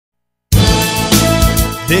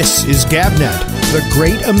This is GabNet, the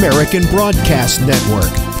Great American Broadcast Network.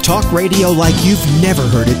 Talk radio like you've never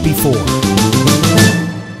heard it before.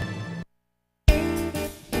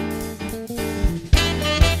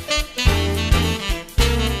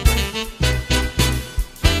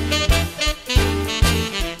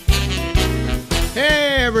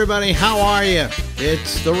 Hey everybody, how are you?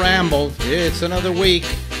 It's the Ramble. It's another week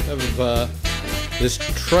of this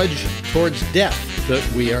trudge towards death that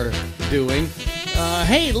we are doing.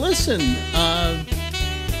 Hey, listen,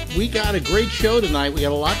 we got a great show tonight. We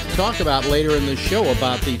got a lot to talk about later in the show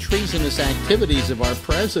about the treasonous activities of our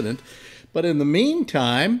president. But in the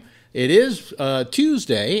meantime, it is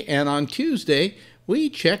Tuesday, and on Tuesday, we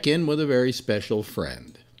check in with a very special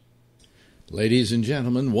friend. Ladies and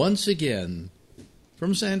gentlemen, once again,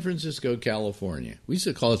 from San Francisco, California. We used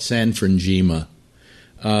to call it San Frangima.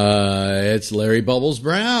 It's Larry Bubbles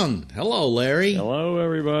Brown. Hello, Larry. Hello,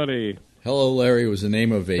 everybody. Hello, Larry was the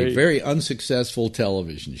name of a very unsuccessful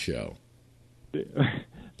television show.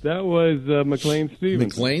 That was McLean Stevenson.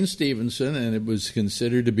 McLean Stevenson, and it was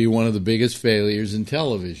considered to be one of the biggest failures in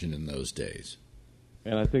television in those days.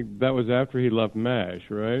 And I think that was after he left MASH,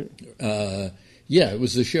 right? Yeah, it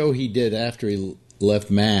was the show he did after he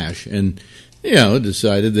left MASH, and, you know,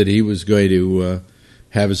 decided that he was going to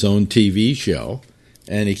have his own TV show.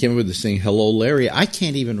 And he came up with this thing, Hello, Larry. I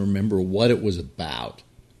can't even remember what it was about.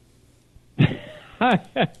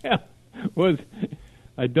 Was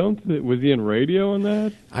he in radio on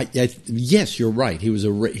that? Yes, you're right.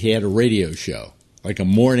 He had a radio show, like a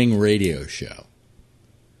morning radio show,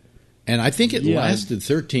 and I think it lasted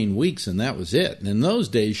 13 weeks, and that was it. And in those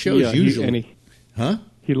days, shows usually,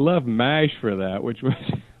 he left MASH for that, which was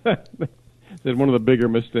one of the bigger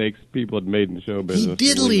mistakes people had made in show business. He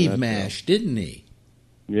did leave MASH, didn't he?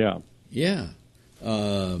 Yeah,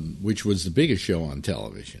 which was the biggest show on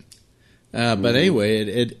television. But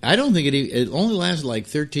anyway, I don't think it only lasted like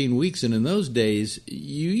 13 weeks, and in those days,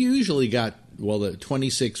 you usually got,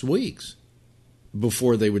 26 weeks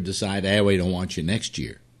before they would decide, we don't want you next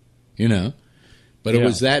year, you know? But it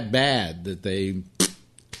was that bad that they...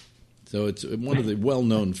 So it's one of the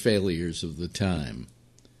well-known failures of the time.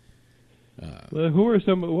 What were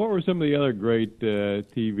some of the other great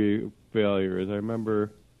TV failures? I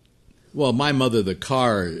remember... Well, My Mother the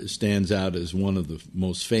Car stands out as one of the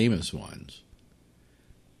most famous ones.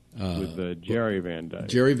 With Jerry Van Dyke.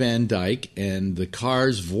 Jerry Van Dyke, and the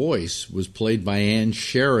car's voice was played by Ann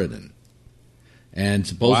Sheridan. And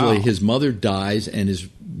supposedly his mother dies and is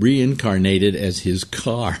reincarnated as his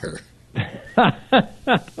car.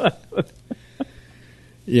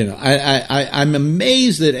 You know, I'm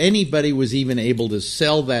amazed that anybody was even able to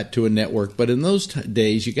sell that to a network. But in those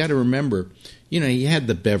days, you got to remember... You know, you had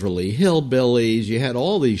the Beverly Hillbillies, you had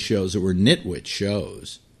all these shows that were nitwit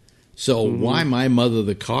shows. So why My Mother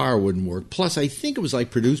the Car wouldn't work? Plus, I think it was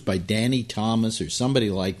like produced by Danny Thomas or somebody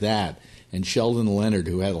like that, and Sheldon Leonard,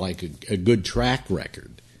 who had like a good track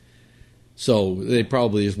record. So they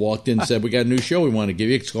probably just walked in and said, we got a new show we want to give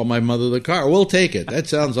you. It's called My Mother the Car. We'll take it. That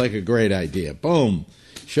sounds like a great idea. Boom.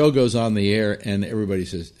 Show goes on the air, and everybody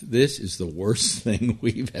says, this is the worst thing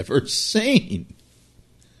we've ever seen.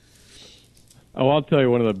 Oh, I'll tell you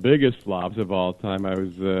one of the biggest flops of all time.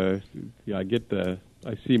 I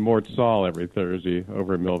see Mort Saul every Thursday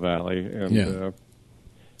over in Mill Valley, and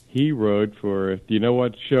he wrote for. Do you know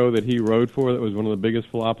what show that he wrote for that was one of the biggest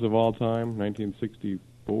flops of all time?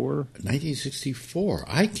 1964. 1964.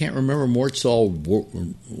 I can't remember Mort Saul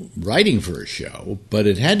writing for a show, but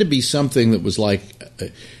it had to be something that was like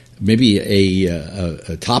maybe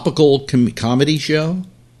a topical comedy show.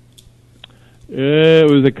 It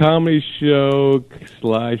was a comedy show /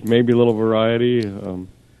 maybe a little variety.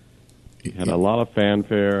 It had a lot of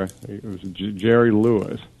fanfare. It was Jerry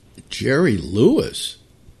Lewis. Jerry Lewis?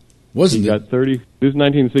 Wasn't it? This is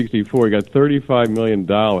 1964. He got $35 million.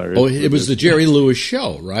 Oh, it was the Jerry Lewis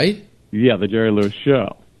show, right? Yeah, the Jerry Lewis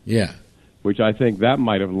show. Yeah. Which I think that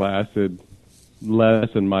might have lasted less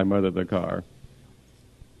than My Mother the Car.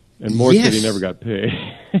 And Mort said he never got paid.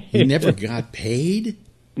 He never got paid?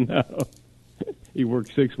 No. He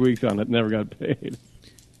worked 6 weeks on it, never got paid.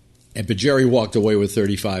 But Jerry walked away with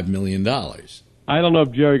 $35 million. I don't know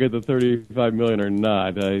if Jerry got the $35 million or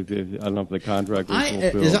not. I don't know if the contract was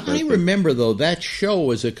fulfilled. As I remember, though, that show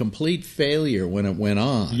was a complete failure when it went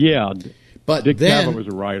on. Yeah. But Dick Cavett was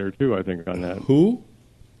a writer, too, I think, on that. Who?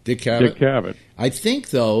 Dick Cavett? Dick Cavett. I think,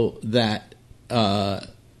 though, that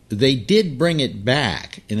they did bring it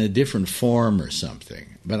back in a different form or something.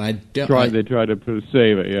 But I don't. They tried to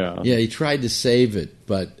save it, yeah. Yeah, he tried to save it,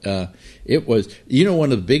 but it was,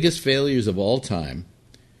 one of the biggest failures of all time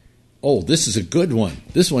Oh, this is a good one.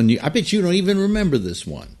 This one, I bet you don't even remember this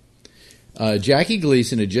one. Jackie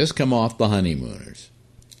Gleason had just come off The Honeymooners,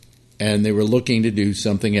 and they were looking to do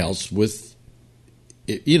something else with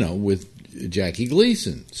Jackie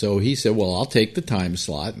Gleason. So he said, well, I'll take the time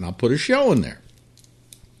slot and I'll put a show in there.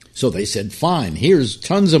 So they said, fine, here's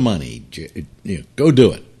tons of money. Go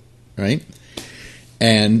do it, right?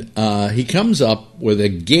 And he comes up with a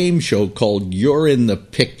game show called You're in the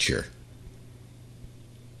Picture.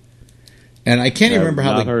 And I can't even remember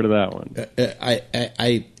how I've heard of that one.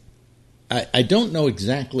 I don't know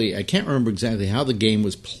exactly. I can't remember exactly how the game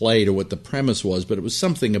was played or what the premise was, but it was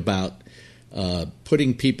something about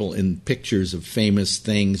putting people in pictures of famous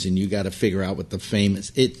things, and you got to figure out what the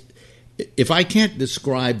famous. If I can't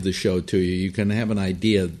describe the show to you, you can have an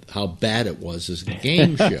idea how bad it was as a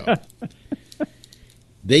game show.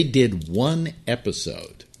 They did one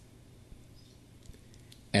episode,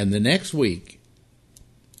 and the next week,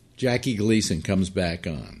 Jackie Gleason comes back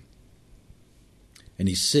on, and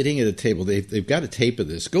he's sitting at a table. They've got a tape of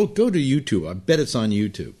this. Go to YouTube. I bet it's on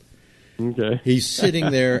YouTube. Okay. He's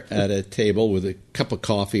sitting there at a table with a cup of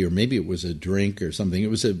coffee, or maybe it was a drink or something.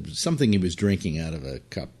 It was something he was drinking out of a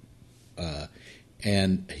cup.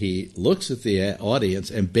 And he looks at the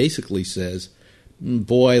audience and basically says,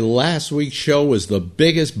 boy, last week's show was the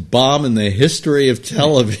biggest bomb in the history of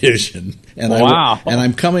television. And wow.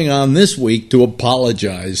 I'm coming on this week to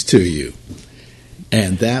apologize to you.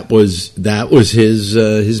 And that was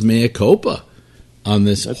his mea culpa on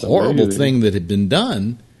this horrible thing that had been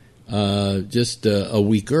done just a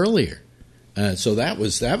week earlier. So that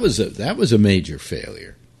was a major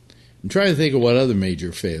failure. I'm trying to think of what other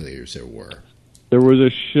major failures there were. There was a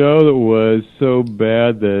show that was so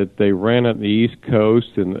bad that they ran it on the East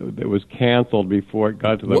Coast, and it was canceled before it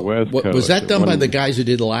got to the West Coast. Was that done by the guys who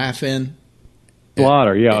did Laugh In?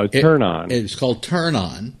 Slaughter, yeah, it was Turn On. It's called Turn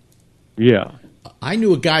On. Yeah. I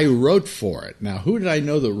knew a guy who wrote for it. Now, who did I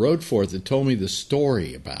know that wrote for it that told me the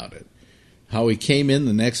story about it? How he came in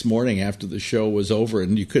the next morning after the show was over,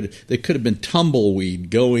 and there could have been tumbleweed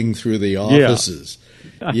going through the offices.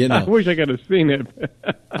 Yeah. I wish I could have seen it.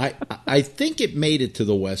 I think it made it to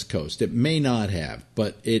the West Coast. It may not have,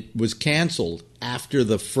 but it was canceled after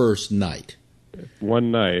the first night.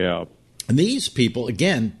 One night, yeah. And these people,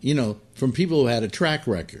 again, from people who had a track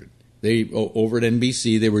record. They over at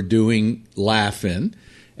NBC, they were doing Laugh-In.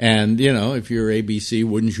 And, if you're ABC,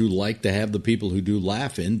 wouldn't you like to have the people who do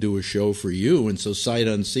Laugh-In do a show for you? And so sight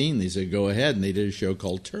unseen, they said, go ahead. And they did a show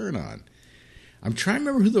called Turn On. I'm trying to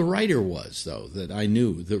remember who the writer was, though, that I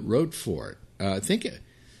knew that wrote for it. I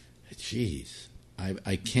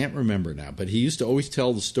can't remember now. But he used to always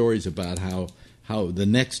tell the stories about how the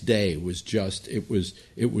next day was just it was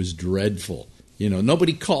dreadful.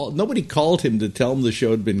 Nobody called him to tell him the show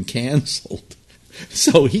had been canceled,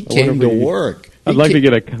 so he came to work. We got to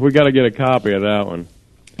get a copy of that one.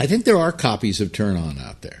 I think there are copies of Turn On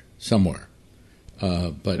out there somewhere.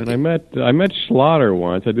 But I met Slaughter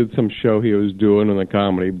once. I did some show he was doing in the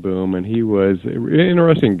comedy boom, and he was an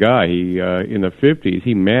interesting guy. He in the 50s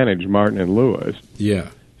he managed Martin and Lewis. Yeah.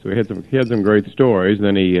 So he had some great stories.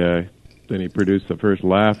 Then he produced the first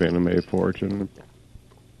Laugh-In and made a fortune.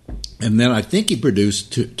 And then I think he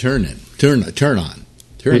produced Turn On.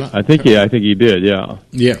 I think he did. Yeah.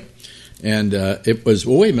 Yeah. And it was.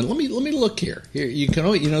 Well, wait a minute. Let me look here. Here you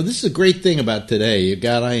can. This is a great thing about today. You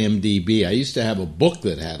got IMDb. I used to have a book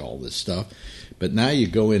that had all this stuff, but now you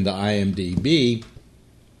go into IMDb,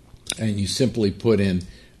 and you simply put in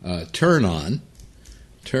 "Turn On,"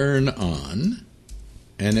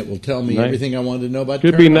 and it will tell me everything I wanted to know about.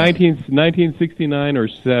 Could be 1969 or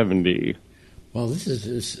 70. Well, this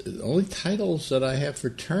is the only titles that I have for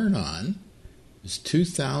Turn On is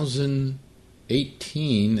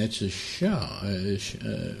 2018. That's a show.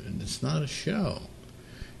 It's not a show.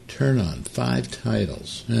 Turn On, 5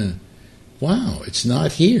 titles. Wow, it's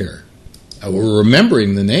not here. We're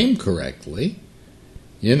remembering the name correctly,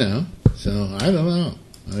 So I don't know.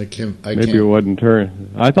 Maybe it wasn't Turn.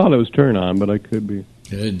 I thought it was Turn On, but I could be.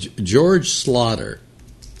 George Slaughter.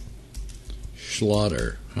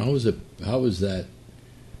 How was it? How was that?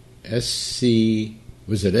 SC.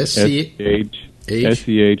 Was it SC?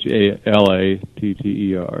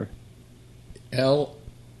 SCHLATTER.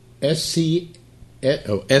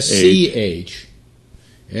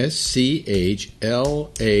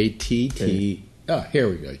 SCHLATT. Oh, here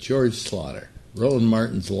we go. George Slaughter. Roland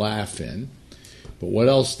Martin's Laugh-In. But what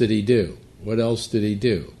else did he do?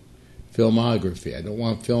 Filmography. I don't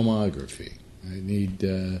want filmography. I need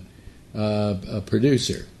a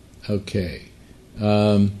producer. Okay.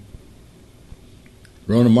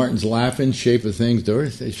 Roland Martin's Laugh-In, Shape of Things,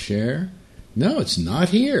 Dorothy Cher. No, it's not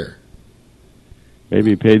here.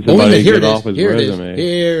 Maybe he paid somebody to get off his resume.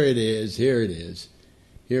 Here it is.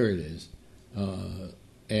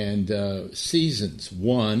 And seasons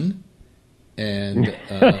 1 and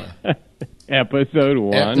episode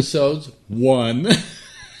 1. Episodes 1.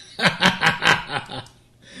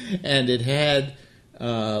 And it had,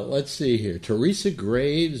 let's see here, Teresa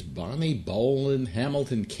Graves, Bonnie Boland,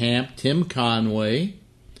 Hamilton Camp, Tim Conway.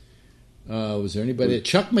 Was there anybody?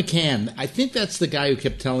 Chuck McCann. I think that's the guy who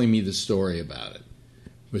kept telling me the story about it.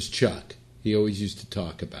 Was Chuck. He always used to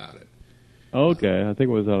talk about it. Okay, I think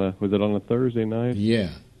was it on a Thursday night?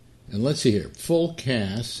 Yeah. And let's see here. Full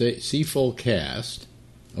cast. See full cast.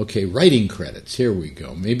 Okay, writing credits. Here we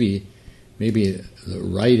go. Maybe the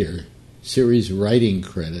writer, series writing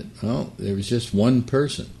credit. Oh, there was just one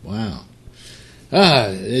person. Wow.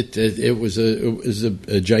 It was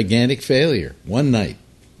a gigantic failure. One night.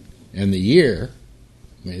 And the year,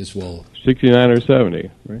 may as well... 69 or 70,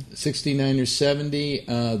 right? 69 or 70.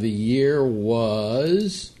 The year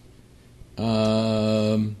was...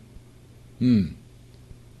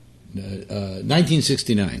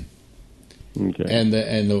 1969. Okay. And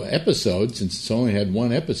the episode, since it's only had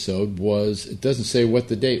one episode, was... It doesn't say what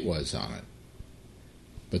the date was on it.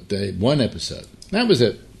 But one episode. That was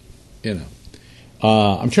it. You know.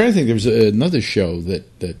 I'm trying to think. There was another show that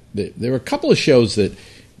there were a couple of shows that...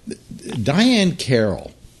 Diane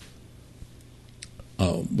Carroll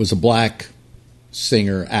was a black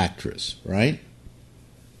singer-actress, right?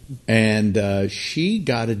 And she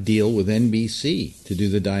got a deal with NBC to do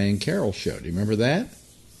the Diane Carroll show. Do you remember that?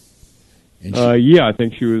 And yeah, I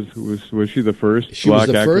think she was she the first black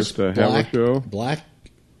actress to have a show?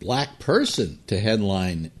 Black person to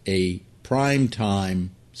headline a primetime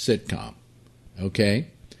sitcom, okay?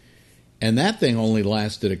 And that thing only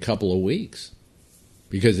lasted a couple of weeks.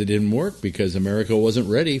 Because it didn't work, because America wasn't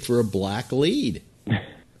ready for a black lead.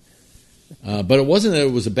 But it wasn't that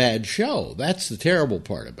it was a bad show. That's the terrible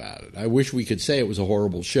part about it. I wish we could say it was a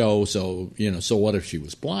horrible show, so what if she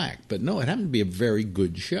was black? But no, it happened to be a very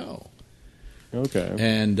good show. Okay.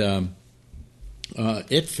 And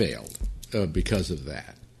it failed because of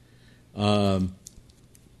that. And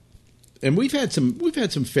we've had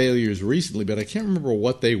some failures recently, but I can't remember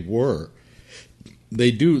what they were. They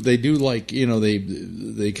do like,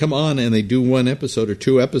 they come on and they do one episode or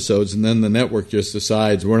two episodes, and then the network just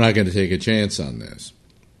decides we're not going to take a chance on this.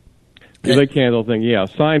 The Big Candle thing, yeah.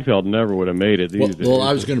 Seinfeld never would have made it these days. Well,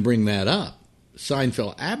 I was going to bring that up.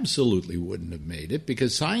 Seinfeld absolutely wouldn't have made it,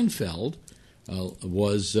 because Seinfeld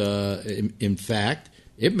was, in fact,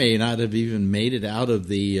 it may not have even made it out of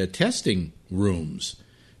the testing rooms.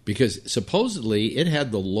 Because supposedly it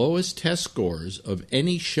had the lowest test scores of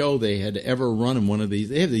any show they had ever run in one of these.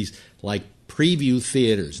 They have these like preview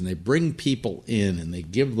theaters, and they bring people in and they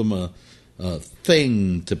give them a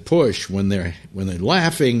thing to push when they're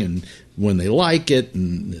laughing and when they like it,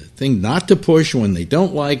 and a thing not to push when they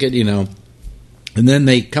don't like it, And then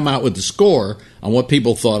they come out with the score on what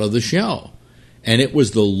people thought of the show, and it was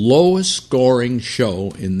the lowest scoring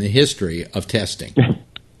show in the history of testing.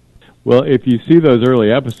 Well, if you see those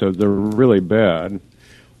early episodes, they're really bad.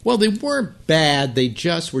 Well, they weren't bad. They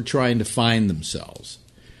just were trying to find themselves.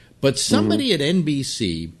 But somebody at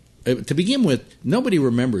NBC, to begin with, nobody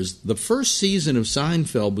remembers, the first season of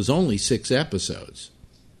Seinfeld was only 6 episodes.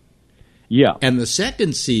 Yeah. And the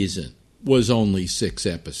second season was only 6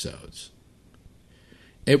 episodes.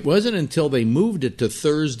 It wasn't until they moved it to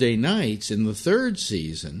Thursday nights in the third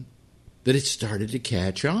season that it started to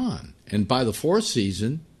catch on. And by the fourth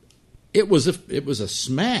season... It was a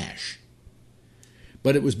smash,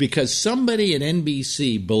 but it was because somebody at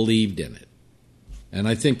NBC believed in it, and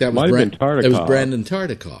I think that was Brandon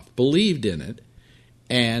Tartikoff believed in it,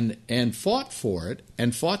 and fought for it,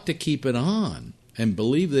 and fought to keep it on, and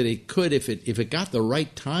believed that it could, if it got the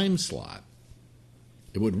right time slot,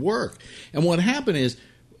 it would work. And what happened is,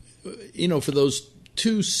 for those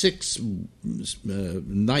 2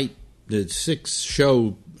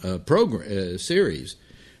 6-show series.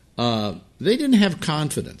 They didn't have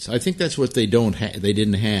confidence. I think that's what they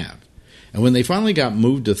didn't have. And when they finally got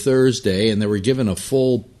moved to Thursday and they were given a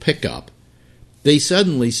full pickup, they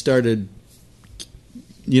suddenly started,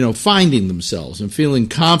 finding themselves and feeling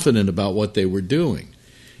confident about what they were doing.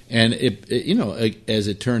 And as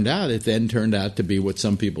it turned out, it then turned out to be what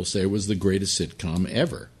some people say was the greatest sitcom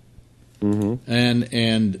ever. Mm-hmm.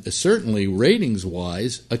 And certainly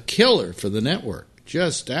ratings-wise, a killer for the network,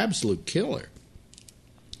 just absolute killer.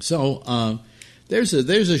 So there's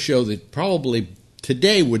a show that probably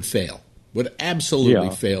today would fail, would absolutely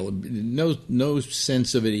fail. No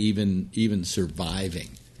sense of it even surviving.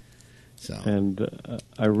 So. And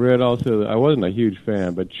I read also that I wasn't a huge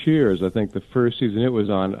fan, but Cheers, I think the first season it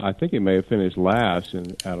was on, I think it may have finished last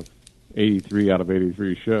out of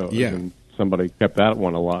 83 shows. Yeah. And somebody kept that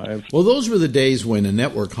one alive. Well, those were the days when a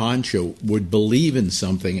network honcho would believe in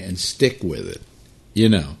something and stick with it, you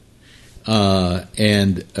know.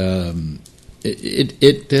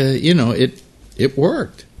 It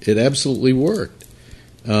worked. It absolutely worked.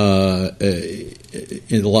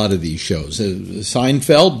 In a lot of these shows, but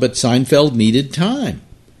Seinfeld needed time,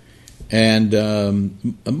 and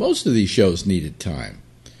most of these shows needed time.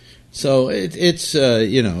 So it's a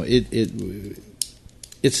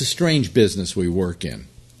strange business we work in.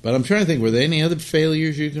 But I'm trying to think, were there any other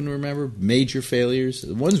failures you can remember? Major failures?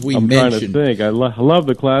 The ones we mentioned. I'm trying to think. I love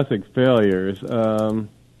the classic failures.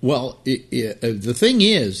 Well, the thing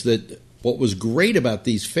is that what was great about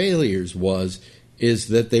these failures is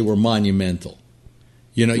that they were monumental.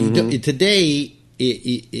 You know, today,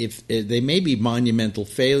 if they may be monumental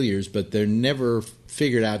failures, but they're never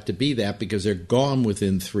figured out to be that because they're gone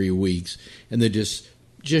within 3 weeks and they're just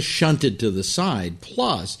shunted to the side.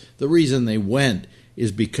 Plus, the reason they went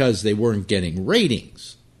is because they weren't getting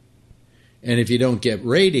ratings. And if you don't get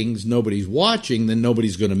ratings, nobody's watching, then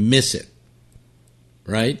nobody's going to miss it.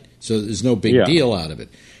 Right? So there's no big deal out of it.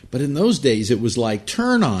 But in those days, it was like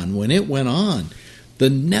Turn On. When it went on, the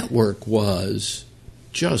network was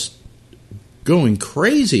just going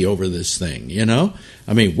crazy over this thing, you know?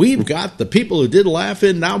 I mean, we've got the people who did laugh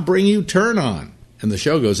in, now bring you Turn On. And the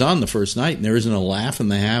show goes on the first night, and there isn't a laugh in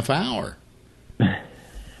the half hour.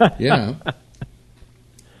 Yeah.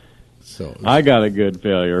 So I got a good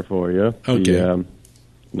failure for you. Okay. The,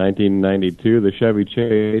 1992, the Chevy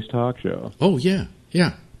Chase talk show. Oh, yeah,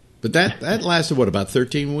 yeah. But that lasted, what, about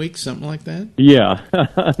 13 weeks, something like that? Yeah.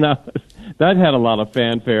 Now, that had a lot of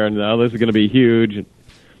fanfare, and this is going to be huge.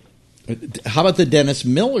 How about the Dennis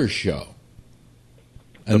Miller show?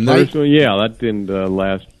 The first one, that didn't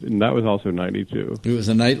last. And that was also 92. It was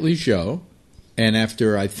a nightly show, and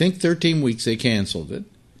after, I think, 13 weeks, they canceled it.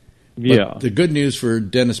 Yeah. But the good news for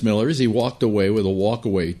Dennis Miller is he walked away with a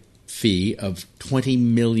walkaway fee of $20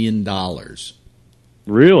 million.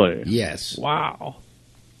 Really? Yes. Wow.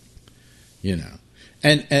 You know,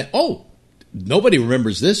 and nobody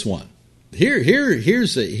remembers this one.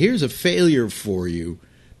 Here's a failure for you.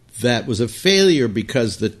 That was a failure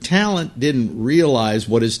because the talent didn't realize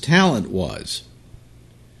what his talent was.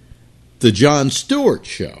 The Jon Stewart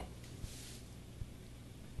Show.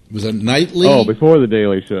 It was a nightly. Oh, before the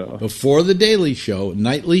Daily Show. Before the Daily Show,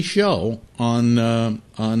 nightly show on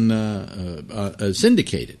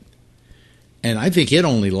syndicated, and I think it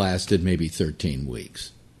only lasted maybe 13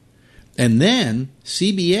 weeks. And then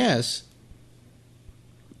CBS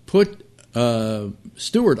put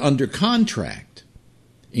Stewart under contract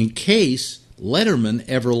in case Letterman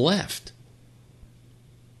ever left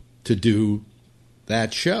to do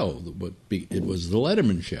that show. It was the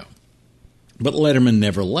Letterman show. But Letterman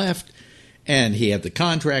never left, and he had the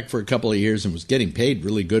contract for a couple of years and was getting paid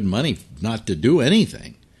really good money not to do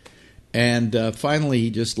anything. And finally, he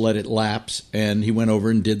just let it lapse, and he went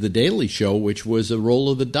over and did the Daily Show, which was a roll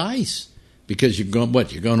of the dice, because you're going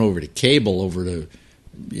over to cable, over to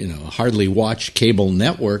hardly watch cable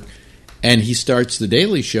network, and he starts the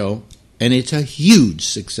Daily Show, and it's a huge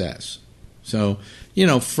success. So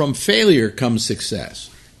from failure comes success.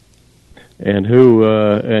 And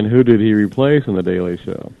who did he replace in the Daily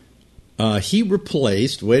Show? He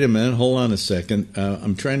replaced. Wait a minute. Hold on a second.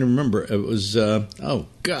 I'm trying to remember. It was. Oh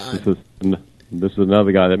God. This is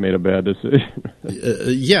another guy that made a bad decision.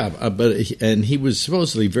 But he was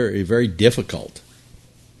supposedly very, very difficult.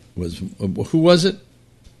 Who was it?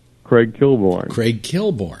 Craig Kilborn. Craig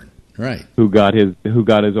Kilborn. Right. Who got his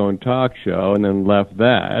own talk show and then left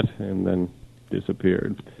that and then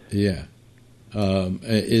disappeared. Yeah.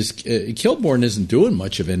 Kilborn isn't doing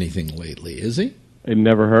much of anything lately, is he? I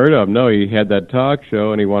never heard of him. No, he had that talk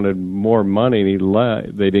show and he wanted more money and he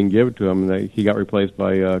left. They didn't give it to him. And he got replaced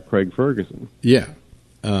by Craig Ferguson. Yeah,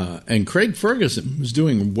 and Craig Ferguson was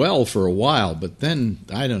doing well for a while, but then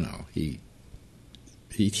I don't know. He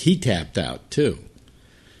tapped out too.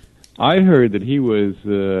 I heard that he was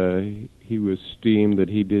steamed that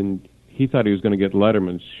he thought he was going to get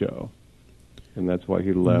Letterman's show, and that's why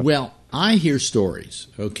he left. Well, I hear stories,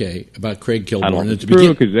 about Craig Kilborn. I don't know if it's true,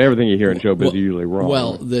 because everything you hear in showbiz is usually wrong.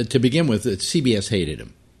 Well, to begin with, CBS hated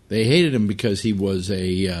him. They hated him because he was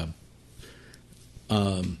a...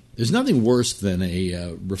 there's nothing worse than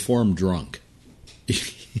a reformed drunk.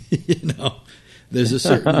 There's a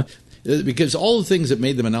certain... because all the things that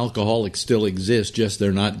made them an alcoholic still exist, just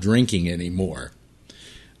they're not drinking anymore.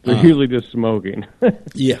 They're usually just smoking.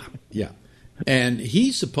 Yeah. And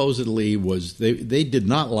he supposedly was, they did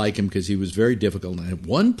not like him because he was very difficult. And at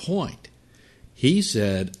one point, he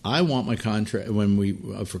said, I want my contract,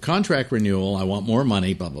 for contract renewal, I want more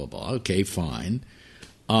money, blah, blah, blah. Okay, fine.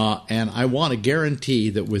 And I want a guarantee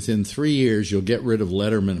that within 3 years you'll get rid of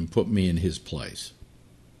Letterman and put me in his place.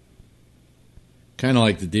 Kind of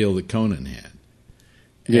like the deal that Conan had.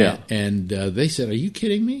 Yeah. And they said, are you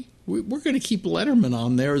kidding me? We're going to keep Letterman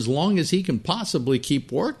on there as long as he can possibly keep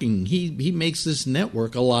working. He makes this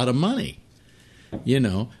network a lot of money.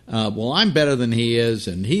 Well, I'm better than he is,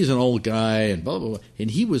 and he's an old guy, and blah, blah, blah.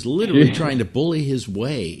 And he was literally trying to bully his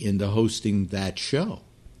way into hosting that show.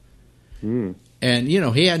 Mm. And,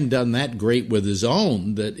 he hadn't done that great with his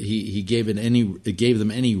own that he gave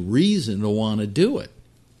them any reason to want to do it.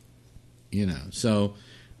 So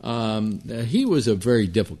he was a very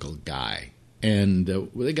difficult guy. And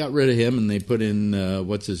they got rid of him, and they put in,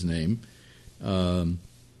 what's his name? James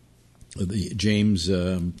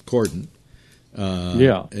Corden.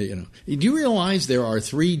 Yeah. Do you realize there are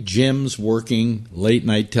 3 Jims working late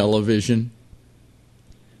night television?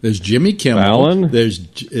 There's Jimmy Kimmel. Fallon. There's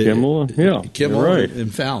Kimmel. Yeah. Kimmel right.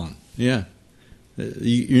 and Fallon. Yeah.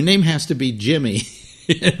 Your name has to be Jimmy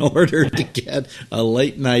in order to get a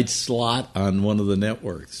late night slot on one of the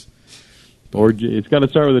networks. Or it's got to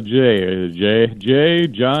start with a J,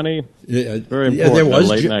 Johnny. Very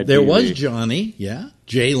important. There was Johnny. Yeah.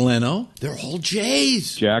 Jay Leno. They're all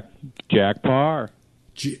J's. Jack Parr.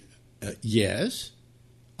 Yes.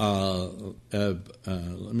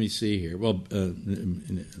 Let me see here. Well,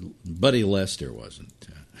 Buddy Lester wasn't.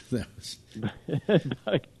 That was.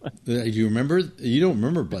 Do you remember? You don't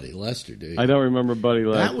remember Buddy Lester, do you? I don't remember Buddy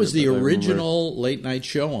Lester. That was the original late night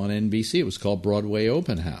show on NBC. It was called Broadway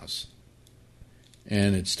Open House,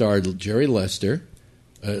 and it starred Jerry Lester,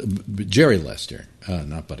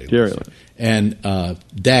 not Buddy Lester, and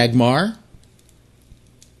Dagmar.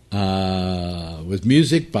 With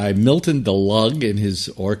music by Milton DeLugg and his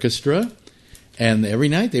orchestra. And every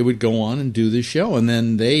night they would go on and do the show. And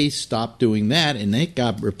then they stopped doing that, and it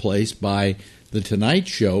got replaced by The Tonight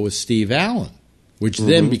Show with Steve Allen, which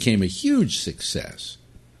then became a huge success.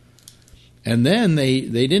 And then they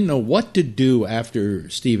didn't know what to do after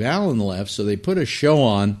Steve Allen left, so they put a show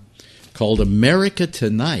on called America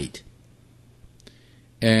Tonight.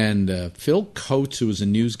 And Phil Coates, who was a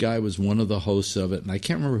news guy, was one of the hosts of it. And I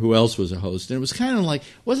can't remember who else was a host. And it was kind of like, it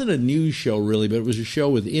wasn't a news show really, but it was a show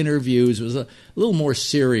with interviews. It was a little more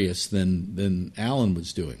serious than Alan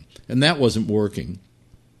was doing. And that wasn't working.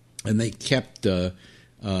 And they kept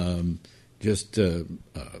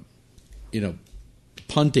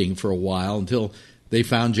punting for a while until they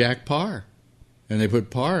found Jack Parr. And they put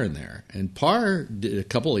Parr in there. And Parr did a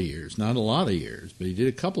couple of years, not a lot of years, but he did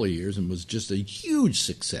a couple of years and was just a huge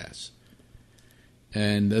success.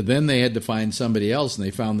 And then they had to find somebody else, and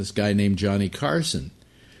they found this guy named Johnny Carson.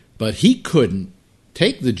 But he couldn't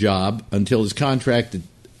take the job until his contract at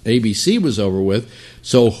ABC was over with.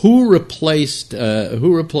 So who replaced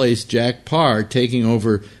Jack Parr taking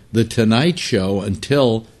over The Tonight Show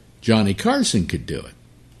until Johnny Carson could do it?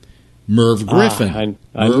 Merv Griffin.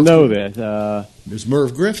 I know that. There's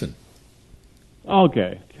Merv Griffin.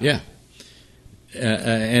 Okay. Yeah.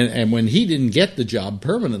 And when he didn't get the job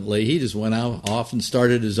permanently, he just went off and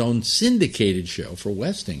started his own syndicated show for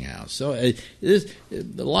Westinghouse. So there's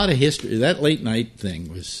a lot of history. That late night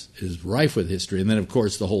thing is rife with history. And then, of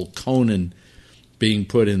course, the whole Conan being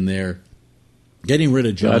put in there, getting rid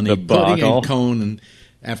of Johnny, putting in Conan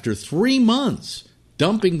after 3 months.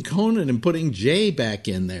 Dumping Conan and putting Jay back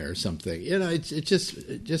in there or something. It's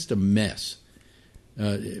just a mess.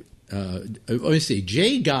 Let me see.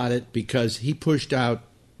 Jay got it because he pushed out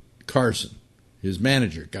Carson. His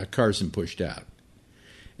manager got Carson pushed out.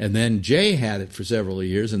 And then Jay had it for several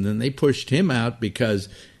years, and then they pushed him out because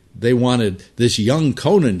they wanted this young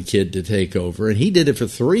Conan kid to take over. And he did it for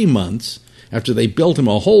 3 months after they built him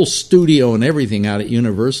a whole studio and everything out at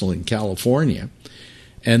Universal in California.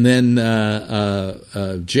 And then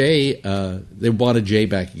Jay, they wanted Jay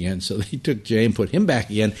back again, so they took Jay and put him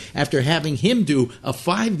back again after having him do a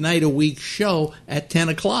 5-night-a-week show at 10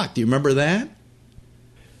 o'clock. Do you remember that?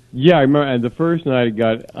 Yeah, I remember. And the first night it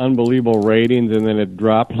got unbelievable ratings, and then it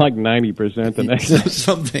dropped like 90% the next night.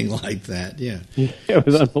 Something like that, yeah. It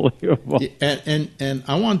was unbelievable. And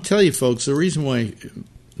I want to tell you, folks, the reason why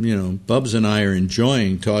Bubs and I are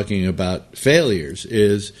enjoying talking about failures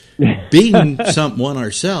is being one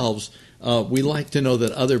ourselves. We like to know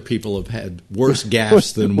that other people have had worse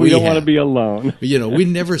gaffes than we have. We don't want to be alone. We've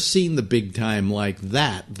never seen the big time like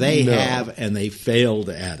that. They have, and they failed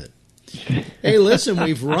at it. Hey, listen,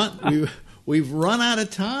 we've run out of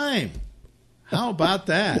time. How about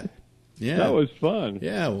that? Yeah, that was fun.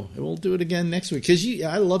 Yeah, we'll do it again next week because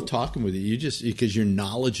I love talking with you. You just because your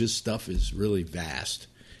knowledge of stuff is really vast.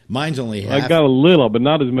 Mine's only half. I got a little, but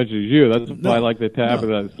not as much as you. That's why I like the tab.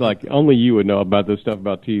 It's like only you would know about this stuff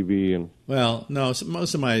about TV and. Well, no, so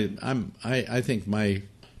most of my I think my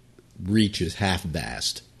reach is half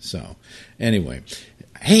vast. So, anyway,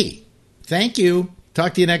 hey, thank you.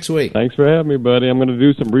 Talk to you next week. Thanks for having me, buddy. I'm going to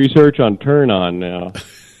do some research on Turn On now.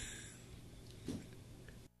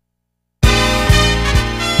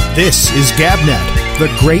 This is GabNet,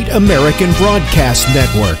 the Great American Broadcast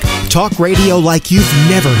Network. Talk radio like you've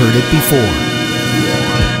never heard it before.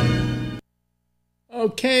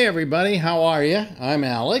 Okay, everybody, how are you? I'm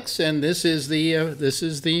Alex, and this is the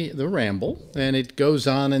Ramble, and it goes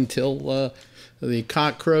on until the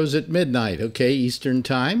cock crows at midnight. Okay, Eastern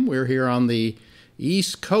Time. We're here on the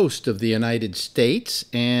East Coast of the United States,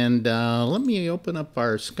 and let me open up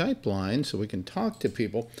our Skype line so we can talk to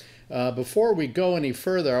people. Before we go any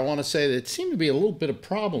further, I want to say that it seemed to be a little bit of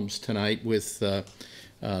problems tonight with the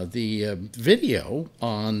video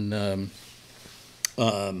on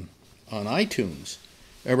iTunes,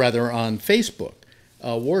 or rather on Facebook,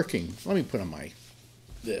 working. Let me put on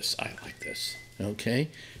this. I like this. Okay.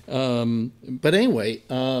 But anyway,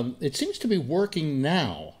 it seems to be working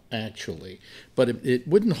now, actually, but it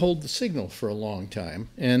wouldn't hold the signal for a long time,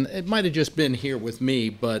 and it might have just been here with me,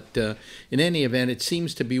 but in any event, it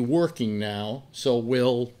seems to be working now, so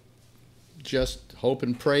we'll just hope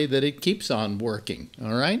and pray that it keeps on working.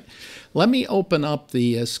 All right, let me open up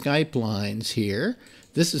the Skype lines here.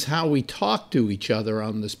 This is how we talk to each other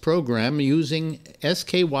on this program using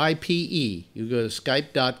SKYPE. You go to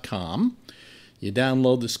skype.com, you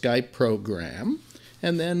download the Skype program,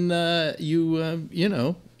 and then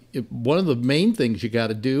one of the main things you got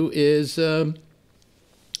to do is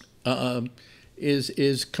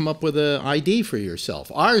come up with an ID for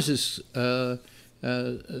yourself. Ours is Skype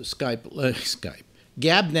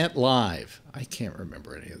GabNet Live. I can't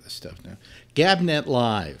remember any of this stuff now. GabNet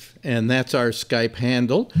Live, and that's our Skype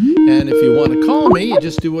handle. And if you want to call me, you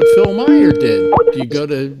just do what Phil Meyer did. You go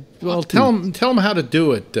to tell him how to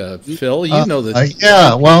do it, Phil. You know this.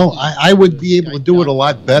 Yeah, well, I would be able to do it a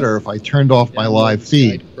lot better if I turned off my live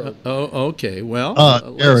feed. Okay. Well,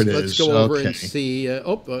 there it is. Let's go over and see.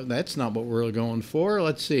 That's not what we're going for.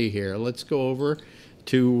 Let's see here. Let's go over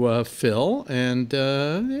to Phil, and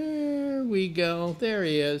there we go. There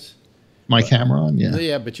he is. My camera on, yeah.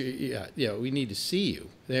 Yeah, but we need to see you.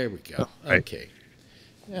 There we go. Right. Okay.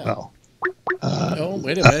 Yeah. Well,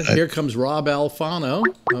 wait a minute. Here comes Rob Alfano.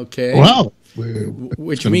 Okay. Wow.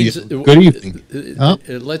 Which means good evening.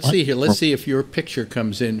 Let's see here. Let's see if your picture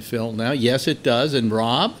comes in, Phil. Now, yes, it does. And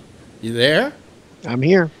Rob, you there? I'm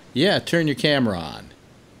here. Yeah. Turn your camera on.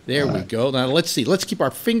 There we go. Now let's see. Let's keep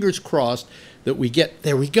our fingers crossed that we get.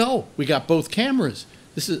 There we go. We got both cameras.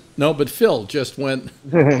 But Phil just went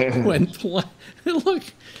look.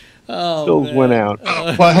 Oh, Phil's went out.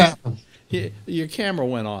 What happened? Your camera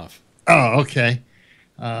went off. Oh, okay.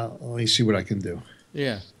 Let me see what I can do.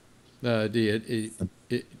 Yeah. It's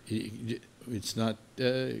not.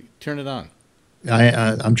 Turn it on.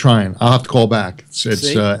 I'm trying. I'll have to call back. It's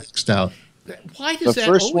X'd out. Why does that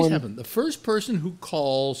always happen? The first person who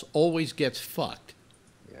calls always gets fucked.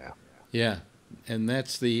 Yeah. Yeah. And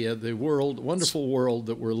that's the wonderful world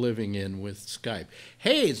that we're living in with Skype.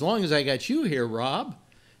 Hey, as long as I got you here, Rob,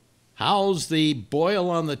 how's the boil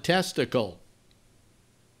on the testicle?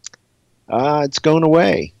 It's going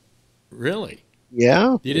away. Really?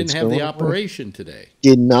 Yeah. You didn't have the operation today?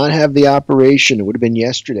 Did not have the operation. It would have been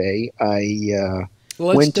yesterday.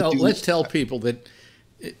 Let's tell people that,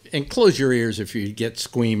 and close your ears if you get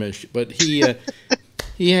squeamish, but he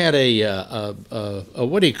had a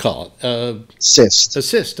what do you call it? Cyst. A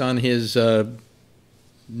cyst on his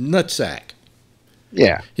nutsack.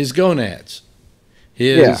 Yeah. His gonads.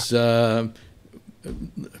 His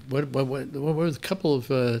what were a couple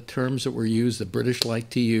of terms that were used the British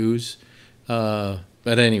like to use? But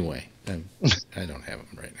anyway, I don't have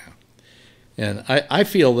them right now, and I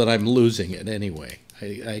feel that I'm losing it anyway.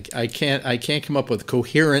 I can't come up with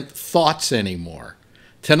coherent thoughts anymore.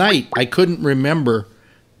 Tonight I couldn't remember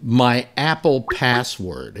my Apple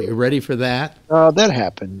password. Are you ready for that? That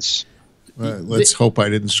happens. Let's hope I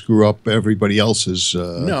didn't screw up everybody else's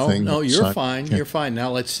thing. No, you're fine. Okay. You're fine. Now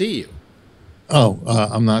let's see you. Oh,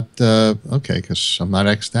 I'm not, okay, because I'm not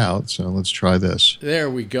X'd out, so let's try this. There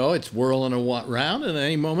we go. It's whirling around at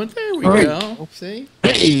any moment. There we go. See?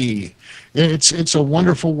 Hey, it's a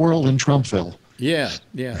wonderful world in Trumpville. Yeah.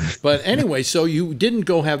 But anyway, so you didn't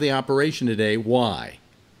go have the operation today. Why?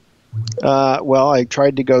 Well, I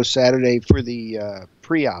tried to go Saturday for the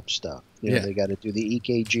pre-op stuff. You know, Yeah. they got to do the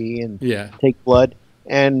EKG and Yeah. take blood.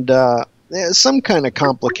 And there's some kind of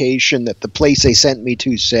complication that the place they sent me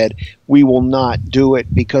to said, we will not do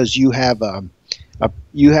it because you have a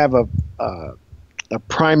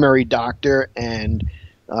primary doctor, and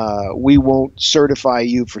we won't certify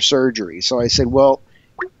you for surgery. So I said, well,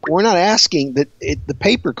 we're not asking that. The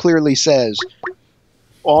paper clearly says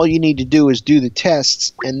all you need to do is do the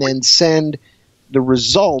tests and then send the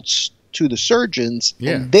results to the surgeons,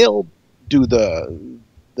 and they'll do the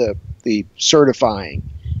certifying.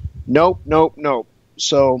 Nope.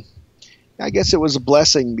 So I guess it was a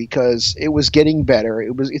blessing because it was getting better.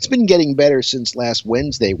 It's been getting better since last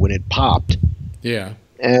Wednesday when it popped. Yeah.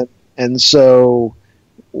 And so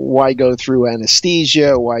why go through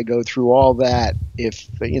anesthesia? Why go through all that? If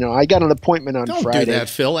I got an appointment on Don't Friday. do that,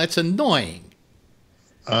 Phil. That's annoying.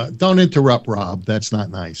 Don't interrupt, Rob. That's not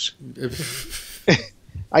nice.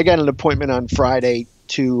 I got an appointment on Friday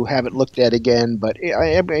to have it looked at again, but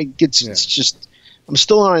it's just I'm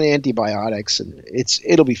still on antibiotics, and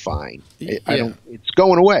it'll be fine. It's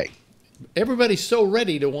going away. Everybody's so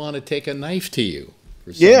ready to want to take a knife to you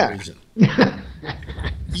for some reason.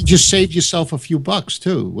 You just saved yourself a few bucks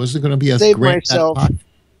too. Was it going to be a Saved grand myself.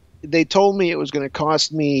 They told me it was going to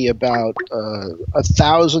cost me about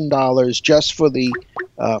 $1,000 just for the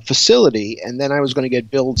facility, and then I was going to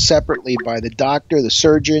get billed separately by the doctor, the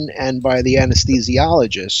surgeon, and by the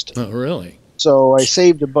anesthesiologist. Oh, really? So I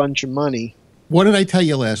saved a bunch of money. What did I tell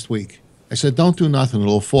you last week? I said, don't do nothing.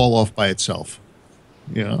 It'll fall off by itself.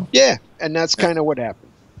 You know? Yeah, and that's kind of what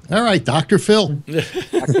happened. All right, Dr. Phil.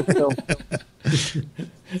 Dr. Phil.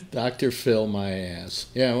 Dr. Phil, my ass.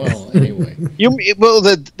 Yeah, well, anyway.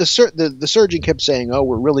 The surgeon kept saying, "Oh,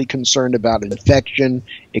 we're really concerned about infection.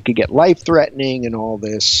 It could get life-threatening and all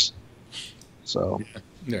this." So,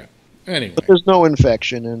 yeah. Anyway. But there's no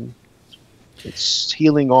infection, and it's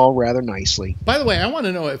healing all rather nicely. By the way, I want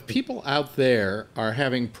to know if people out there are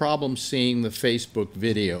having problems seeing the Facebook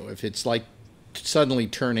video, if it's like suddenly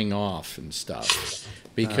turning off and stuff,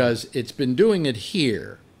 because it's been doing it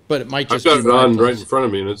here. But it might just I've got it on right in front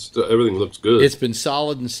of me, and everything looks good. It's been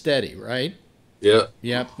solid and steady, right? Yeah.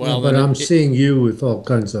 Yeah. Well, but I'm seeing you with all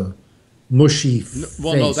kinds of mushy face.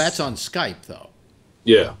 Well, no, that's on Skype, though.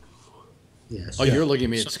 Yeah. Yes. Oh, you're looking at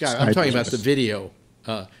me at Skype. I'm talking about the video.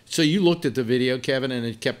 So you looked at the video, Kevin, and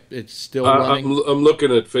it's still running? I'm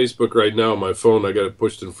looking at Facebook right now on my phone. I got it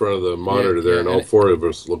pushed in front of the monitor there, and all four of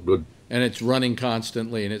us look good. And it's running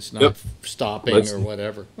constantly, and it's not stopping or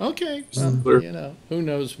whatever. Okay, well, who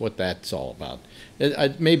knows what that's all about.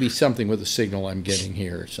 It may be something with the signal I'm getting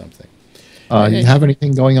here or something. You have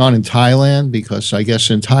anything going on in Thailand? Because I guess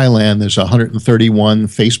in Thailand there's 131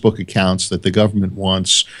 Facebook accounts that the government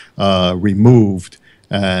wants removed.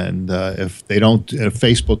 And if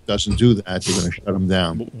Facebook doesn't do that, they're going to shut them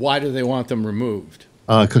down. Why do they want them removed?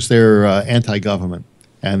 Because they're anti-government.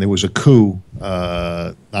 And there was a coup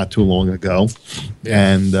not too long ago,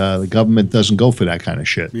 and the government doesn't go for that kind of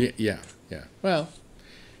shit. Yeah. Well,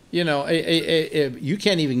 you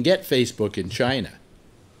can't even get Facebook in China.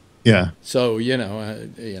 Yeah. So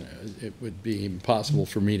it would be impossible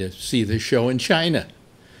for me to see this show in China.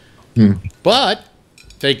 But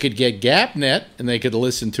they could get GapNet and they could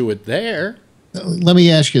listen to it there. Let me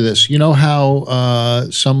ask you this. You know how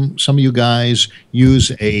some of you guys use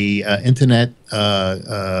a internet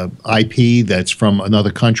IP that's from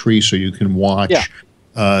another country so you can watch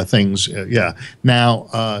things?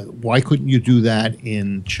 Now, why couldn't you do that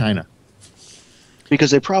in China?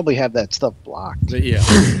 Because they probably have that stuff blocked. Yeah.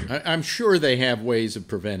 I'm sure they have ways of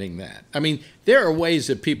preventing that. I mean, there are ways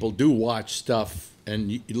that people do watch stuff and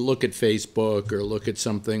you look at Facebook or look at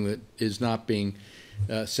something that is not being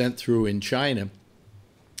sent through in China,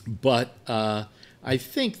 but I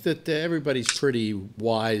think that everybody's pretty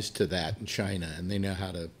wise to that in China, and they know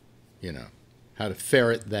how to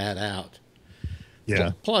ferret that out.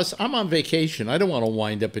 Yeah. Plus, I'm on vacation. I don't want to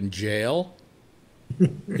wind up in jail. If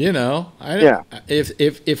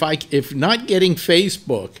not getting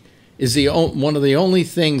Facebook is one of the only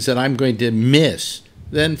things that I'm going to miss,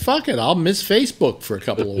 then fuck it, I'll miss Facebook for a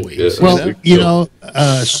couple of weeks. Well,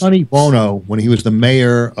 Sonny Bono, when he was the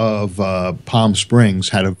mayor of Palm Springs,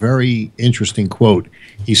 had a very interesting quote.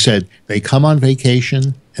 He said, "They come on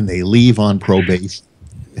vacation and they leave on probation."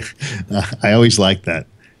 I always liked that.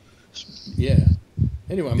 Yeah.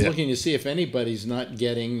 Anyway, I'm looking to see if anybody's not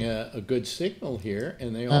getting a good signal here,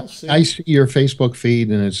 and they all seem. I see your Facebook feed,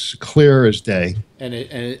 and it's clear as day. And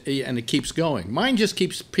it keeps going. Mine just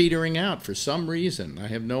keeps petering out for some reason. I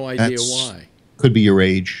have no idea why. Could be your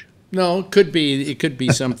age. No, it could be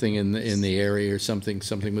something in the area or something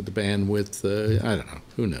with the bandwidth. I don't know.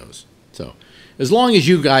 Who knows? So as long as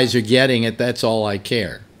you guys are getting it, that's all I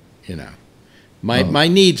care. My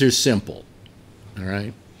needs are simple. All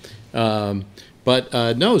right. But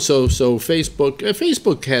no, so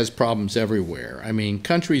Facebook has problems everywhere. I mean,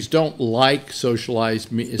 countries don't like social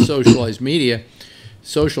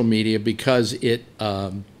media because it.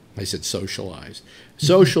 I said socialized.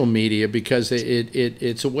 Social media because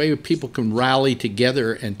it's a way people can rally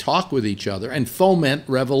together and talk with each other and foment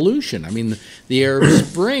revolution. I mean, the Arab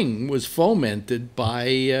Spring was fomented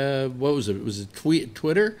by what was it? Was it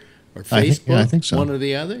Twitter or Facebook? I think so. One or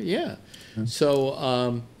the other. Yeah.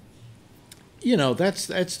 So.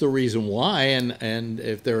 That's the reason why, and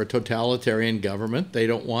if they're a totalitarian government, they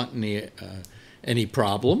don't want any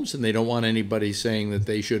problems, and they don't want anybody saying that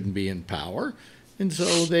they shouldn't be in power, and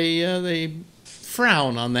so they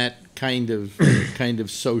frown on that kind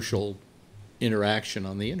of social interaction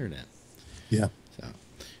on the internet. Yeah.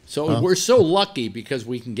 So we're so lucky because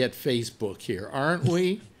we can get Facebook here, aren't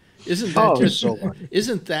we? Isn't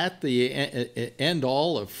that the end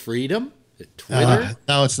all of freedom? Twitter?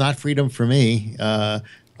 No, it's not freedom for me.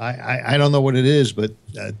 I don't know what it is, but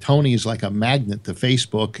Tony is like a magnet to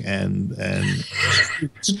Facebook, and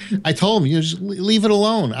I told him, you just leave it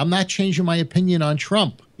alone. I'm not changing my opinion on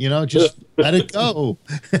Trump. Just let it go.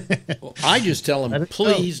 Well, I just tell him,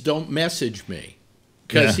 please don't message me,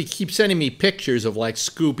 because he keeps sending me pictures of like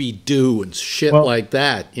Scooby-Doo and shit like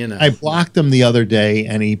that. I blocked him the other day,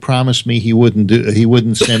 and he promised me he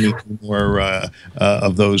wouldn't send me more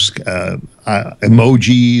of those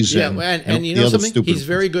emojis. Yeah, and you know something? He's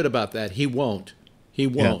very good about that. He won't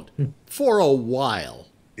for a while.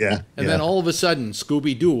 Yeah, and then all of a sudden,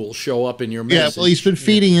 Scooby-Doo will show up in your message. Yeah, well, he's been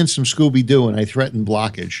feeding in some Scooby-Doo, and I threatened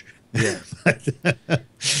blockage. Yeah,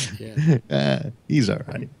 he's all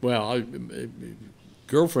right. Well,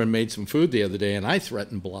 girlfriend made some food the other day, and I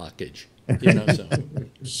threatened blockage. So.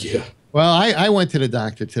 Yeah. Well, I went to the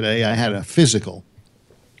doctor today. I had a physical.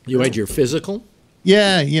 You had your physical?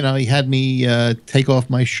 Yeah, he had me take off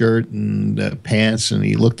my shirt and pants, and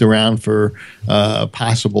he looked around for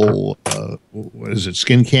possible,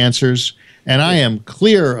 skin cancers. And I am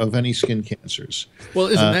clear of any skin cancers. Well,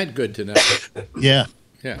 isn't that good to know? Yeah.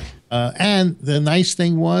 Yeah. And the nice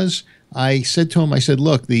thing was, I said to him,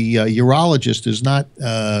 look, the urologist is not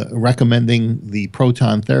recommending the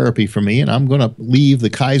proton therapy for me, and I'm going to leave the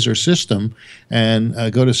Kaiser system and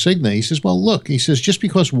go to Cigna. He says, well, look, just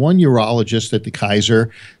because one urologist at the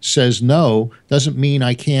Kaiser says no doesn't mean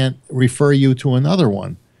I can't refer you to another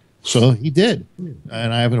one. So he did.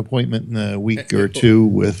 And I have an appointment in a week or two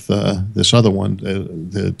with this other one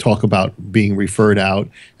to talk about being referred out,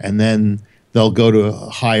 and then they'll go to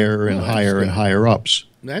higher and higher ups.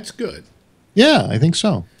 That's good. Yeah, I think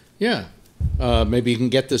so. Yeah. Maybe you can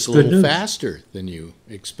get this a little faster than you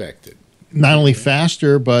expected. Not only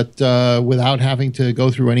faster, but without having to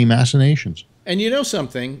go through any machinations. And you know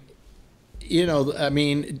something? I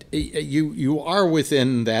mean, you are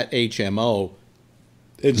within that HMO,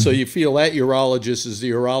 and so you feel that urologist is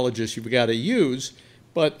the urologist you've got to use.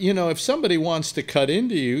 But, if somebody wants to cut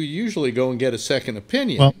into you, you usually go and get a second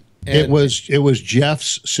opinion. Well, it was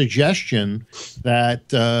Jeff's suggestion that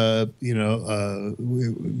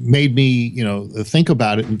made me think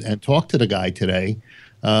about it and talk to the guy today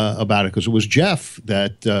about it, because it was Jeff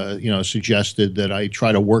that suggested that I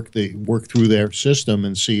try to work through their system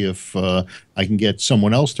and see if I can get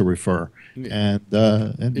someone else to refer. And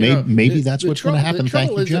maybe that's what's going to happen.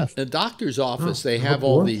 Thank you, Jeff. The doctor's office, they have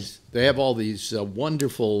all these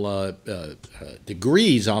wonderful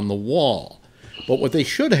degrees on the wall. But what they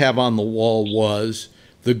should have on the wall was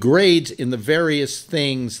the grades in the various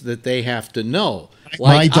things that they have to know.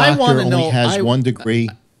 Like, my doctor only has one degree,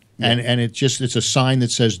 and it's a sign that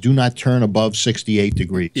says "Do not turn above 68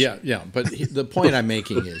 degrees." Yeah. But the point I'm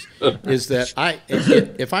making is that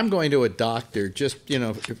if I'm going to a doctor, just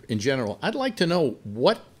in general, I'd like to know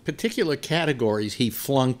what particular categories he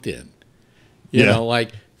flunked in.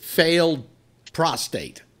 Like failed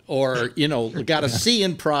prostate, or got a C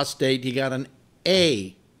in prostate, he got an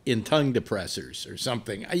A in tongue depressors or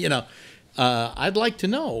something. I'd like to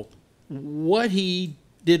know what he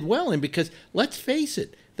did well in, because let's face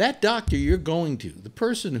it, that doctor you're going to, the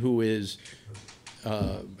person who is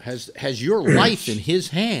has your life in his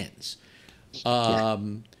hands,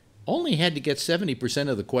 only had to get 70%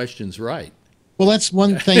 of the questions right. Well, that's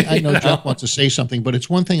one thing. I know Jeff wants to say something, but it's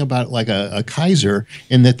one thing about like a Kaiser,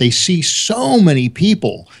 in that they see so many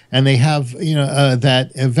people, and they have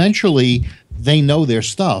that eventually they know their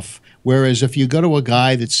stuff. Whereas if you go to a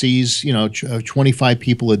guy that sees 25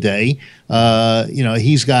 people a day,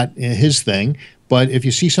 he's got his thing. But if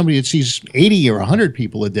you see somebody that sees 80 or 100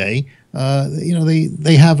 people a day,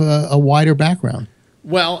 they have a wider background.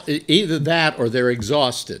 Well, either that or they're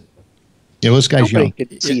exhausted. Yeah, this guy's Nobody young.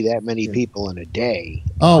 could see that many people in a day.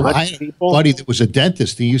 Oh, 100 I had a people? buddy that was a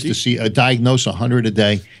dentist. He used to diagnose 100 a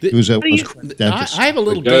day. He was a dentist. I have a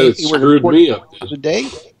little The guy game. that screwed me up. A day?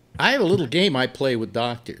 I have a little game I play with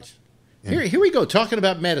doctors. Here we go, talking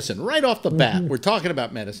about medicine. Right off the bat, we're talking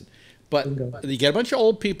about medicine. But you get a bunch of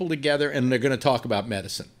old people together, and they're going to talk about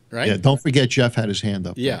medicine, right? Yeah, don't forget Jeff had his hand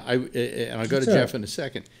up. Yeah, and I'll go to Jeff in a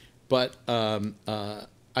second. But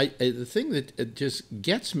the thing that just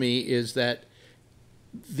gets me is that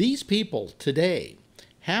these people today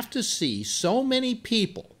have to see so many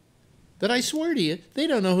people that I swear to you, they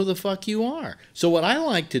don't know who the fuck you are. So what I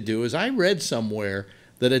like to do is I read somewhere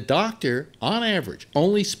that a doctor, on average,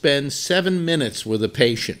 only spends 7 minutes with a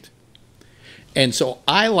patient. And so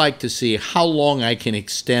I like to see how long I can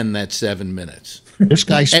extend that 7 minutes. This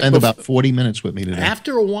guy spent about 40 minutes with me today.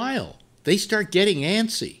 After a while, they start getting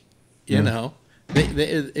antsy, you know.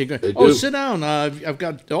 They go, do. Sit down. I've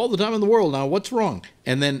got all the time in the world now. What's wrong?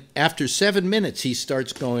 And then after 7 minutes, he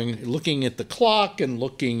starts looking at the clock and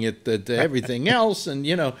looking at the everything else. And,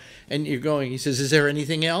 and you're going, he says, is there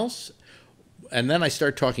anything else? And then I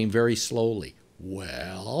start talking very slowly.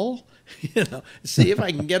 Well, see if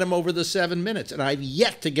I can get him over the 7 minutes. And I've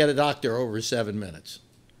yet to get a doctor over 7 minutes.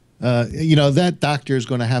 That doctor is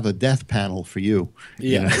going to have a death panel for you.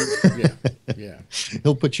 Yeah, yeah.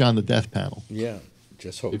 He'll put you on the death panel. Yeah,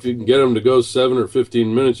 just hope. If you can get them to go 7 or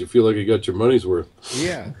 15 minutes, you feel like you got your money's worth.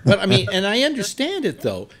 Yeah, but I mean, and I understand it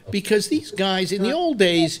though, because these guys in the old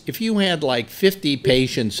days, if you had like 50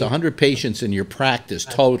 patients, 100 patients in your practice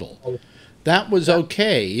total, that was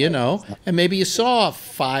okay, and maybe you saw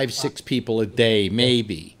 5, 6 people a day,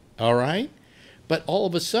 maybe. All right. But all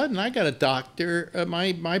of a sudden, I got a doctor,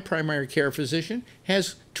 my primary care physician,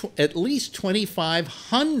 has at least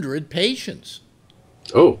 2,500 patients.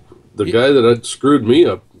 Oh, the guy that had screwed me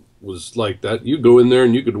up was like that. You go in there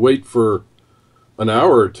and you could wait for an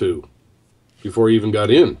hour or two before you even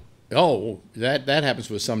got in. Oh, that happens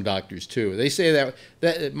with some doctors too. They say that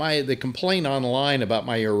the complaint online about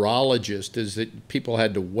my urologist is that people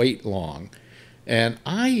had to wait long, and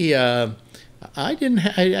I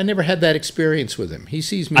never had that experience with him. He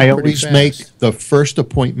sees me I pretty always fast. make the first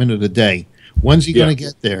appointment of the day. When's he going to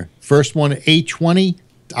get there? First one at 8:20,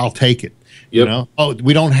 I'll take it. Yep. Oh,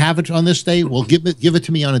 we don't have it on this day. Well, give it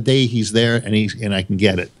to me on a day he's there and I can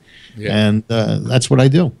get it. Yeah. And that's what I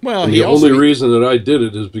do. Well, the only reason that I did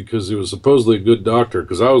it is because he was supposedly a good doctor.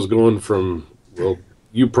 Because I was going from, well,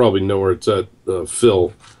 you probably know where it's at,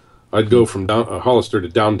 Phil. I'd go from Hollister to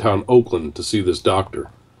downtown Oakland to see this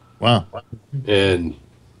doctor. Wow. And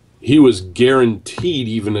he was guaranteed,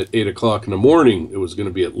 even at 8 o'clock in the morning, it was going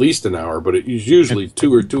to be at least an hour, but it was usually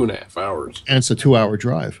 2 or 2.5 hours. And it's a 2-hour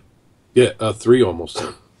drive. Yeah, 3 almost.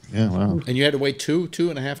 Yeah, wow. And you had to wait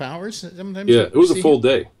 2.5 hours sometimes? Yeah, it was a full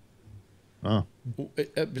day. Oh.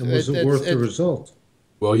 It wasn't worth the result.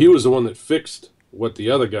 Well, he was the one that fixed what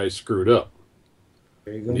the other guy screwed up.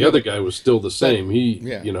 The other guy was still the same.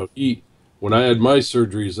 When I had my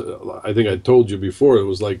surgeries, I think I told you before, it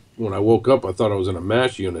was like when I woke up, I thought I was in a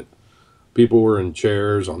MASH unit. People were in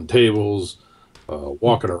chairs, on tables,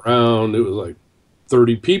 walking around. It was like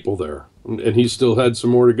 30 people there, and he still had some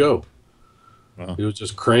more to go. Wow. He was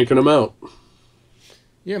just cranking them out.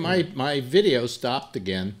 Yeah, my video stopped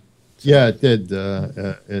again. So. Yeah, it did.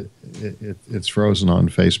 It's frozen on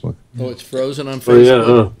Facebook. Oh, it's frozen on Facebook?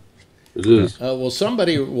 Oh, yeah, it is. Well,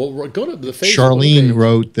 somebody will go to the Facebook Charlene page.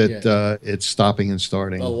 wrote that it's stopping and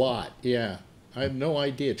starting. A lot, yeah. I have no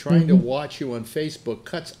idea. Trying to watch you on Facebook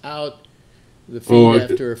cuts out the feed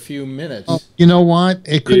after a few minutes. Oh, you know what?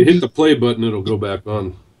 It could hit the play button, it'll go back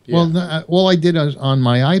on. Yeah. Well, all I did on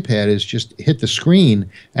my iPad is just hit the screen,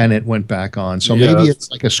 and it went back on. So maybe it's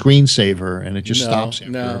like a screensaver, and it just stops.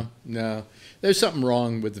 No. There's something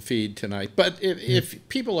wrong with the feed tonight. But if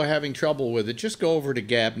people are having trouble with it, just go over to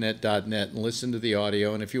gabnet.net and listen to the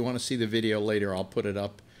audio. And if you want to see the video later, I'll put it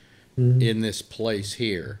up in this place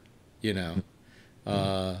here,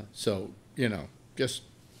 So, just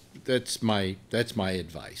that's my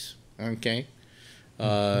advice, okay?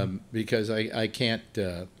 Because I can't,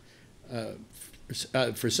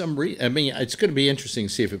 for some reason, I mean, it's going to be interesting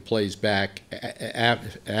to see if it plays back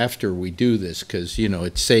after we do this, because,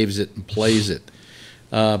 it saves it and plays it.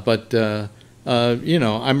 But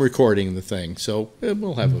I'm recording the thing, so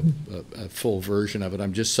we'll have a full version of it.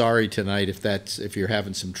 I'm just sorry tonight if you're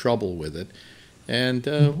having some trouble with it, and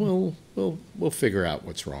we'll figure out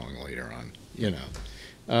what's wrong later on,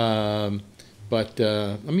 But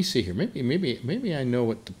let me see here. Maybe I know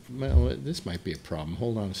what. Well, this might be a problem.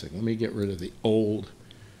 Hold on a second. Let me get rid of the old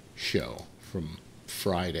show from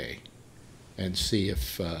Friday and see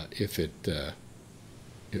if it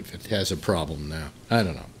has a problem now. I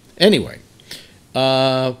don't know. Anyway,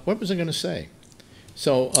 what was I going to say?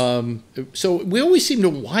 So we always seem to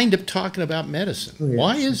wind up talking about medicine. Oh, yes.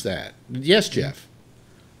 Why is that? Yes, Jeff.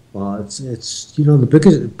 Well, it's the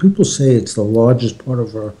biggest. People say it's the largest part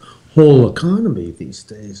of our whole economy these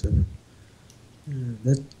days, and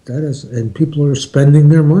that is, and people are spending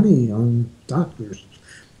their money on doctors,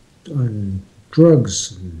 on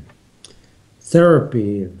drugs, and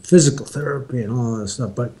therapy, and physical therapy, and all that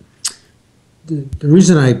stuff. But the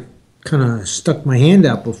reason I kind of stuck my hand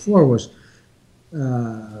out before was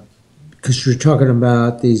because you're talking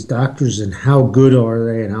about these doctors and how good are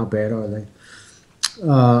they and how bad are they.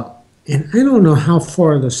 And I don't know how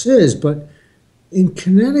far this is, but in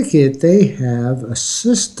Connecticut, they have a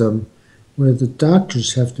system where the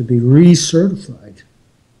doctors have to be recertified.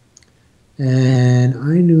 And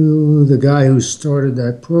I knew the guy who started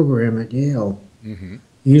that program at Yale. Mm-hmm.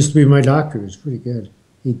 He used to be my doctor. He was pretty good.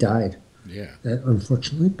 He died. Yeah.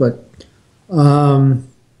 Unfortunately. But,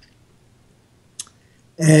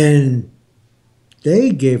 and they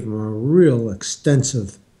gave him a real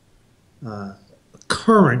extensive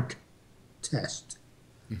current test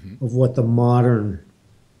of what the modern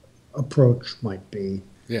approach might be.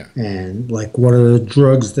 Yeah. And like what are the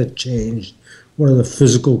drugs that changed? What are the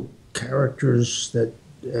physical characters that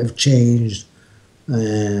have changed?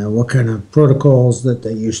 What kind of protocols that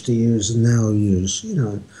they used to use and now use?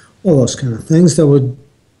 All those kind of things that would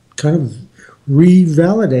kind of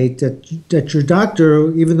revalidate that your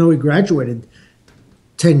doctor, even though he graduated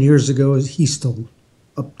 10 years ago, he's still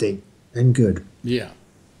update and good. Yeah.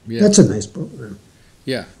 That's a nice program.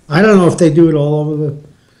 Yeah. I don't know if they do it all over the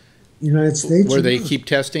United States. Where they keep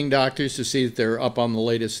testing doctors to see that they're up on the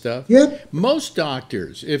latest stuff? Yep. Most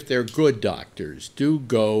doctors, if they're good doctors, do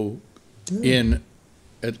go in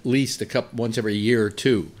at least once every year or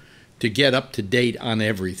two to get up to date on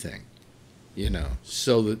everything.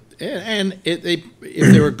 So that, and if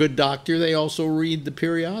they're a good doctor, they also read the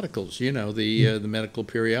periodicals, the medical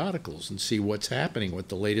periodicals, and see what's happening, what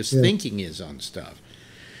the latest thinking is on stuff.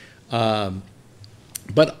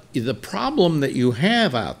 But the problem that you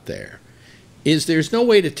have out there is there's no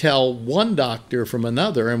way to tell one doctor from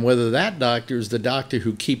another, and whether that doctor is the doctor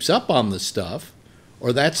who keeps up on the stuff,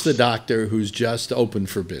 or that's the doctor who's just open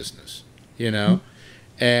for business,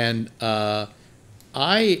 And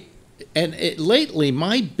lately,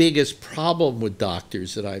 my biggest problem with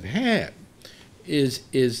doctors that I've had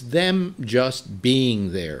is them just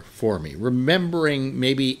being there for me, remembering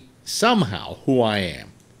maybe somehow who I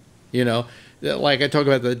am. Like I talk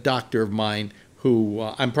about the doctor of mine who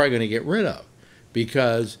I'm probably going to get rid of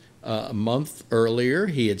because a month earlier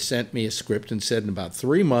he had sent me a script and said in about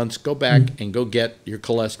 3 months, go back and go get your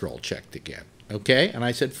cholesterol checked again. Okay? And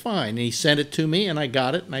I said, fine. And he sent it to me and I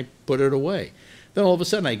got it and I put it away. Then all of a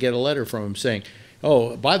sudden I get a letter from him saying,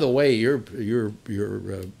 oh, by the way, your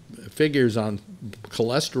figures on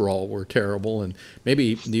cholesterol were terrible, and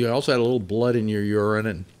maybe you also had a little blood in your urine,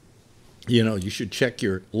 and you should check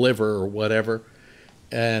your liver or whatever.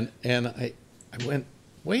 And I went,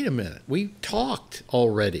 wait a minute, we talked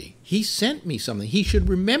already. He sent me something. He should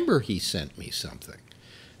remember he sent me something.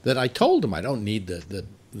 That I told him I don't need the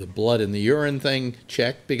blood in the urine thing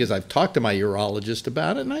checked because I've talked to my urologist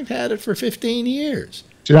about it and I've had it for 15 years.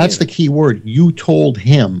 So that's the key word. You told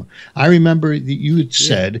him. I remember that you had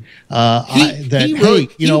said why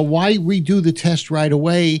redo the test right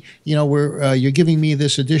away? You're giving me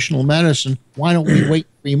this additional medicine. Why don't we wait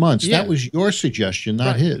 3 months? Yeah. That was your suggestion,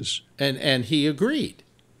 not his. And he agreed.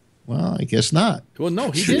 Well, I guess not. Well,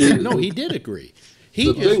 no, he didn't. No, he did agree.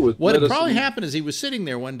 What had probably happened is he was sitting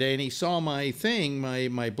there one day and he saw my thing,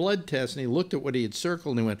 my blood test, and he looked at what he had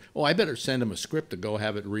circled and he went, oh, I better send him a script to go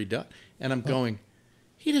have it redone. And I'm going,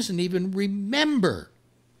 he doesn't even remember.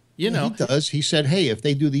 He does. He said, hey, if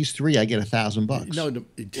they do these 3, I get $1,000. No, do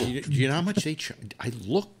you know how much they charge? I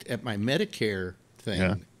looked at my Medicare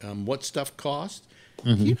thing, what stuff costs.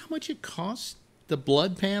 Do you know how much it costs, the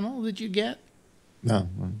blood panel that you get? No.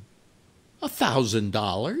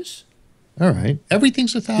 $1,000. All right.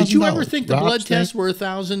 Everything's $1,000. Did you ever think the blood tests were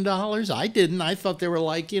 $1,000? I didn't. I thought they were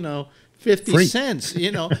like, 50 cents,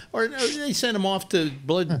 or they sent them off to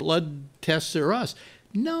blood tests or us.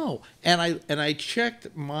 No. And I checked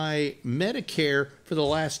my Medicare for the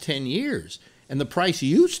last 10 years, and the price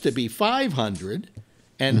used to be $500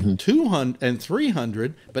 and $200 and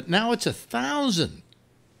 $300, but now it's $1,000.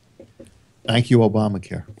 Thank you,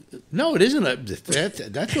 Obamacare. No, it isn't.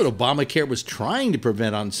 That's what Obamacare was trying to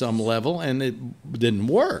prevent on some level, and it didn't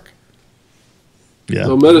work. Yeah.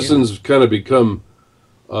 So medicine's kind of become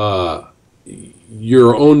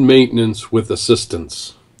your own maintenance with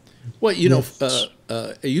assistance. Well, you know,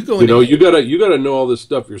 you go. You gotta know all this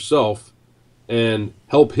stuff yourself, and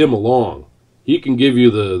help him along. He can give you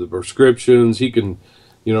the prescriptions. He can,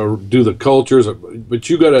 do the cultures, but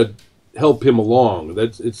you gotta help him along.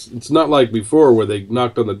 It's not like before where they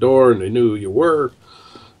knocked on the door and they knew who you were,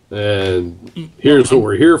 and here's what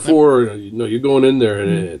we're here for. You're going in there,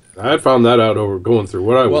 and I found that out over going through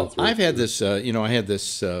what I went through. I've had this, I had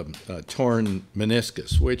this torn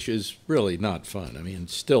meniscus, which is really not fun. I mean,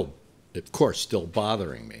 still, of course, still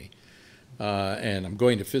bothering me, and I'm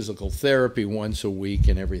going to physical therapy once a week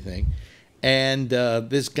and everything. And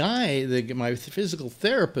this guy, my physical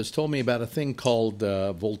therapist, told me about a thing called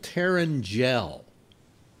Voltaren gel.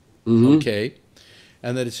 Mm-hmm. Okay,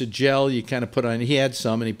 and that it's a gel you kind of put on. He had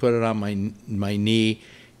some, and he put it on my knee,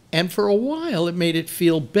 and for a while it made it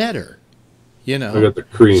feel better. I got the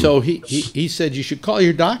cream. So he said you should call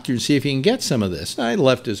your doctor and see if you can get some of this. And I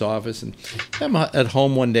left his office, and I'm at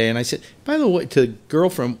home one day, and I said, by the way, to the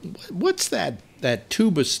girlfriend, what's that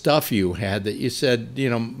tube of stuff you had that you said,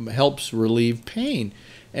 helps relieve pain?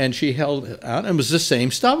 And she held it out, and it was the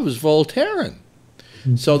same stuff. It was Voltaren.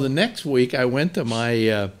 Mm-hmm. So the next week I went to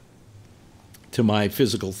my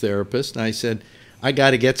physical therapist, and I said, I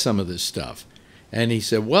got to get some of this stuff. And he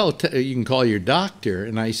said, well, you can call your doctor.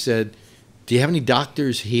 And I said, do you have any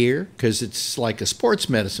doctors here? Because it's like a sports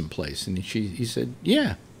medicine place. And he said,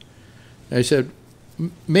 yeah. And I said,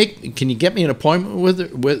 can you get me an appointment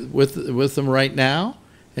with them right now?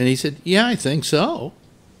 And he said, yeah, I think so.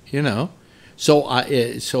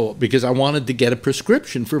 So because I wanted to get a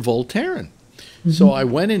prescription for Voltaren. Mm-hmm. So I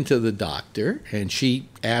went into the doctor, and she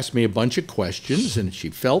asked me a bunch of questions, and she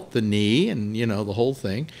felt the knee and, the whole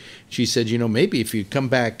thing. She said, maybe if you come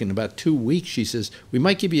back in about 2 weeks, she says, we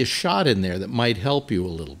might give you a shot in there that might help you a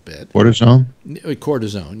little bit. Cortisone?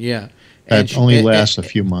 Cortisone, yeah. That only lasts a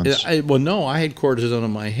few months. No, I had cortisone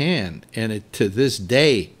in my hand, and to this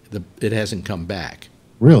day, it hasn't come back.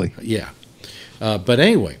 Really? Yeah. But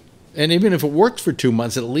anyway, and even if it works for 2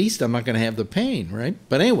 months, at least I'm not going to have the pain, right?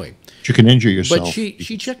 But anyway. You can injure yourself. But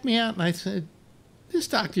she checked me out, and I said, this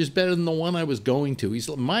doctor's better than the one I was going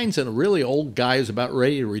to. Mine's a really old guy who's about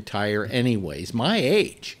ready to retire anyways, my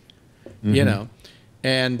age, Mm-hmm.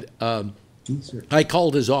 And I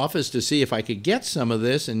called his office to see if I could get some of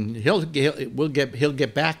this, and he'll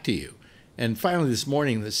get back to you. And finally this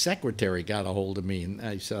morning, the secretary got a hold of me, and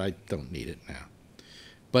I said, I don't need it now.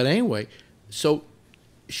 But anyway, so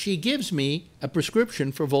she gives me a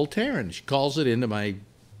prescription for Voltaren. She calls it into my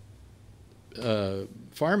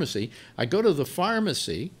pharmacy. I go to the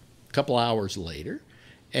pharmacy a couple hours later,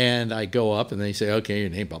 and I go up, and they say, okay, your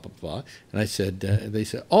name, blah, blah, blah. And I said, they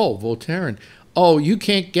said, oh, Voltaren. Oh, you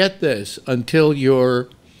can't get this until your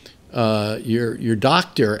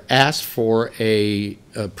doctor asks for a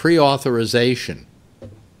pre-authorization.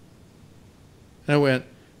 And I went,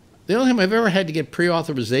 the only time I've ever had to get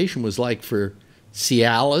pre-authorization was like for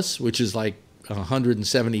Cialis, which is like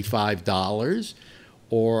 $175,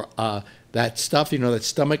 or that stuff, that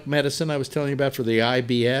stomach medicine I was telling you about for the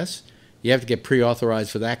IBS. You have to get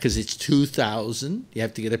pre-authorized for that because it's $2,000. You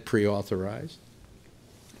have to get it pre-authorized.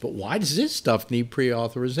 But why does this stuff need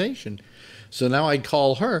pre-authorization? So now I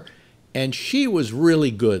call her, and she was really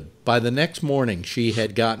good. By the next morning, she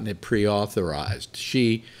had gotten it pre-authorized.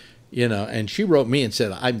 She, and she wrote me and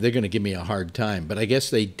said, they're going to give me a hard time. But I guess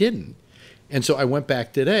they didn't. And so I went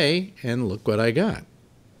back today, and look what I got.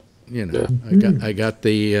 I got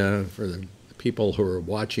the, for the people who are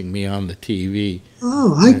watching me on the TV.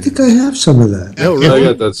 Oh, I think I have some of that. No, really? I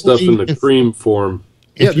got that stuff in the cream form.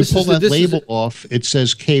 If you pull that label off, it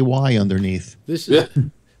says KY underneath. This is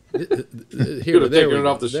here. There we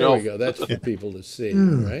go. There we go. That's for people to see,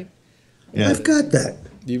 right? Yeah. I've got that.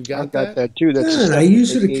 You've got I've got that too. That's I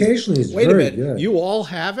use it occasionally. It's Wait very a minute. good. You all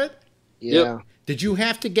have it? Yeah. Yep. Did you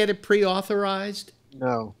have to get it pre-authorized?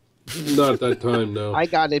 No. Not at that time, no. I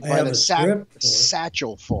got it I by have the a script for it.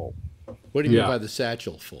 satchel full. What do you mean by the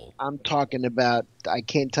satchel full? I'm talking about, I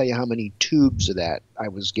can't tell you how many tubes of that I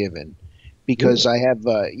was given. Because I have,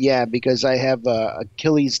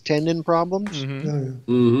 Achilles tendon problems. Mm-hmm. Oh, yeah.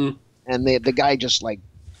 Mm-hmm. And the guy just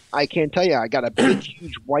I can't tell you, I got a big,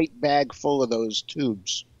 huge white bag full of those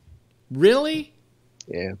tubes. Really?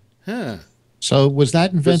 Yeah. Huh. So was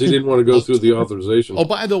that Because invented? he didn't want to go through the authorization. Oh,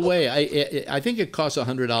 by the way, I think it costs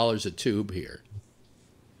 $100 a tube here.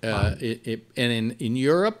 And in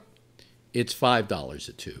Europe, it's $5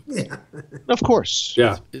 a tube. Yeah. Of course.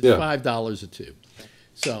 Yeah. It's yeah. $5 a tube.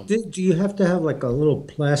 So do you have to have like a little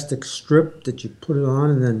plastic strip that you put it on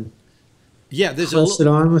and then yeah, there's press it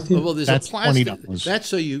on with you? well, there's That's a plastic. $20. That's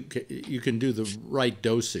so you can do the right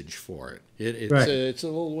dosage for it. It's Right. It's a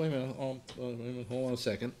little. Wait a minute. Hold on a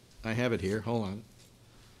second. I have it here. Hold on.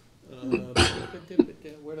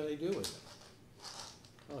 Where did I do it?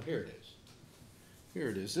 Oh, here it is. Here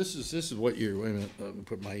it is. This is what you're. Wait a minute. Let me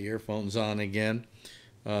put my earphones on again.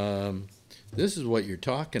 This is what you're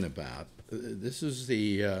talking about. This is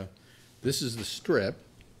the strip.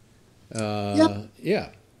 Yep. Yeah.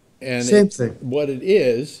 And Same thing. What it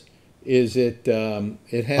is it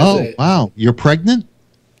has. Oh, wow. You're pregnant?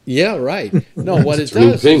 Yeah, right. No, what it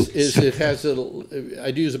does is it has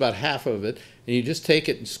I'd use about half of it, and you just take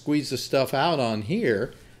it and squeeze the stuff out on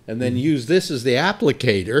here, and then use this as the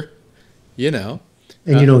applicator, you know.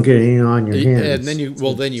 And you don't get any on your hands. And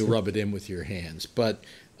then you rub it in with your hands. But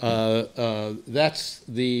that's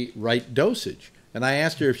the right dosage. And I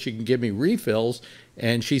asked her if she can give me refills,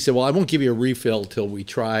 and she said, well, I won't give you a refill till we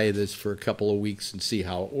try this for a couple of weeks and see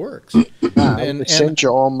how it works. I would sent you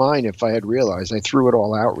all mine if I had realized. I threw it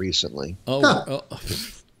all out recently. Oh.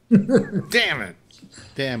 Damn it.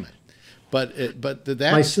 But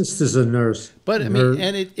that's, my sister's a nurse. But I mean,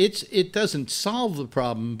 and it doesn't solve the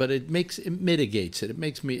problem, but it mitigates it. It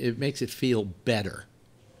makes it feel better.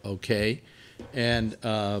 Okay, and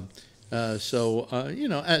so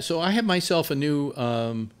I have myself a new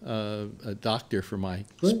a doctor for my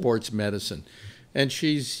sports medicine, and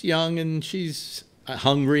she's young and she's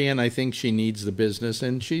hungry, and I think she needs the business,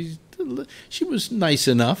 and she was nice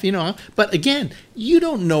enough, you know. But again, you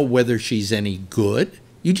don't know whether she's any good.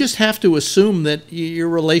 You just have to assume that your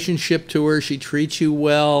relationship to her, she treats you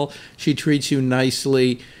well, she treats you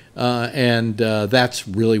nicely, and that's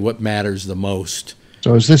really what matters the most.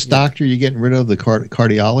 So is this doctor you getting rid of, the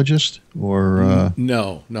cardiologist, or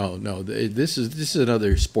No. This is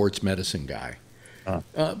another sports medicine guy.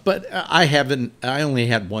 But I only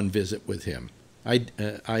had one visit with him.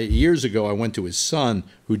 Years ago I went to his son,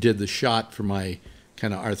 who did the shot for my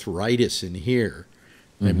kind of arthritis in here,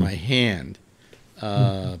 in my hand.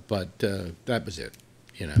 But that was it,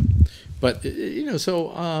 you know. But you know,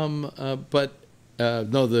 so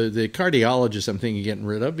no, the cardiologist I'm thinking of getting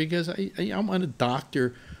rid of, because I want a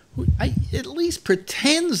doctor who at least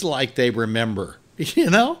pretends like they remember,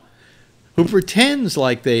 you know, who pretends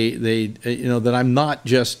like they you know, that I'm not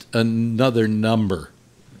just another number,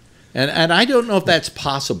 and I don't know if that's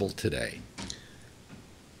possible today.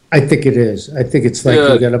 I think it is. I think it's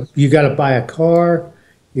like you gotta buy a car.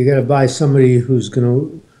 You got to buy somebody who's going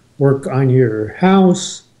to work on your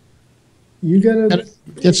house. You got to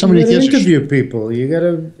get somebody to interview people. You got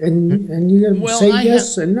to and you got to say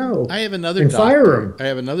yes and no. I have another and doctor. Fire him. I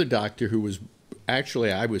have another doctor who was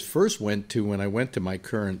actually I went to when I went to my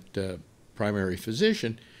current primary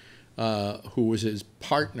physician, who was his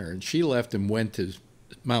partner, and she left and went to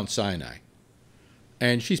Mount Sinai.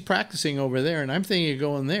 And she's practicing over there, and I'm thinking of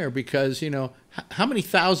going there because, you know, how many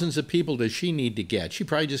thousands of people does she need to get? She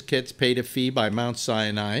probably just gets paid a fee by Mount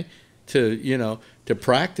Sinai to, you know, to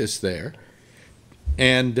practice there.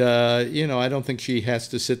 And, you know, I don't think she has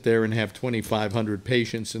to sit there and have 2,500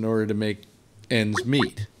 patients in order to make ends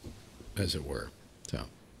meet, as it were. So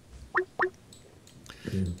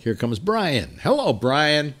here comes Brian. Hello,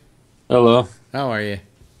 Brian. Hello. How are you?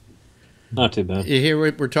 Not too bad. You hear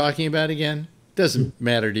what we're talking about again? Doesn't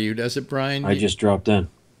matter to you, does it, Brian? I just dropped in.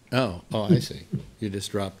 Oh, I see. You just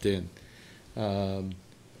dropped in. Did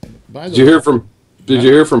you hear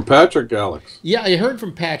from Patrick, Alex? Yeah, I heard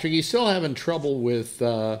from Patrick. He's still having trouble with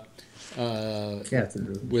catheters.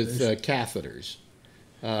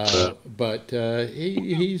 But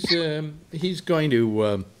he's going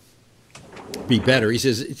to be better. He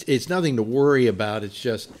says it's nothing to worry about. It's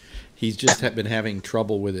just he's just been having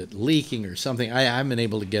trouble with it leaking or something. I haven't been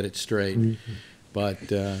able to get it straight.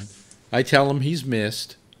 But I tell him he's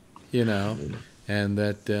missed, you know, and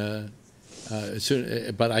that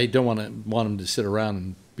but I don't want him to sit around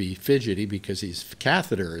and be fidgety because his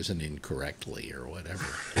catheter isn't incorrectly or whatever.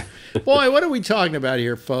 Boy, what are we talking about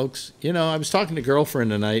here, folks? You know, I was talking to a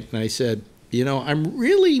girlfriend tonight, and I said, you know, I'm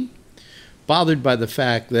really bothered by the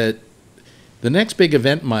fact that the next big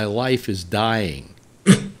event in my life is dying.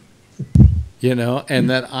 You know, and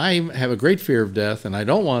that I have a great fear of death, and I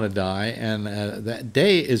don't want to die, and that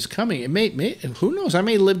day is coming. It may, who knows? I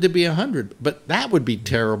may live to be 100, but that would be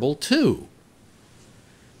terrible too.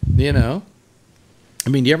 You know, I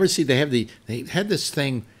mean, you ever see they had this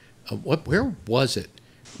thing? Where was it?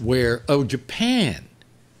 Japan,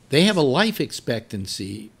 they have a life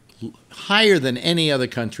expectancy higher than any other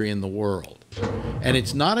country in the world, and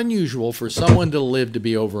it's not unusual for someone to live to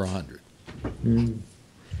be over 100.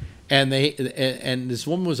 And this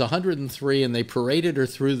woman was 103, and they paraded her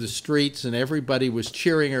through the streets, and everybody was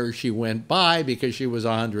cheering her as she went by because she was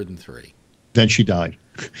 103. Then she died.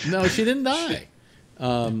 No, she didn't die.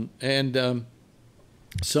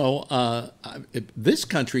 This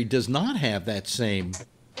country does not have that same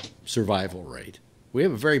survival rate. We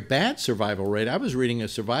have a very bad survival rate. I was reading a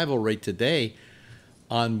survival rate today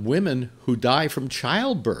on women who die from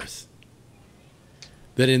childbirth.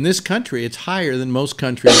 That in this country, it's higher than most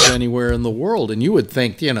countries anywhere in the world. And you would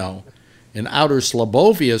think, in outer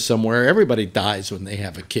Slobovia somewhere, everybody dies when they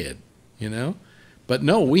have a kid, But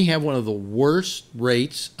no, we have one of the worst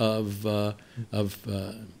rates of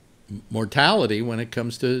mortality when it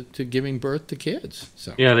comes to giving birth to kids.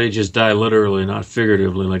 So. Yeah, they just die literally, not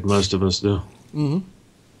figuratively, like most of us do. Mm-hmm.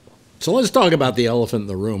 So let's talk about the elephant in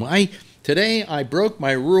the room. Today I broke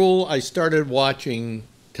my rule. I started watching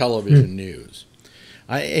television news.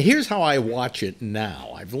 Here's how I watch it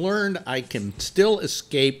now. I've learned I can still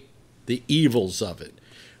escape the evils of it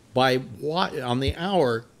by on the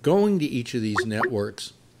hour going to each of these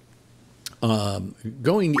networks. Oh,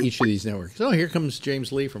 here comes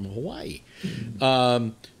James Lee from Hawaii.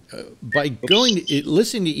 By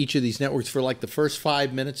listening to each of these networks for like the first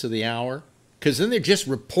 5 minutes of the hour, because then they're just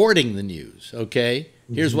reporting the news, okay?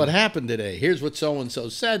 Here's what happened today. Here's what so-and-so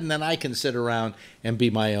said, and then I can sit around and be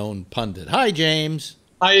my own pundit. Hi, James.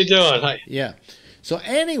 How you doing? Hi. Yeah. So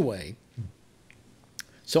anyway,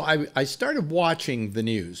 I started watching the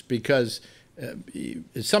news because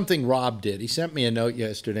something Rob did. He sent me a note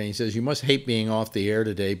yesterday. He says, you must hate being off the air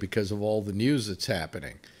today because of all the news that's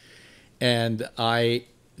happening. And I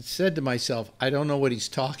said to myself, I don't know what he's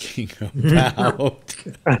talking about.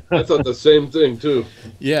 I thought the same thing, too.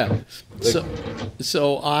 Yeah.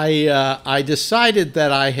 So I decided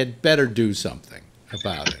that I had better do something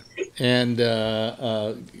about it. And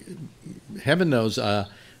heaven knows, I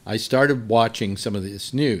started watching some of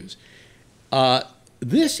this news.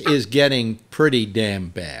 This is getting pretty damn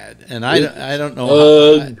bad, and I don't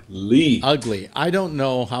know. Ugly. I don't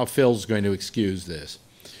know how Phil's going to excuse this.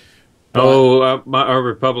 Our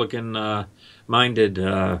Republican-minded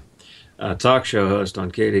talk show host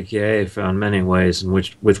on KDKA found many ways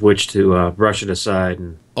with which to brush it aside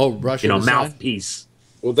and mouthpiece.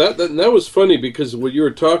 Well, that was funny because what you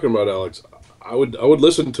were talking about, Alex, I would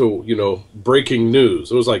listen to breaking news.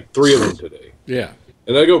 There was like 3 of them today. Yeah.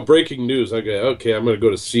 And I go breaking news. I go, okay, I'm going to go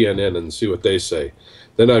to CNN and see what they say.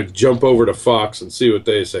 Then I jump over to Fox and see what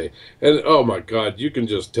they say. And oh my God, you can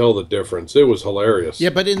just tell the difference. It was hilarious. Yeah,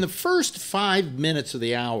 but in the first 5 minutes of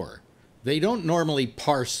the hour, they don't normally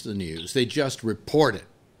parse the news. They just report it.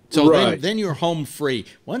 So then you're home free.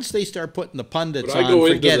 Once they start putting the pundits on,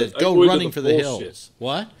 forget it. Go running for the hills.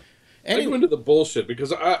 What? Anyway, I go into the bullshit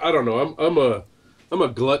because I don't know. I'm a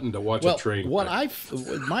glutton to watch a train wreck.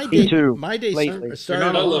 My day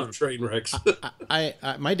started. I love train wrecks.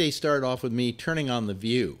 My day started off with me turning on The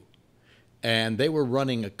View, and they were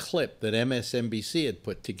running a clip that MSNBC had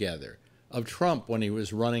put together of Trump when he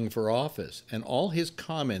was running for office, and all his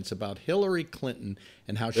comments about Hillary Clinton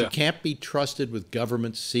and how she can't be trusted with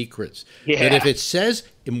government secrets. Yeah. That if it says,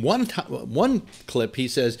 in one clip, he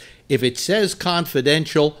says, if it says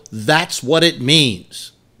confidential, that's what it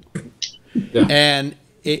means. Yeah. And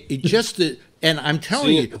it just, and I'm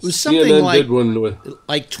telling you, it was something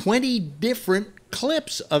like 20 different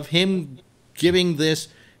clips of him giving this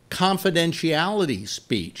confidentiality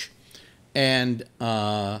speech. And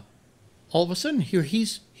all of a sudden here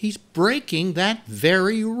he's breaking that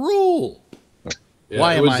very rule.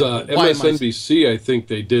 Yeah, it was MSNBC. I think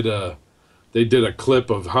they did a clip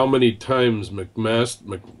of how many times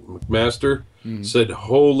McMaster said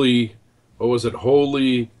holy, what was it,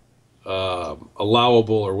 holy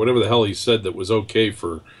allowable or whatever the hell he said that was okay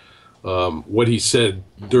for what he said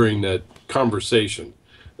during that conversation,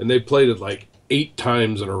 and they played it like 8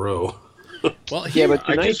 times in a row. Well, yeah, but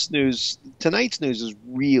tonight's news is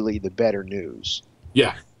really the better news.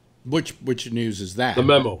 Yeah. Which news is that? The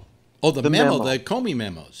memo. Oh, the memo, the Comey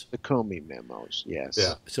memos. The Comey memos, yes.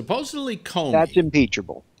 Yeah. Supposedly Comey. That's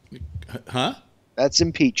impeachable. Huh? That's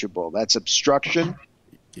impeachable. That's obstruction.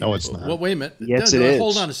 No, it's not. Well, wait a minute. Yes, it is.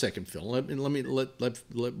 Hold on a second, Phil. Let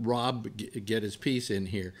Rob get his piece in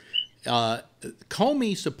here.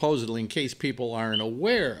 Comey supposedly, in case people aren't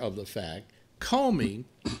aware of the fact, Comey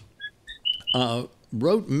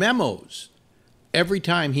wrote memos every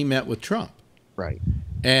time he met with Trump. Right.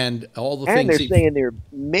 And all the things. And they're saying there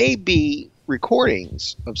may be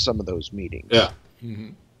recordings of some of those meetings. Yeah. Mm-hmm.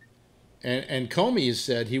 And Comey has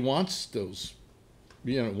said he wants those,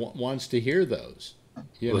 wants to hear those.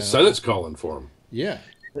 The Senate's calling for him. Yeah.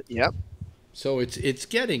 Yep. So it's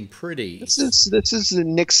getting pretty. This is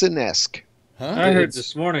Nixon-esque. Huh? I heard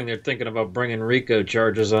this morning they're thinking about bringing RICO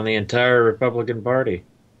charges on the entire Republican Party.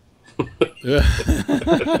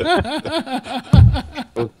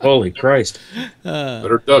 Holy Christ!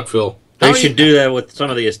 Better duck, Phil. They should do that with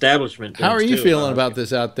some of the establishment. How are you too, feeling about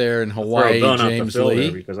this out there in Hawaii, James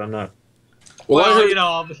Lee? Because I'm not. Well, you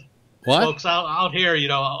know, what? Folks out here, you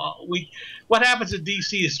know, what happens in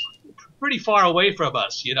D.C. is pretty far away from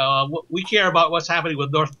us. You know, we care about what's happening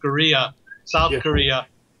with North Korea, South Korea,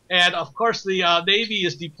 and of course the Navy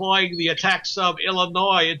is deploying the attack sub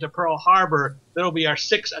Illinois into Pearl Harbor. That'll be our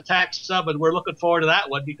 6th attack sub, and we're looking forward to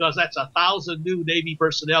that one because that's 1,000 new Navy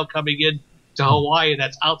personnel coming in to Hawaii, and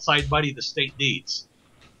that's outside money the state needs.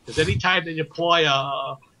 Because anytime they deploy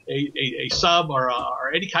a sub or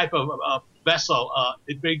any type of vessel,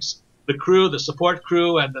 it brings the crew, the support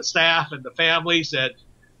crew, and the staff and the families, and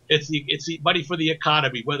it's the money for the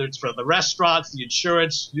economy, whether it's for the restaurants, the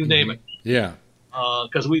insurance, you name it. Yeah.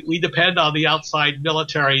 Because we depend on the outside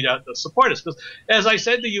military to support us. Because as I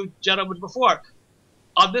said to you gentlemen before,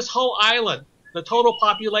 on this whole island, the total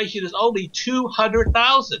population is only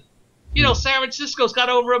 200,000. You know, San Francisco's got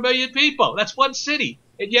over 1 million people. That's one city.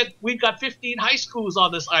 And yet we've got 15 high schools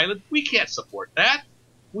on this island. We can't support that.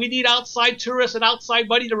 We need outside tourists and outside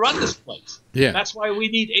money to run this place. Yeah. That's why we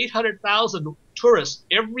need 800,000 tourists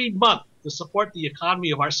every month to support the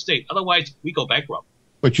economy of our state. Otherwise, we go bankrupt.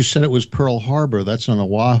 But you said it was Pearl Harbor. That's on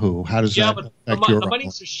Oahu. How does that affect the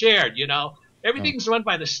monies are shared, you know. Everything's run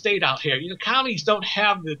by the state out here. You know, counties don't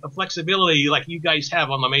have the flexibility like you guys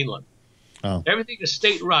have on the mainland. Oh. Everything is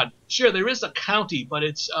state-run. Sure, there is a county, but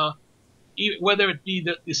it's whether it be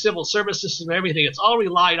the civil service system or everything, it's all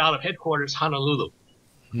relied out of headquarters Honolulu.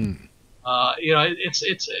 You know, it's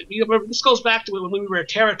you know, this goes back to when we were a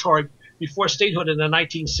territory before statehood in the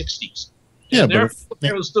 1960s. Yeah, there are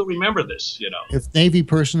people who still remember this, you know. If Navy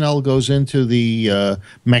personnel goes into the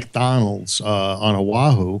McDonald's on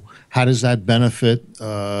Oahu, how does that benefit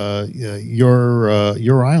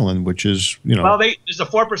your island, which is, you know? Well, there's a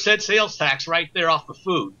 4% sales tax right there off the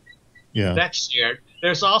food. Yeah. That's shared.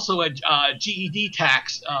 There's also a GED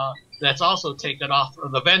tax that's also taken off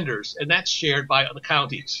of the vendors, and that's shared by the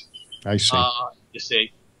counties. I see. You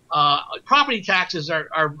see. Property taxes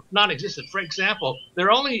are non-existent. For example,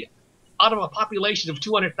 they're only out of a population of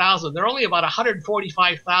 200,000, there are only about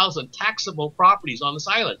 145,000 taxable properties on this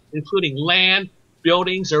island, including land,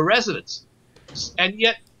 buildings, or residents. And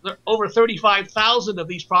yet, over 35,000 of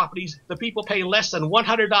these properties, the people pay less than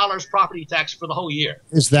 $100 property tax for the whole year.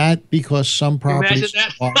 Is that because some properties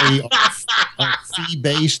are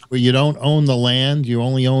fee-based, where you don't own the land, you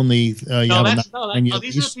only own the these are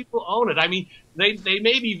people who own it. I mean, they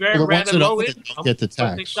may be rather low income, get the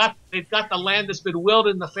tax. But they've got the land that's been willed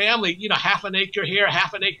in the family, you know, half an acre here,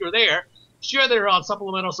 half an acre there. Sure, they're on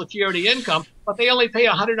supplemental security income, but they only pay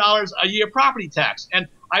 $100 a year property tax. And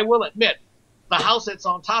I will admit, the house that's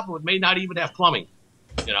on top of it may not even have plumbing,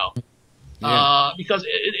 you know, because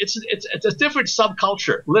it's a different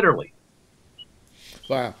subculture, literally.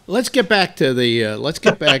 Wow. Let's get back to the let's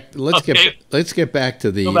get back to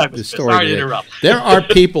the story. Sorry to interrupt. There are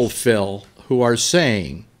people, Phil, who are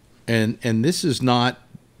saying, and this is not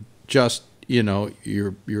just, you know,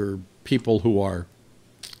 your people who are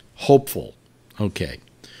hopeful. Okay.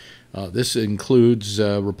 This includes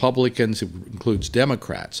Republicans, it includes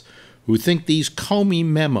Democrats, who think these Comey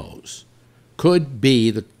memos could be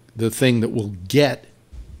the thing that will get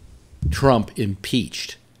Trump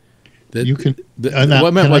impeached. They're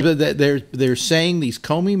saying these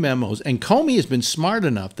Comey memos, and Comey has been smart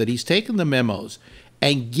enough that he's taken the memos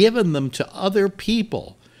and given them to other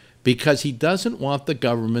people because he doesn't want the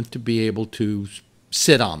government to be able to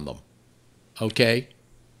sit on them. Okay?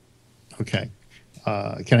 Okay.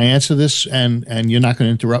 Can I answer this, and you're not going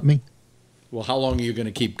to interrupt me? Well, how long are you going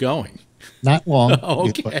to keep going? Not long.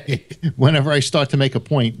 Okay. Whenever I start to make a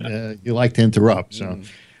point, you like to interrupt. So,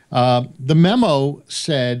 the memo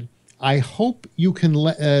said, "I hope you can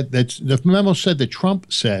let." The memo said that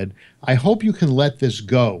Trump said, "I hope you can let this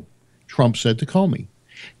go." Trump said to Comey.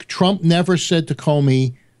 Trump never said to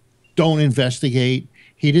Comey, "Don't investigate."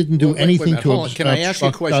 He didn't do anything to obstruct. Can I ask you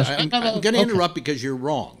a question? I'm going to interrupt because you're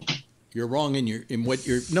wrong. You're wrong in what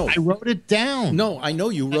you're. No, I wrote it down. No, I know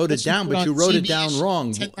you wrote it down, but you wrote it down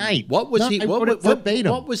wrong. Tonight. What was he?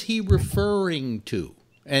 Verbatim. What was he referring to?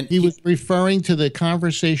 And he was referring to the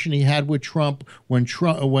conversation he had with Trump when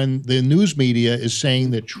the news media is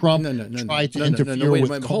saying that Trump tried to interfere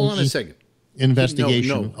with Comey's hold on a second.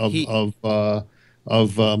 Investigation of the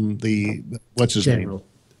what's his name?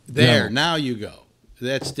 There, now you go.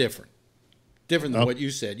 That's different. Different than what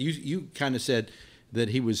you said. You kind of said that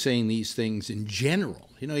he was saying these things in general.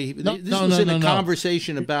 You know, this was in a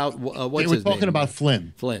conversation about what's his name? They were talking about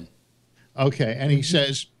Flynn. Flynn. Okay, and he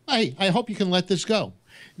says, I hope you can let this go.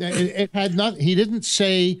 It had not. He didn't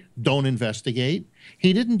say don't investigate.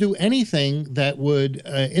 He didn't do anything that would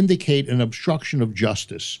indicate an obstruction of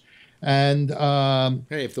justice. And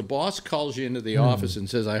hey, if the boss calls you into the office and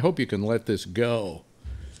says, "I hope you can let this go,"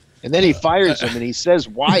 and then he fires him, and he says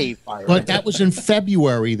why he fired him. But that was in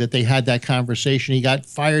February that they had that conversation. He got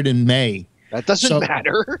fired in May. That doesn't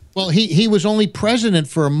matter. Well, he was only president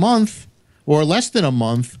for a month or less than a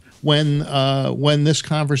month when this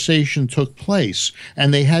conversation took place,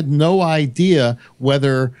 and they had no idea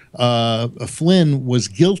whether Flynn was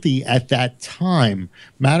guilty at that time.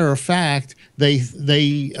 Matter of fact, they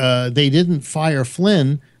didn't fire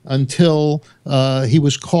Flynn until he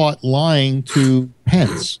was caught lying to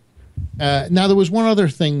Pence. Now, there was one other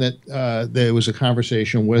thing that there was a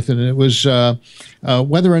conversation with, and it was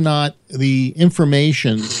whether or not the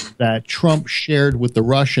information that Trump shared with the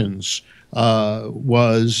Russians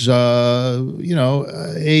was, a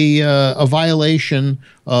violation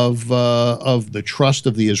of the trust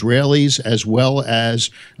of the Israelis, as well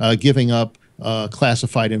as giving up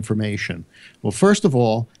classified information. Well, first of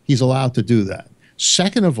all, he's allowed to do that.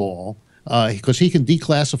 Second of all, because he can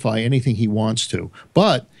declassify anything he wants to.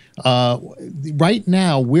 But right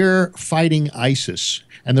now, we're fighting ISIS,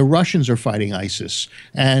 and the Russians are fighting ISIS.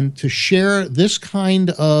 And to share this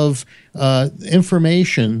kind of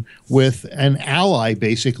information with an ally,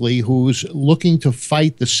 basically, who's looking to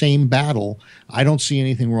fight the same battle, I don't see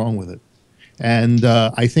anything wrong with it. And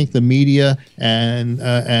I think the media and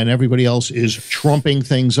everybody else is trumping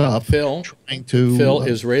things up. Phil,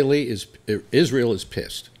 Israel is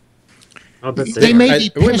pissed. They may be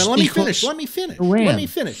pissed. Wait a minute, let me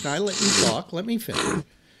finish. Now, I let you talk. Let me finish.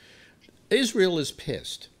 Israel is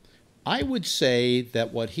pissed. I would say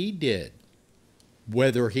that what he did,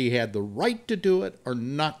 whether he had the right to do it or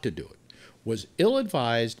not to do it, was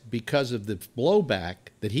ill-advised because of the blowback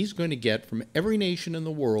that he's going to get from every nation in the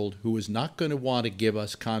world who is not going to want to give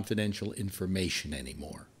us confidential information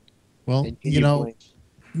anymore. Well,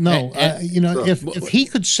 if he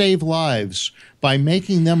could save lives by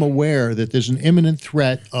making them aware that there's an imminent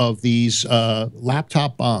threat of these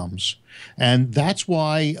laptop bombs, and that's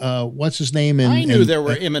why what's his name? I knew there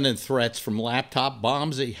were imminent threats from laptop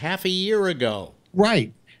bombs half a year ago.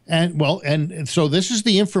 Right. And so this is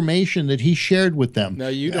the information that he shared with them. No,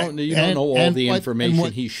 you don't know all the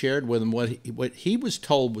information he shared with them. What he was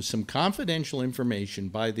told was some confidential information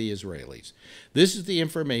by the Israelis. This is the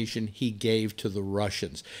information he gave to the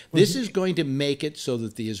Russians. This is going to make it so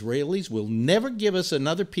that the Israelis will never give us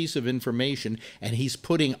another piece of information, and he's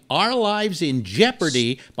putting our lives in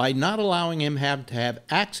jeopardy by not allowing him to have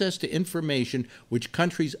access to information which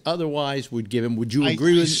countries otherwise would give him. Would you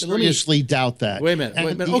agree with me? I seriously doubt that. Wait a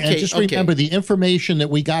minute. Okay, just remember the information that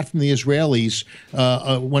we got from the Israelis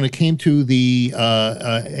when it came to the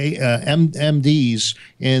MDs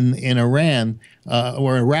in Iran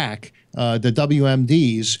or Iraq. The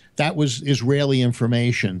WMDs, that was Israeli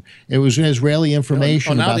information. It was Israeli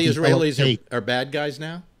information. Now the Israelis are bad guys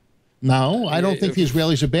now? No, I don't think the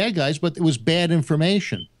Israelis are bad guys, but it was bad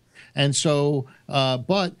information. And so,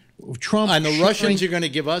 but Trump... And the Russians are going to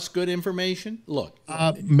give us good information? Look.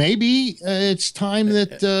 Maybe it's time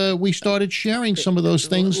that we started sharing some of those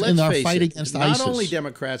things in our fight against ISIS. Not only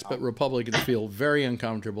Democrats, but Republicans feel very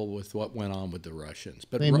uncomfortable with what went on with the Russians.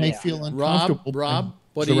 But they may feel uncomfortable. Rob,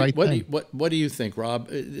 what do you think, Rob?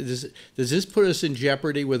 Does this put us in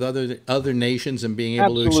jeopardy with other nations and being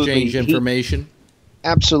able to exchange information?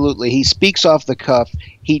 Absolutely. He speaks off the cuff.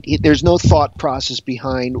 There's no thought process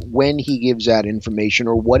behind when he gives out information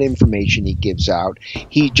or what information he gives out.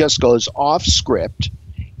 He just goes off script.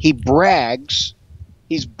 He brags.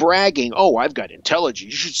 He's bragging, oh, I've got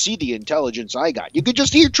intelligence. You should see the intelligence I got. You could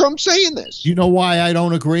just hear Trump saying this. You know why I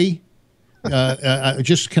don't agree? Can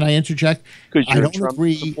I interject? I don't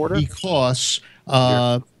agree because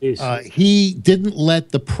he didn't let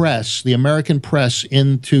the press, the American press,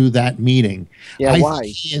 into that meeting. Yeah,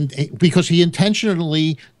 why? Because he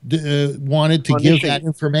intentionally wanted to give that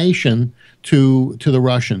information to the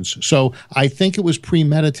Russians. So I think it was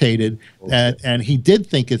premeditated, and he did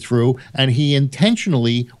think it through, and he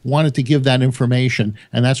intentionally wanted to give that information,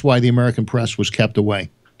 and that's why the American press was kept away.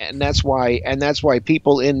 And that's why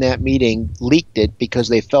people in that meeting leaked it, because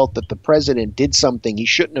they felt that the president did something he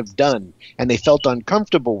shouldn't have done, and they felt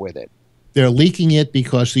uncomfortable with it. They're leaking it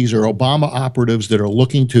because these are Obama operatives that are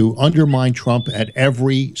looking to undermine Trump at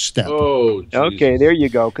every step. Oh, Jesus. Okay, there you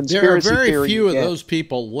go. Conspiracy there are very theory few of again. those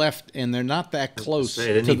people left, and they're not that close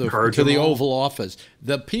to the Oval Office.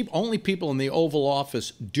 The only people in the Oval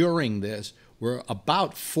Office during this were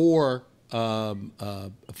about four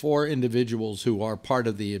individuals who are part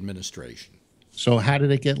of the administration. So how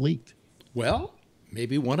did it get leaked? Well,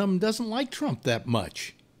 maybe one of them doesn't like Trump that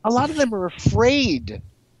much. A lot of them are afraid.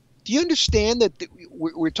 Do you understand that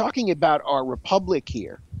we're talking about our republic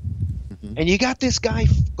here? Mm-hmm. And you got this guy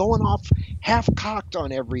going off half-cocked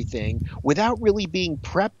on everything without really being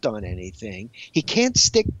prepped on anything. He can't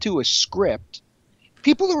stick to a script.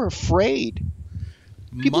 People are afraid.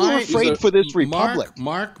 People are afraid for this republic.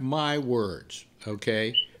 Mark my words,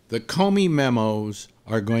 okay? The Comey memos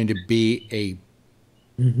are going to be a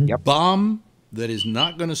bomb that is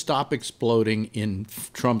not going to stop exploding in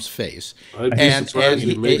Trump's face, and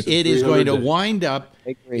it is going to wind up.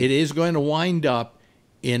 It is going to wind up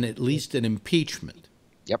in at least an impeachment.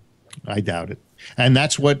 Yep, I doubt it, and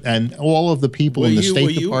that's what. And all of the people in the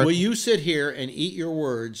State Department. Will you sit here and eat your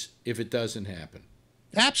words if it doesn't happen?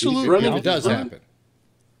 Absolutely, if it does happen.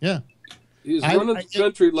 Yeah. He's running the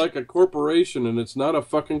country like a corporation, and it's not a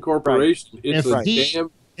fucking corporation. Right. It's a damn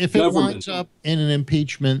If it winds up in an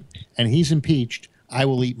impeachment and he's impeached, I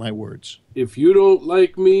will eat my words. If you don't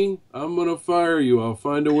like me, I'm going to fire you. I'll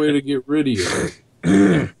find a way to get rid of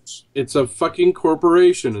you. It's a fucking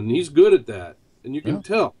corporation, and he's good at that. And you can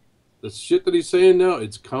tell. The shit that he's saying now,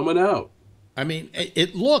 it's coming out. I mean,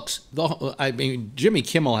 it looks... Jimmy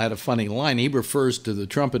Kimmel had a funny line. He refers to the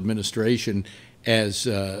Trump administration as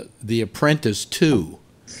the Apprentice 2.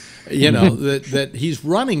 You know, that he's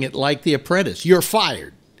running it like the Apprentice. You're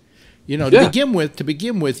fired. You know, to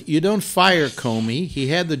begin with, you don't fire Comey. He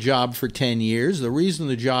had the job for 10 years. The reason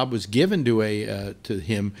the job was given to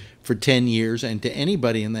him for 10 years and to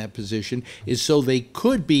anybody in that position is so they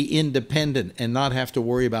could be independent and not have to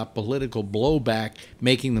worry about political blowback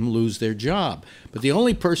making them lose their job. But the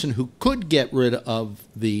only person who could get rid of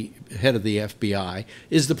the head of the FBI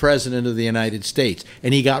is the President of the United States.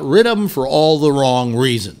 And he got rid of him for all the wrong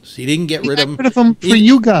reasons. He didn't get rid of him. Rid of him for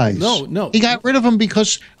you guys. No. He got rid of him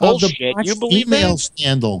because of the email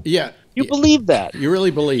scandal. Yeah. You believe that? You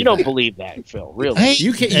really believe? You don't believe that, Phil? Really? Hey,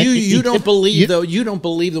 you don't believe though. You don't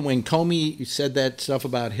believe that when Comey said that stuff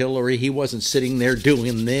about Hillary, he wasn't sitting there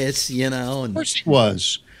doing this, you know. And, of course he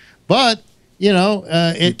was, but you know,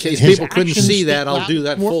 in case people couldn't see that, I'll do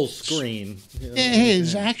that full screen. You know? Yeah,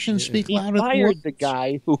 his actions speak louder. He fired the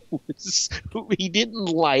guy who he didn't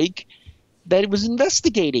like that was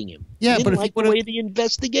investigating him. Yeah, he didn't but like the way the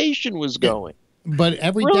investigation was going. But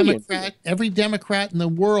every Democrat in the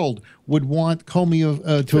world would want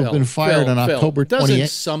Comey to have been fired on October 28th.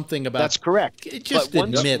 Something about that's correct. Just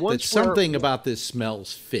admit that something about this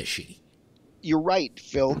smells fishy. You're right,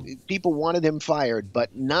 Phil. People wanted him fired,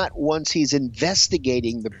 but not once he's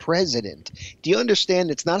investigating the president. Do you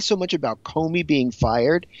understand? It's not so much about Comey being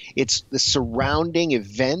fired. It's the surrounding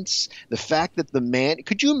events, the fact that the man –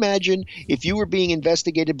 could you imagine if you were being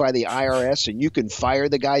investigated by the IRS and you can fire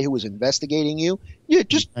the guy who was investigating you? Yeah,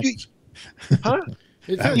 huh?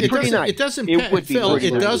 It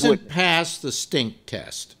doesn't pass the stink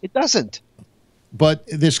test. It doesn't. But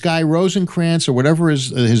this guy Rosencrantz or whatever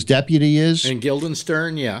his deputy is, and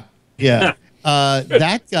Guildenstern, yeah,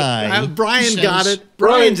 that guy. Brian got it.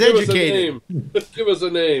 Brian's educated. Give us a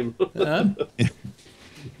name.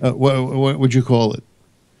 What would you call it?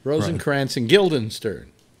 Rosencrantz and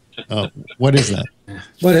Guildenstern. What is that?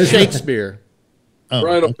 What is Shakespeare?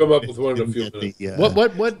 Brian will come up with one in a few minutes. What?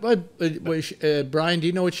 Brian, do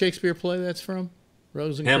you know what Shakespeare play that's from?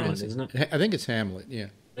 Rosencrantz, Hamlet, isn't it? I think it's Hamlet. Yeah.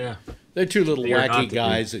 Yeah. They're two little wacky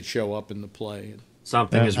guys that show up in the play.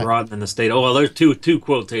 Something is rotten in the state. Oh, well, there's two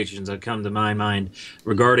quotations that come to my mind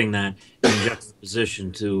regarding that in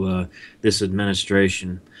juxtaposition to this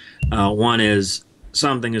administration. One is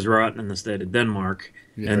something is rotten in the state of Denmark,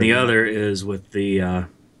 and the other is with the and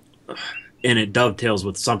it dovetails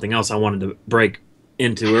with something else I wanted to break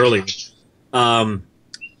into earlier.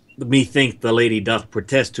 Me think the lady doth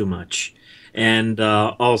protest too much, and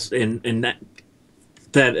also in that.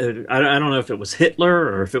 That I don't know if it was Hitler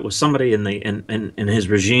or if it was somebody in his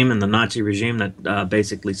regime, in the Nazi regime, that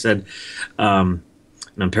basically said, and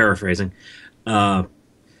I'm paraphrasing,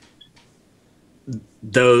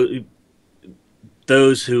 those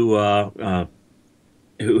who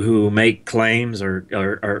make claims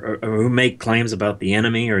or who make claims about the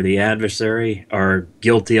enemy or the adversary are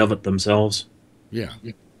guilty of it themselves. Yeah.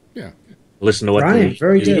 Listen to what Brian,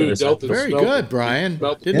 very good. Very good, Brian.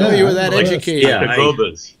 Didn't know you were that educated. Yeah,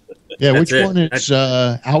 Yeah, which one is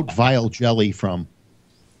Out Vile Jelly from?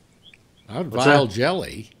 Out Vile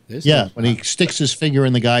Jelly? Yeah, when he sticks his finger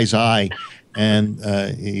in the guy's eye and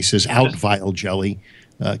he says, Out Vile Jelly.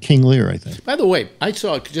 King Lear, I think. By the way, I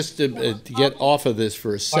saw, just to get off of this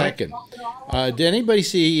for a second, did anybody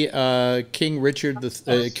see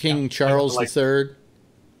King Charles III?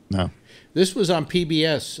 No. This was on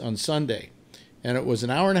PBS on Sunday, and it was an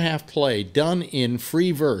hour-and-a-half play done in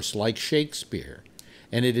free verse, like Shakespeare.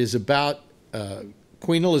 And it is about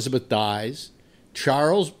Queen Elizabeth dies,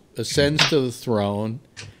 Charles ascends to the throne,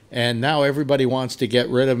 and now everybody wants to get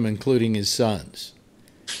rid of him, including his sons.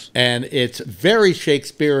 And it's very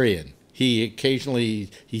Shakespearean. He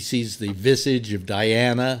occasionally sees the visage of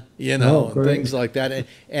Diana, and things like that.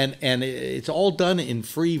 And it's all done in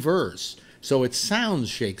free verse, so it sounds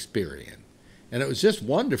Shakespearean. And it was just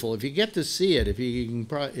wonderful. If you get to see it, if you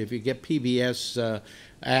get PBS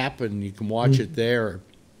app and you can watch it there.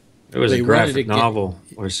 There was a graphic novel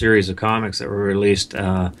or a series of comics that were released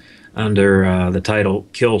under the title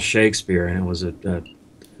 "Kill Shakespeare," and it was a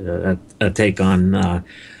take on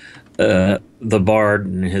the Bard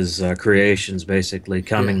and his creations, basically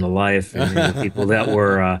coming to life, and the people that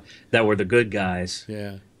were the good guys.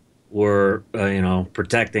 Yeah. Were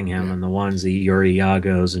protecting him, and the ones, your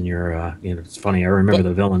Iagos and your it's funny, I remember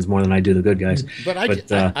the villains more than I do the good guys. But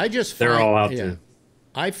I just they're all out to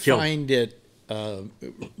I find it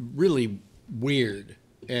really weird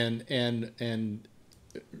and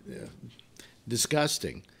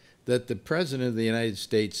disgusting that the President of the United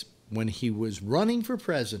States, when he was running for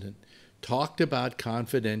president, talked about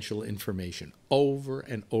confidential information over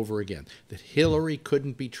and over again, that Hillary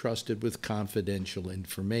couldn't be trusted with confidential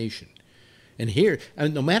information. And here,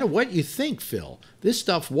 no matter what you think, Phil, this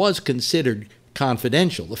stuff was considered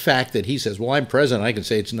confidential. The fact that he says, well, I'm president, I can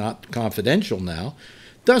say it's not confidential now,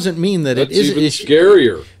 doesn't mean that That's it isn't. Even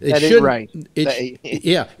scarier. That is right.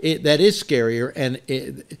 That is scarier, and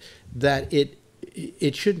it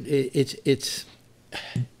shouldn't. It's.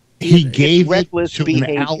 He gave it to behavior.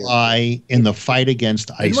 an ally in the fight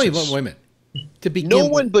against ISIS. Wait a minute. To begin no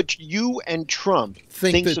one but you and Trump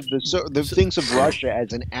thinks of Russia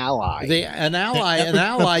as an ally. An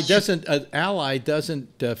ally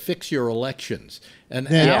doesn't fix your elections. An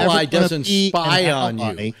ally doesn't spy on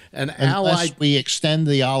you. An ally, unless we extend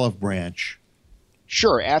the olive branch.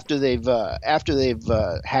 Sure, after they've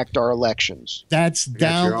hacked our elections. That's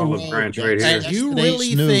down the road. Branch right here. And do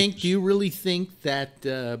you really think that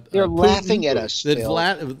they're Putin, laughing at us?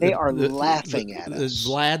 That they are laughing at us.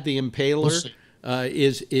 Vlad the Impaler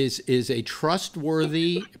is a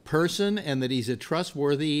trustworthy person, and that he's a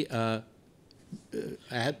trustworthy kin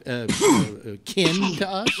to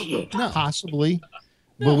us? No, possibly,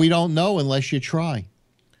 but we don't know unless you try.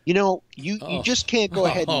 You just can't go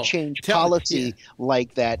ahead and change policy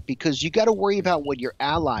like that, because you got to worry about what your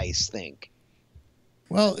allies think.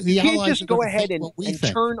 Well, you can't just go ahead and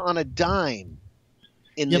turn on a dime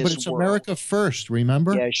in this world. But it's America first,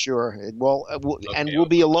 remember? Yeah, sure. Well, and we'll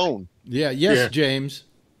be alone. James.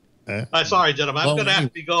 Sorry, gentlemen. I'm going to have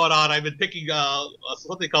to be going on. I've been picking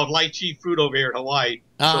what they call lychee fruit over here in Hawaii.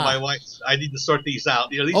 So my wife, I need to sort these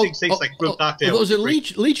out. These things taste like fruit cocktails. Those are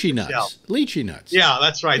lychee nuts. Yeah. Lychee nuts. Yeah,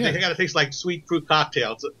 that's right. They got to taste like sweet fruit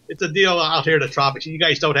cocktails. It's a deal out here in the tropics. You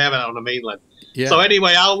guys don't have it on the mainland. Yeah. So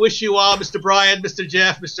anyway, I'll wish you all, Mr. Brian, Mr.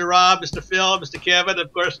 Jeff, Mr. Rob, Mr. Phil, Mr. Kevin,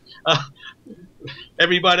 of course,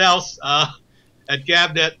 everybody else at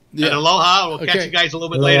Gabnet. And aloha. We'll catch you guys a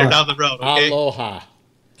little bit later down the road. Okay? Aloha.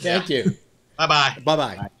 Thank you. Bye-bye.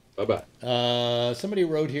 Bye-bye. Bye-bye. Somebody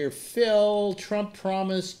wrote here, Phil, Trump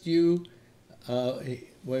promised you... wait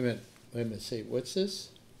a minute. See, what's this?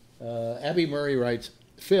 Abby Murray writes,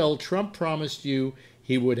 Phil, Trump promised you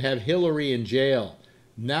he would have Hillary in jail.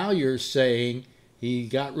 Now you're saying he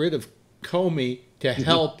got rid of Comey to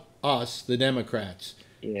help us, the Democrats.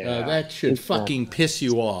 Yeah, that should fucking piss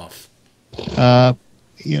you off.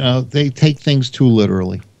 They take things too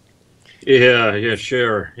literally. Yeah,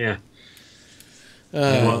 sure, yeah.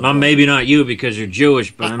 Well, maybe not you because you're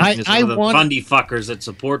Jewish, but I'm just one of the fundy fuckers that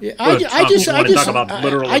support Trump. I just talk about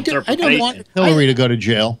literal interpretation. I don't want Hillary to go to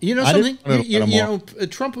jail. You know something?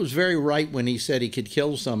 Trump was very right when he said he could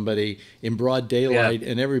kill somebody in broad daylight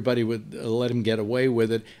and everybody would let him get away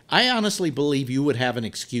with it. I honestly believe you would have an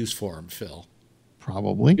excuse for him, Phil.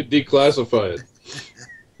 Probably. You could declassify it.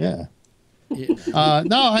 Yeah. I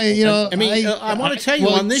want to tell you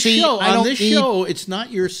on this show, it's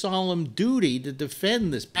not your solemn duty to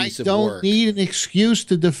defend this piece of work. I don't need an excuse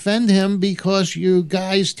to defend him because you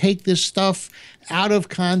guys take this stuff out of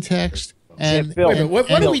context And, Phil, wait a minute,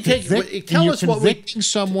 what do we take? Tell us what we. Convicting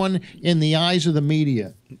someone in the eyes of the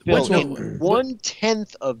media. Bill,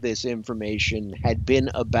 1/10 of this information had been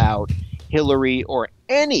about Hillary or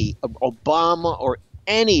any Obama or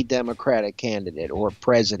any Democratic candidate or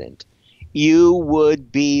president, you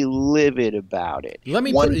would be livid about it. Let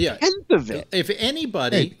me put it. 1/10 of it. If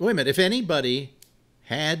anybody, wait a minute, if anybody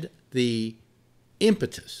had the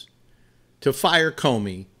impetus to fire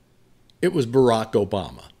Comey, it was Barack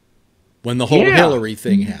Obama. When the whole Hillary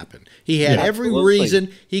thing happened, he had every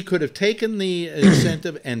reason. He could have taken the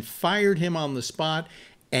incentive and fired him on the spot,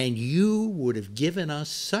 and you would have given us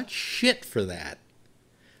such shit for that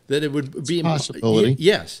it would be a possibility.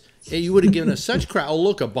 Yes, you would have given us such crap. Oh,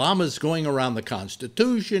 look, Obama's going around the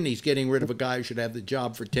Constitution. He's getting rid of a guy who should have the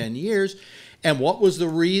job for 10 years. And what was the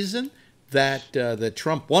reason that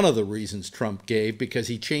Trump? One of the reasons Trump gave, because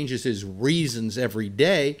he changes his reasons every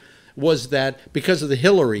day, was that because of the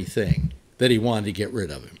Hillary thing that he wanted to get rid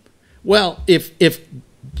of him. Well, if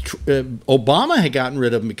Obama had gotten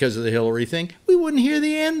rid of him because of the Hillary thing, we wouldn't hear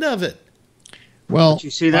the end of it. Well, but you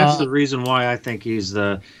see, that's the reason why I think he's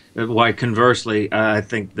why conversely, I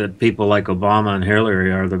think that people like Obama and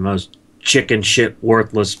Hillary are the most chicken shit,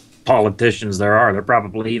 worthless politicians there are. They're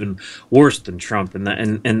probably even worse than Trump in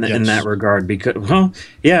that regard. Because, well,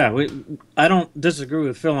 yeah, I don't disagree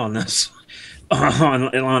with Phil on this.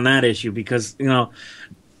 on that issue, because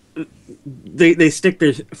they stick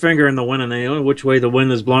their finger in the wind and they know which way the wind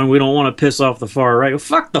is blowing. We don't want to piss off the far right. Well,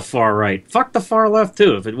 fuck the far right. Fuck the far left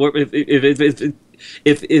too. If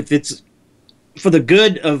it's for the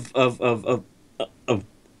good of the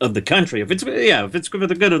country, if it's for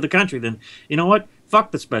the good of the country, then you know what?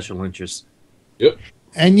 Fuck the special interests. Yep.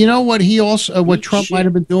 And you know what? What Trump might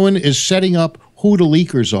have been doing is setting up who the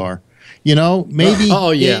leakers are. Maybe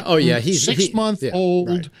he's 6 month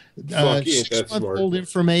old, 6 month old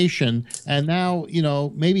information, and now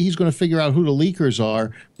maybe he's going to figure out who the leakers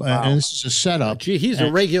are. And this is a setup. Gee, he's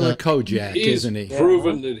a regular Kojak, isn't he?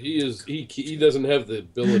 Proven that he doesn't have the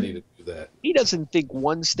ability to do that. He doesn't think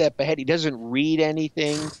one step ahead. He doesn't read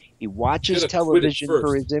anything. He watches television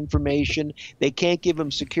for his information. They can't give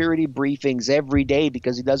him security briefings every day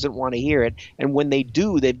because he doesn't want to hear it. And when they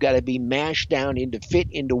do, they've got to be mashed down fit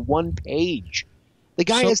into one page. The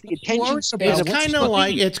guy has the attention span. It's kind of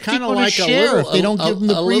like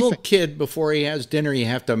a little kid before he has dinner. You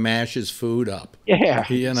have to mash his food up. Yeah,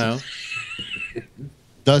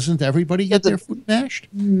 Doesn't everybody get their food mashed?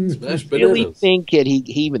 Really think that he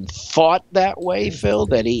even thought that way, Phil?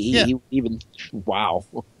 That he even wow.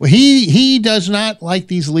 Well, he does not like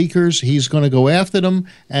these leakers. He's going to go after them,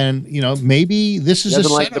 and maybe this is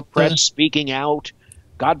doesn't like the press speaking out.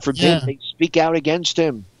 God forbid they speak out against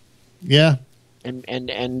him. Yeah. And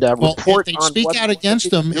report if they on speak out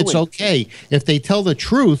against them, it's okay. If they tell the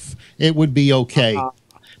truth, it would be okay.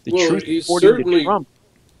 The truth, he's certainly Trump.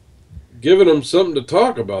 Giving them something to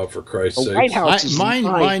talk about, for Christ's sake. White House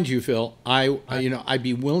mind you, Phil, I'd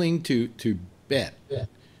be willing to bet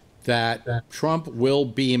that Trump will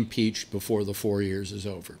be impeached before the 4 years is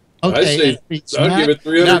over. Okay, I'll give it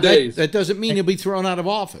 300 days. That doesn't mean he'll be thrown out of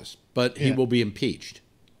office, but he will be impeached.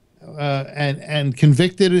 And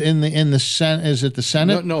convicted in the Senate. Is it the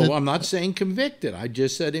Senate? No, I'm not saying convicted. I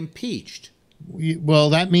just said impeached.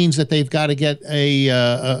 Well, that means that they've got to get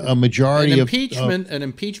a majority of impeachment. An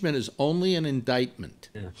impeachment is only an indictment.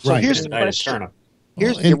 Yeah. So here's the question.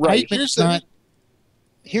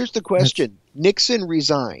 Here's the question. Nixon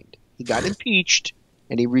resigned. He got impeached,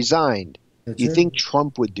 and he resigned. Do you think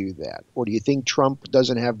Trump would do that, or do you think Trump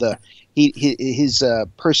doesn't have his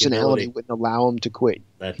personality wouldn't allow him to quit?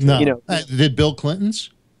 No. Did Bill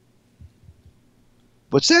Clinton's?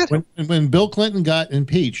 What's that? When Bill Clinton got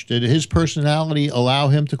impeached, did his personality allow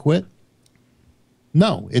him to quit?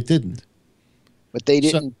 No, it didn't. But they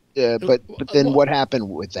didn't. But then what happened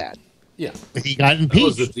with that? Yeah, he got impeached.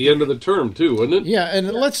 That was at the end of the term too, wasn't it? Yeah,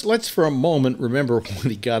 and let's for a moment remember when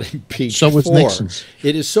he got impeached. So was Nixon's.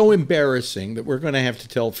 It is so embarrassing that we're going to have to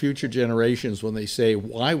tell future generations when they say,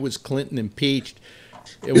 "Why was Clinton impeached?"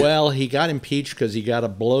 Well, he got impeached because he got a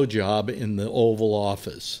blowjob in the Oval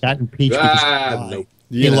Office. Got impeached because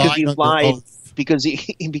he lied.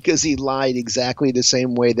 Because he lied exactly the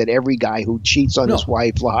same way that every guy who cheats on his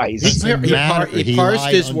wife lies. He parsed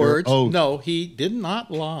his words. No, he did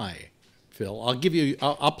not lie. Phil, I'll give you.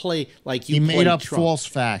 I'll play like you. He made up Trump. False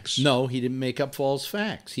facts. No, he didn't make up false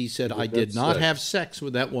facts. He said, "I did not have sex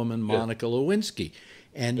with that woman, Monica Lewinsky."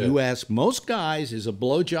 And you ask most guys, is a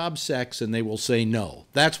blowjob sex, and they will say no.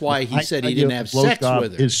 That's why he said he didn't have sex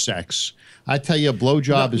with her. Is sex. I tell you, a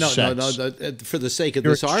blowjob is sex. No. For the sake of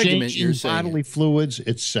this argument, you're saying bodily fluids.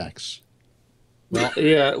 It's sex. Well,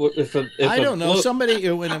 yeah. I don't know. Somebody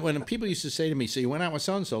when people used to say to me, "So you went out with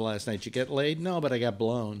so and so last night? You get laid?" No, but I got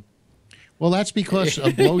blown. Well, that's because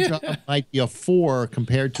a blowjob might be a 4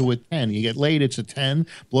 compared to a 10. You get laid, it's a 10.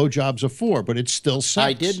 Blowjob's a 4, but it's still sex.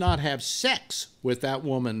 I did not have sex with that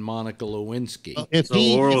woman, Monica Lewinsky.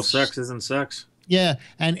 Oral sex isn't sex. Yeah,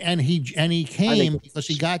 and he came because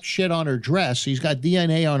he got shit on her dress. He's got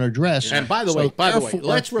DNA on her dress. And by the way,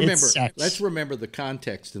 let's remember the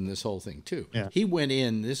context in this whole thing too. Yeah. He went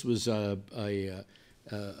in. This was what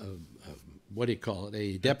do you call it?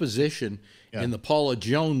 A deposition in the Paula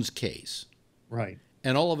Jones case. Right.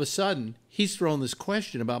 And all of a sudden, he's thrown this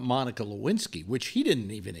question about Monica Lewinsky, which he didn't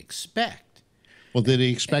even expect. Well, did he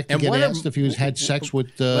expect to get asked if he had sex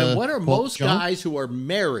with what are most Jones? guys who are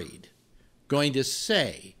married going to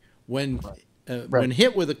say when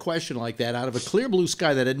hit with a question like that out of a clear blue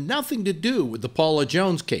sky that had nothing to do with the Paula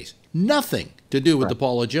Jones case? Nothing to do with the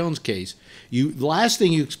Paula Jones case. The last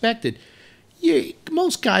thing you expected,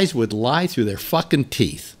 most guys would lie through their fucking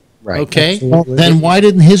teeth. Right. Okay. Well, then why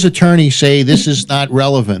didn't his attorney say this is not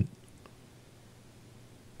relevant?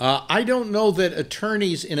 I don't know that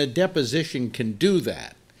attorneys in a deposition can do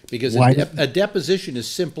that because a deposition is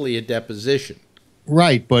simply a deposition.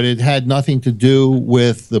 Right, but it had nothing to do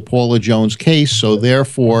with the Paula Jones case, so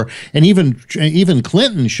therefore, and even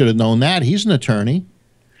Clinton should have known that. He's an attorney.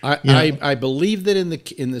 I believe that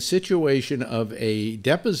in the situation of a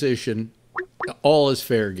deposition, all is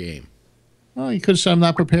fair game. Oh, you could have said, I'm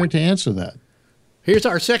not prepared to answer that. Here's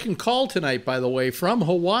our second call tonight, by the way, from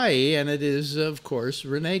Hawaii, and it is, of course,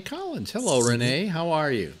 Renee Collins. Hello, Renee. How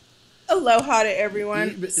are you? Aloha to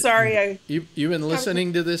everyone. Sorry. You've been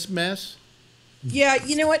listening to this mess? Yeah,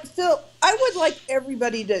 you know what, Phil? I would like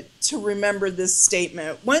everybody to remember this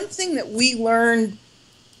statement. One thing that we learned,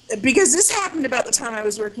 because this happened about the time I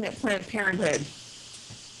was working at Planned Parenthood.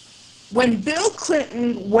 When Bill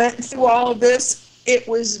Clinton went through all of this, it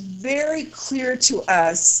was very clear to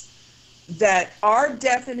us that our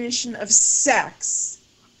definition of sex,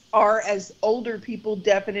 our as older people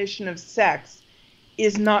definition of sex,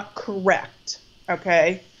 is not correct,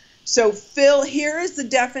 okay? So, Phil, here is the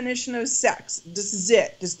definition of sex. This is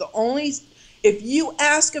it. This is the only, if you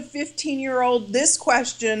ask a 15-year-old this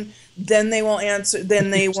question, then they will answer,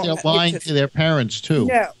 then they won't. They're lying to their parents, too.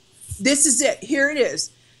 No, this is it. Here it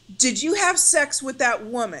is. Did you have sex with that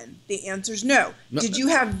woman? The answer is no. Did you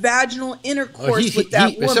have vaginal intercourse with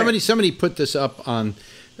that woman? Somebody put this up on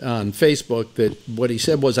Facebook that what he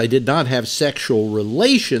said was, I did not have sexual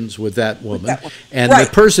relations with that woman. And the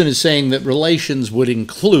person is saying that relations would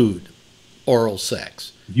include oral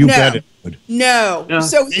sex. You bet it would. No.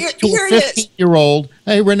 So here it is. 15-year-old,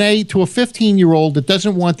 hey, Renee, to a 15-year-old that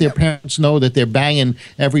doesn't want their parents to know that they're banging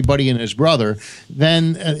everybody and his brother,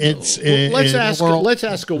 then it's... let's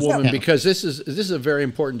ask a woman, because this is a very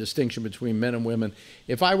important distinction between men and women.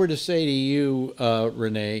 If I were to say to you,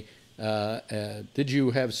 Renee, did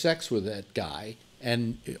you have sex with that guy,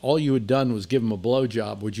 and all you had done was give him a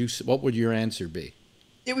blowjob, what would your answer be?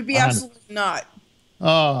 It would be absolutely not.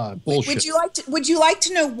 Bullshit. Would you like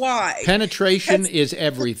to know why? Penetration is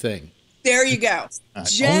everything. There you go.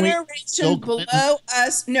 Generation below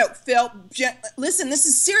us. No, Phil, listen, this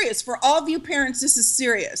is serious. For all of you parents, this is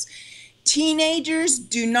serious. Teenagers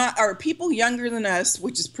do not, or people younger than us,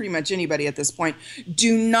 which is pretty much anybody at this point,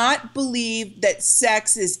 do not believe that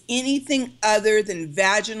sex is anything other than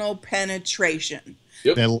vaginal penetration.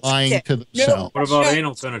 Yep. They're lying to themselves. What about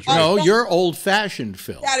anal penetration? No, you're old-fashioned,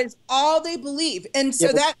 Phil. That is all they believe. And so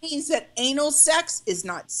that means that anal sex is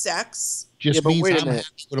not sex. Just means wait a minute.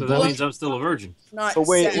 So that means I'm still a virgin. Not but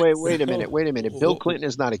wait a minute. Bill Clinton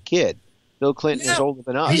is not a kid. Bill Clinton is older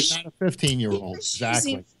than us. He's not a 15-year-old.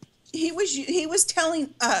 Exactly. He was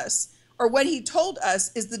telling us, or what he told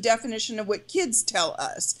us is the definition of what kids tell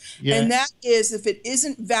us. Yeah. And that is, if it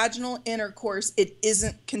isn't vaginal intercourse, it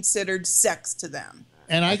isn't considered sex to them.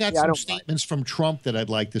 And I got some statements from Trump that I'd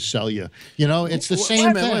like to sell you. You know, it's the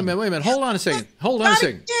same thing. Wait a minute. Hold on a second.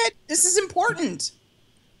 This is important.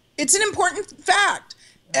 It's an important fact.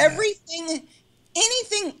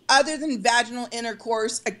 Anything other than vaginal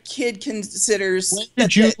intercourse, a kid considers. When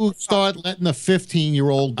did you start letting a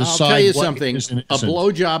 15-year-old decide? I'll tell you something. A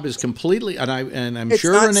blowjob is completely, and I'm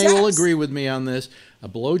sure Renee will agree with me on this. A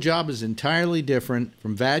blowjob is entirely different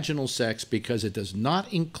from vaginal sex because it does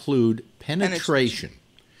not include penetration.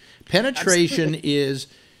 Penetration is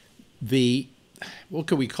the, what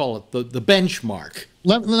can we call it? The benchmark.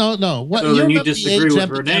 No. What, so then you disagree with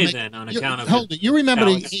Renee then on account of hold it. You remember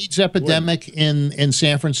the AIDS epidemic in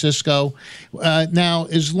San Francisco? Now,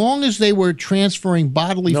 as long as they were transferring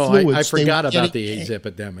bodily fluids, I forgot about the AIDS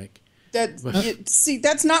epidemic. See,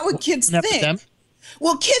 that's not what kids think.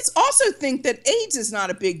 Well, kids also think that AIDS is not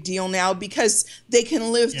a big deal now because they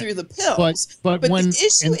can live through the pills. But the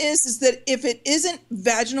issue is that if it isn't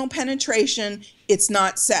vaginal penetration, it's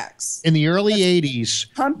not sex. In the early 80s,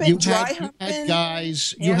 you had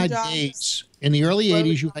guys, you had gays. In the early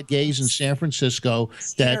 80s, you had gays in San Francisco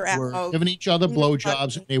that were giving each other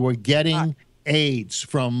blowjobs, and they were getting AIDS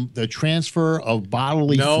from the transfer of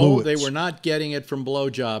bodily fluids. No, they were not getting it from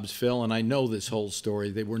blowjobs, Phil, and I know this whole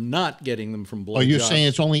story. They were not getting them from blowjobs. Oh, you're saying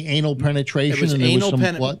it's only anal penetration and there was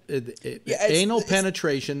some blood? Anal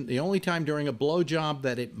penetration, the only time during a blowjob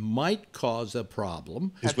that it might cause a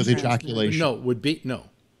problem is with ejaculation. No,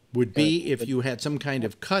 would be if you had some kind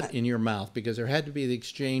of cut in your mouth, because there had to be the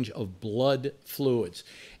exchange of blood fluids.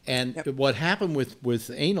 And what happened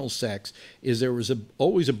with anal sex is there was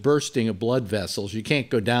always a bursting of blood vessels. You can't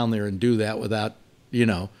go down there and do that without,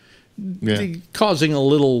 causing a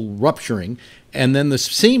little rupturing. And then the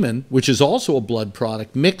semen, which is also a blood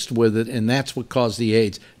product, mixed with it, and that's what caused the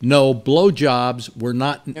AIDS. No, blowjobs were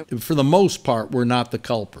not, for the most part, were not the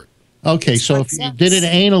culprit. Okay, so if you did it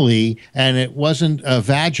anally and it wasn't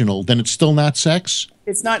vaginal, then it's still not sex?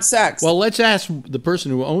 It's not sex. Well, let's ask the person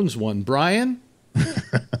who owns one. Brian?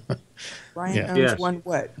 Brian owns one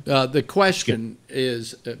what? The question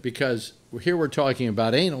is, because here we're talking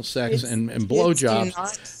about anal sex and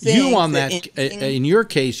blowjobs. You on that, in your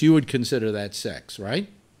case, you would consider that sex, right?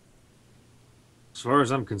 As far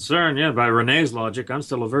as I'm concerned, yeah, by Renee's logic, I'm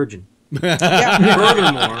still a virgin. Furthermore,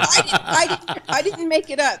 I didn't make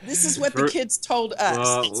it up. This is what the kids told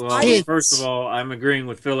us. Well, first of all, I'm agreeing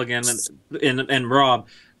with Phil again and Rob.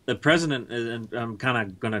 The president, and I'm kind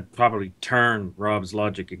of going to probably turn Rob's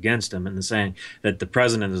logic against him in saying that the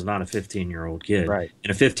president is not a 15-year-old kid. Right.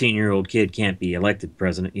 And a 15-year-old kid can't be elected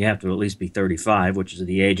president. You have to at least be 35, which is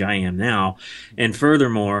the age I am now. And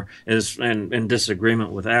furthermore, in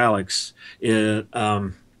disagreement with Alex,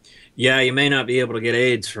 yeah, you may not be able to get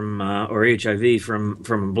AIDS from or HIV from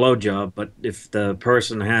a blowjob, but if the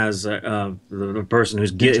person has the person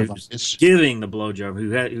who's giving the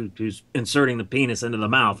blowjob, who's inserting the penis into the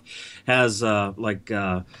mouth, has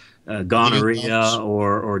gonorrhea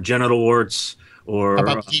or genital warts or how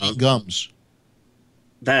about eating gums?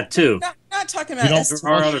 That too. Not talking about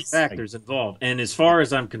there are other factors involved. And as far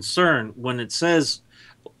as I'm concerned, when it says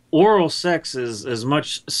oral sex is as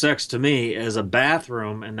much sex to me as a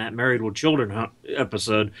bathroom in that Married with Children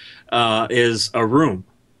episode is a room,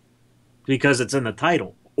 because it's in the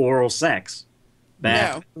title, oral sex.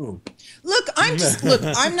 Bathroom. No. Look,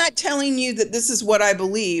 I'm not telling you that this is what I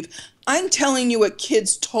believe. I'm telling you what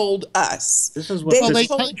kids told us. This is what they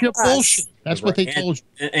told you bullshit. That's what they told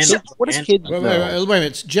you. What if kids? Wait a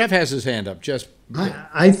minute. Jeff has his hand up.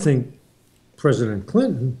 I think President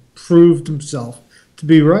Clinton proved himself to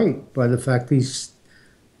be right by the fact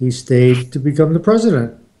he stayed to become the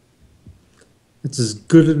president. It's as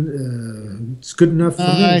good. It's good enough for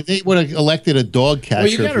me. They would have elected a dog catcher. Well,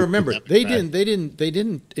 you got to remember, they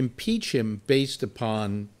didn't impeach him based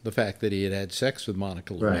upon the fact that he had sex with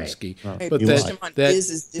Monica Lewinsky, but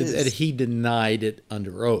that he denied it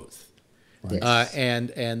under oath,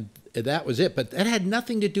 and that was it. But that had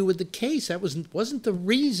nothing to do with the case. That wasn't the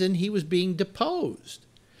reason he was being deposed.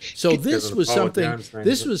 So this was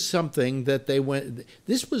something that they went.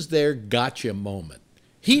 This was their gotcha moment.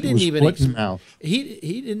 He didn't even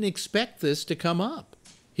he didn't expect this to come up.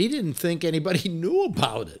 He didn't think anybody knew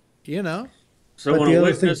about it. So when a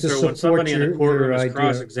witness or when somebody in a courtroom is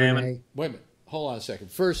cross-examined. Wait a minute. Hold on a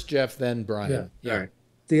second. First, Jeff, then Brian. Yeah. All right.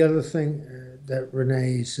 The other thing that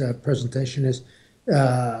Renee's presentation is,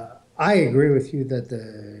 I agree with you that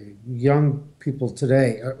the young people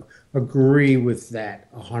today agree with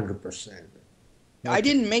that 100%. I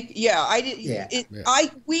didn't make. Yeah, I did. Yeah.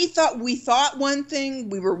 We thought one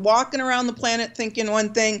thing. We were walking around the planet thinking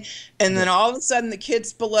one thing, and then all of a sudden, the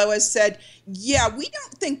kids below us said, "Yeah, we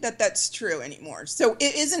don't think that that's true anymore." So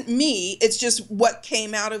it isn't me. It's just what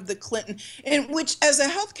came out of the Clinton, and which, as a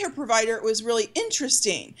healthcare provider, it was really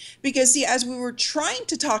interesting because, see, as we were trying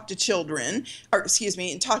to talk to children,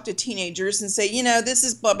 and talk to teenagers, and say, this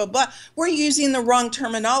is blah blah blah, we're using the wrong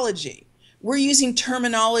terminology. We're using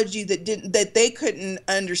terminology that they couldn't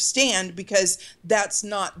understand because that's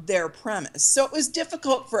not their premise. So it was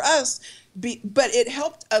difficult for us, but it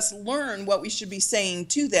helped us learn what we should be saying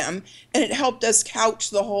to them, and it helped us couch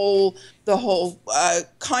the whole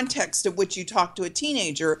context of which you talk to a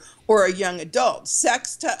teenager or a young adult.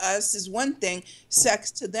 Sex to us is one thing. Sex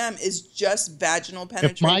to them is just vaginal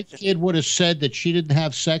penetration. If my kid would have said that she didn't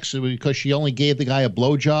have sex because she only gave the guy a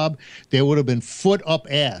blowjob, there would have been foot up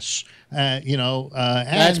ass.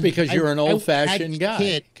 That's because you're an old-fashioned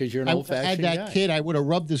guy. Because you're an old-fashioned guy. Had that kid, I would have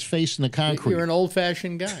rubbed his face in the concrete. You're an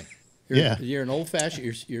old-fashioned guy. Yeah. You're an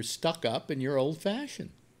old-fashioned. You're stuck up, and you're old-fashioned.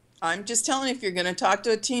 I'm just telling you, if you're going to talk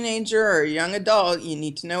to a teenager or a young adult, you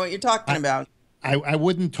need to know what you're talking about. I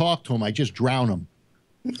wouldn't talk to him. I just drown him.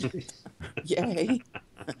 Yay.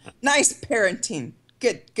 Nice parenting.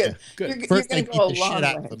 Good. Yeah, good. You're First, going I to go a beat the long shit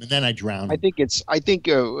out way. of him, and then I drown him.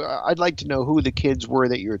 I'd like to know who the kids were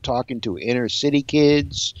that you're talking to. Inner city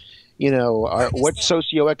kids, what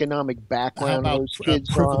socioeconomic background How about those kids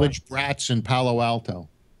privileged brats in Palo Alto?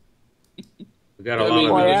 We got a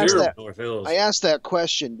lot of those here in North Hills. I asked that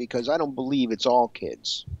question because I don't believe it's all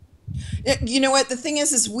kids. You know what? The thing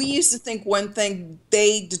is we used to think one thing.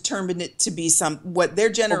 They determined it to be what their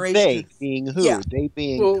generation. Well, they being who? Yeah. They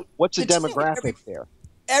being what's the demographic there?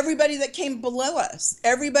 Everybody that came below us.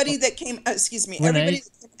 Everybody that came. Everybody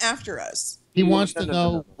that came after us. He wants to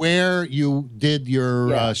know where you did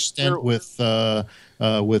your stint with the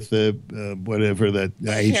whatever that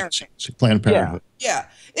agency, Planned Parenthood. Yeah,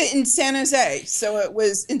 in San Jose. So it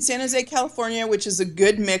was in San Jose, California, which is a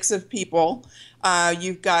good mix of people.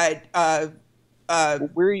 You've got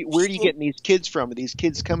where are you getting these kids from? Are these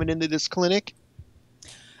kids coming into this clinic?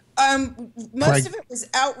 Most of it was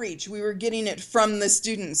outreach. We were getting it from the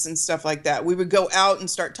students and stuff like that. We would go out and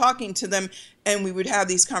start talking to them, and we would have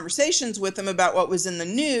these conversations with them about what was in the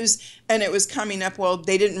news, and it was coming up, well,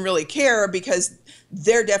 they didn't really care because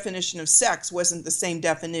their definition of sex wasn't the same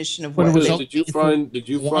definition of what Did you find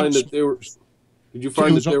that they were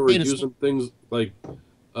using things like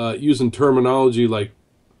using terminology like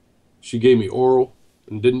she gave me oral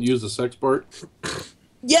and didn't use the sex part?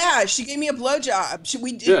 Yeah, she gave me a blowjob.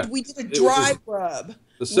 We did a dry rub.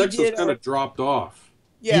 The sex was kind of dropped off.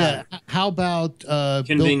 Yeah. How about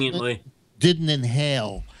conveniently didn't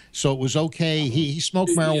inhale? So it was okay. He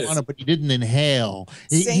smoked marijuana, but he didn't inhale.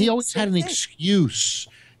 He always had an excuse.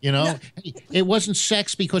 It wasn't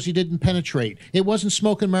sex because he didn't penetrate. It wasn't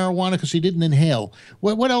smoking marijuana because he didn't inhale.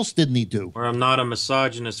 What else didn't he do? Or I'm not a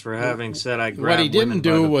misogynist for having said I grabbed women by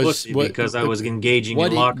the pussy because I was engaging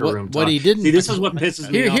in locker room talk. What he didn't. See, this is what pisses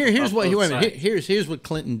me off. Here's what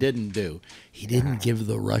Clinton didn't do. He didn't give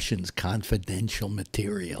the Russians confidential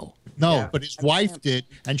material. No, but his wife did,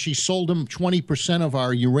 and she sold him 20% of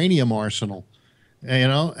our uranium arsenal.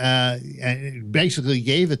 And basically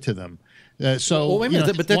gave it to them. Well, wait a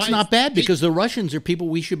minute, but that's not bad because the Russians are people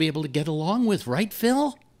we should be able to get along with, right,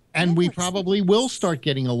 Phil? And we probably will start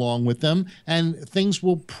getting along with them, and things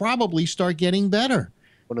will probably start getting better.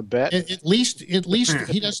 Want to bet? At least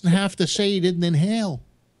he doesn't have to say he didn't inhale.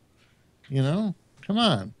 Come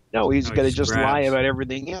on. No, he's going to just lie about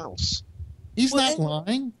everything else. He's not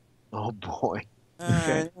lying. Oh boy.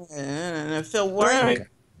 Phil, what?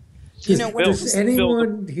 Does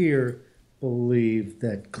anyone here believe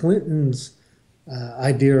that Clinton's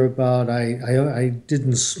idea about I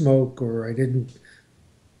didn't smoke or I didn't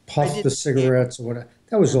puff the cigarettes or whatever,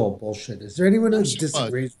 that was all bullshit? Is there anyone who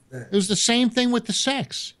disagrees with that? It was the same thing with the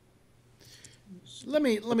sex. Let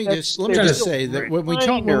me just say that when we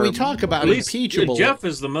talk about impeachable, Jeff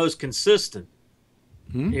is the most consistent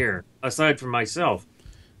here, aside from myself.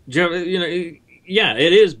 Jeff, yeah,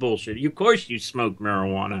 it is bullshit. Of course you smoke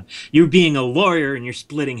marijuana. You're being a lawyer and you're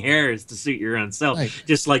splitting hairs to suit your own self. Right.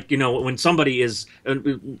 Just like, when somebody is,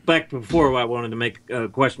 back before I wanted to make a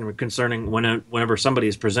question concerning whenever somebody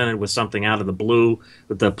is presented with something out of the blue,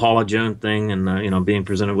 with the Paula Jones thing and, being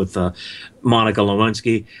presented with Monica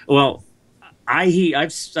Lewinsky. Well,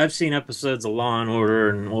 I've seen episodes of Law and Order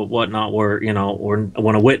and whatnot where, or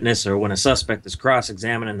when a witness or when a suspect is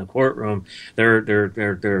cross-examined in the courtroom,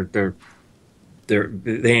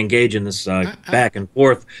 they engage in this back and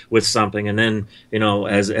forth with something, and then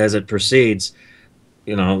as it proceeds,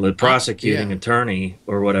 the prosecuting attorney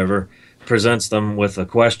or whatever presents them with a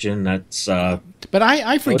question that's. But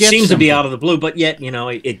I forget. It seems to be out of the blue, but yet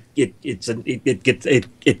it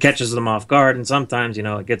catches them off guard, and sometimes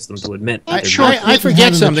it gets them to admit. I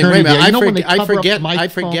forget something. Wait a minute. I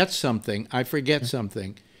forget something.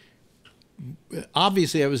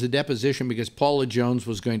 Obviously, I was a deposition because Paula Jones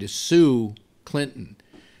was going to sue Clinton.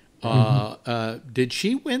 Did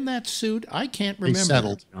she win that suit? I can't remember. They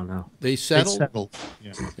settled. Oh, no. They settled? They settled.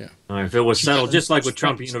 Yeah. If it was settled, just like with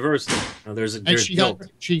Trump University, there's guilt.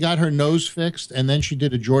 She got her nose fixed, and then she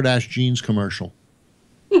did a Jordache jeans commercial.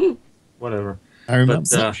 Whatever. I remember.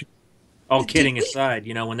 But, all kidding aside,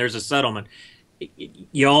 when there's a settlement,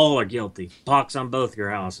 you all are guilty. Pox on both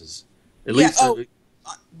your houses. At least.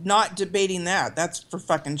 Not debating that. That's for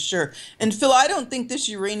fucking sure. And Phil, I don't think this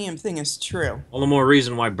uranium thing is true. All the more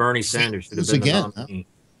reason why Bernie Sanders should have been the nominee.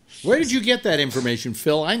 Where did you get that information,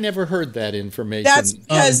 Phil? I never heard that information. That's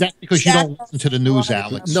because you don't listen to the news,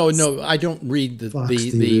 Alex. No, I don't read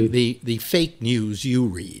the fake news you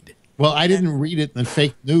read. Well, I didn't read it in the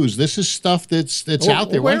fake news. This is stuff that's out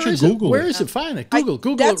there. Why don't you Google it? Where is it? Find it.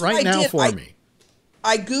 Google it right now for me.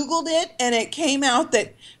 I Googled it, and it came out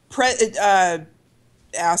that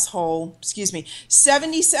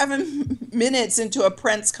 77 minutes into a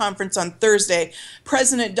press conference on Thursday,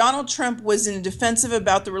 President Donald Trump was in defensive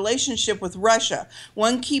about the relationship with Russia.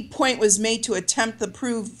 One key point was made to attempt to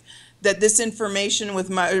prove that this information with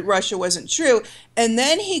Russia wasn't true. And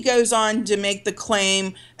then he goes on to make the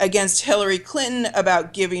claim against Hillary Clinton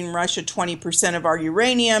about giving Russia 20% of our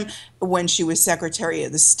uranium when she was Secretary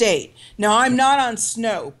of the State. Now, I'm not on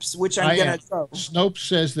Snopes, which I'm going to go. Snopes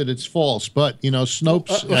says that it's false, but,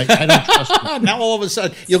 Snopes, I don't trust him. Now, all of a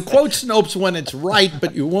sudden, you'll quote Snopes when it's right,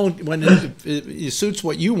 but you won't when it suits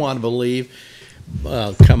what you want to believe.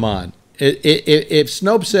 Come on. If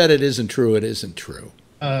Snopes said it isn't true, it isn't true.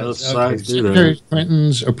 Secretary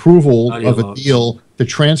Clinton's approval of a deal to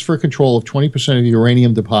transfer control of 20% of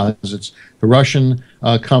uranium deposits. The Russian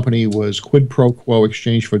company was quid pro quo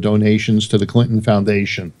exchange for donations to the Clinton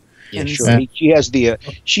Foundation. Yeah, sure. She had the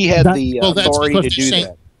authority to do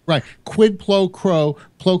that. Right. Quid pro quo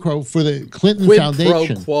for the Clinton Foundation.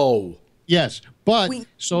 Quid pro quo. Yes. But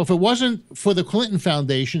so if it wasn't for the Clinton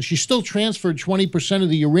Foundation, she still transferred 20% of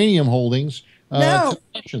the uranium holdings to the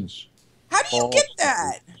Russians. How do you get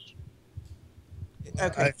that?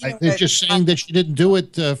 Okay, they're just saying that she didn't do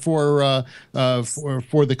it for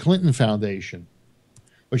the Clinton Foundation,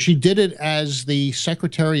 but she did it as the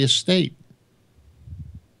Secretary of State.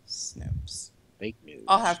 Snopes. Fake news.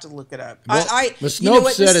 I'll have to look it up. Well,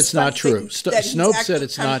 Snopes said it's not true. Snopes said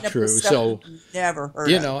it's not true. So never heard.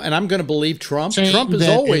 And I'm going to believe Trump. Trump is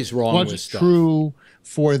always wrong with stuff. True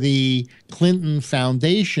for the Clinton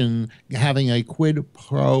Foundation having a quid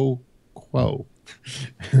pro quo.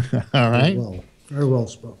 All right. Very well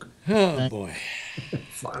spoken. Oh boy.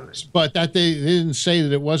 But that they didn't say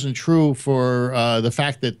that it wasn't true for the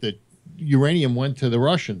fact that the uranium went to the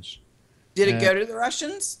Russians. Did it go to the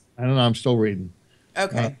Russians? I don't know. I'm still reading.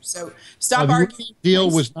 Okay, so stop arguing. The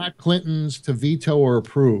deal was not Clinton's to veto or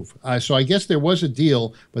approve. So I guess there was a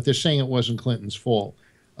deal, but they're saying it wasn't Clinton's fault.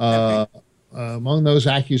 Among those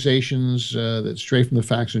accusations that stray from the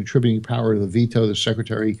facts and attributing power to the veto of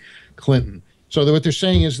Secretary Clinton. So what they're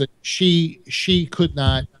saying is that she could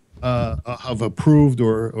not have approved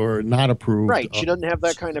or not approved. Right. She doesn't have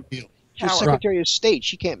that kind of deal. She's Secretary of State.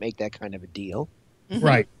 She can't make that kind of a deal. Mm-hmm.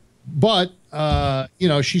 Right. But,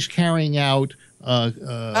 she's carrying out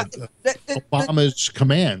Obama's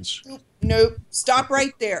commands. Nope. Stop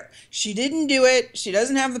right there. She didn't do it. She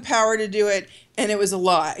doesn't have the power to do it. And it was a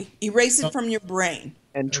lie. Erase it from your brain.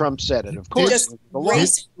 And Trump said it, of course. Just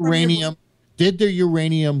erase it from your brain. Did the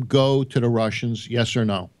uranium go to the Russians? Yes or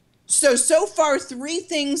no? So far, 3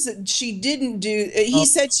 things that she didn't do. He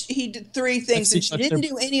said he did 3 things, and she didn't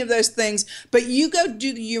do any of those things. But you go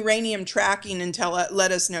do the uranium tracking and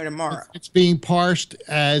let us know tomorrow. It's being parsed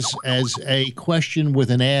as a question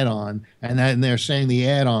with an add-on, and they're saying the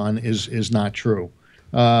add-on is not true.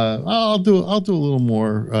 I'll do a little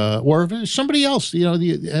more. Or if somebody else,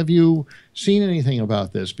 have you seen anything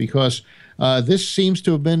about this? Because this seems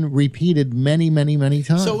to have been repeated many, many, many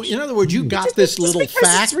times. So, in other words, you got this little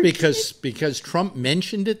fact because Trump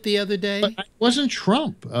mentioned it the other day? But it wasn't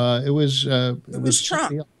Trump. It was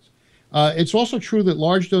Trump. Else. It's also true that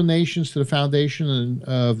large donations to the foundation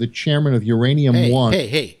of the chairman of Uranium One.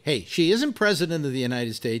 Hey, she isn't president of the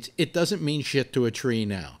United States. It doesn't mean shit to a tree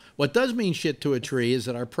now. What does mean shit to a tree is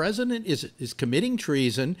that our president is committing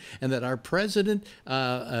treason and that our president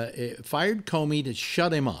fired Comey to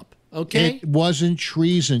shut him up. Okay. It wasn't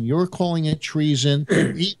treason. You're calling it treason.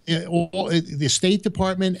 The State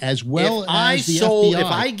Department as well as the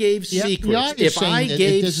FBI. If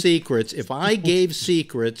I gave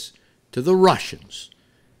secrets to the Russians,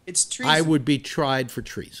 it's treason. I would be tried for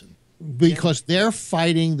treason. Because they're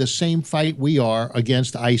fighting the same fight we are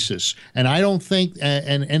against ISIS, and I don't think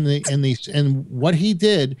and what he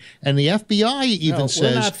did, and the FBI even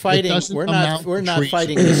says we're not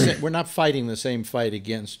fighting the same fight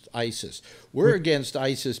against ISIS. We're against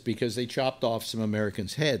ISIS because they chopped off some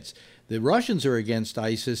Americans' heads. The Russians are against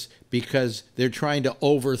ISIS because they're trying to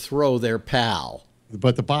overthrow their pal.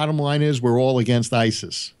 But the bottom line is we're all against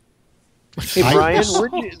ISIS. Hey Brian, have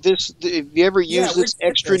you ever used this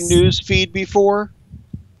extra news feed before?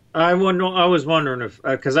 I was wondering if,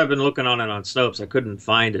 because I've been looking on it on Snopes, I couldn't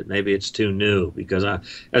find it. Maybe it's too new because I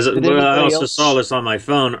also saw this on my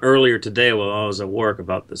phone earlier today while I was at work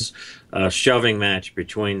about this alleged shoving match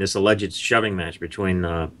between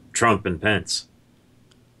Trump and Pence.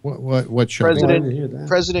 What shoving?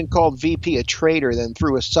 President called VP a traitor, then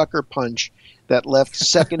threw a sucker punch that left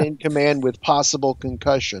second in command with possible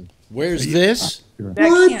concussion. Where's this?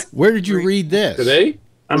 What? Where did you read this? Today?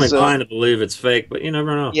 I'm inclined to believe it's fake, but you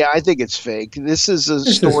never know. Yeah, I think it's fake. This is a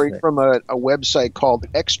story from a website called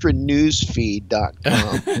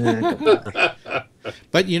extranewsfeed.com.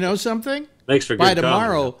 But you know something? Thanks for By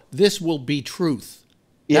tomorrow, this will be truth.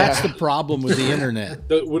 Yeah. That's the problem with the internet.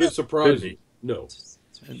 Would it surprise you? No.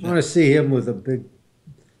 I want to see him with a big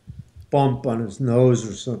bump on his nose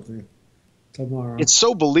or something tomorrow. It's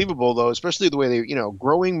so believable, though, especially the way they,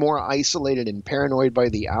 growing more isolated and paranoid by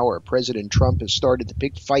the hour. President Trump has started to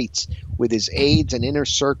pick fights with his aides and inner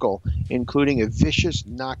circle, including a vicious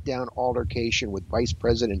knockdown altercation with Vice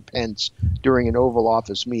President Pence during an Oval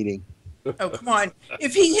Office meeting. Oh, come on.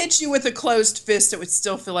 If he hits you with a closed fist, it would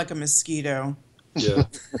still feel like a mosquito. Yeah.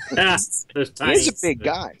 He's a big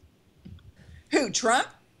guy. Who, Trump?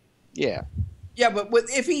 Yeah. Yeah, but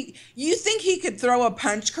you think he could throw a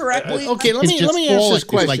punch correctly? Okay, let me ask this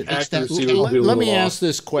question. Let me off. ask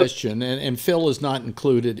this question, and Phil is not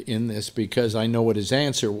included in this because I know what his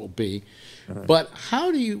answer will be. But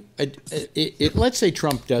how do you? Let's say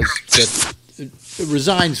Trump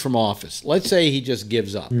resigns from office. Let's say he just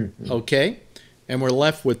gives up. Okay, and we're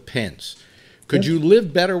left with Pence. Could you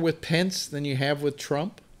live better with Pence than you have with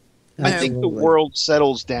Trump? I think the world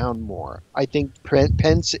settles down more. I think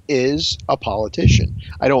Pence is a politician.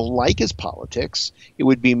 I don't like his politics. It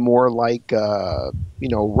would be more like,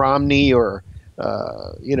 Romney or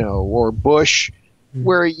Bush,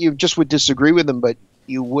 where you just would disagree with him, but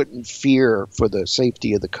you wouldn't fear for the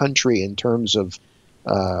safety of the country in terms of,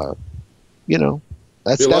 that's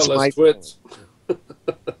my twits.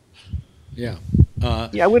 Yeah.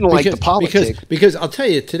 I wouldn't like the politics. Because I'll tell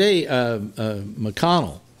you, today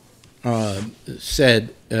McConnell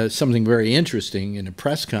said something very interesting in a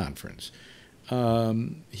press conference.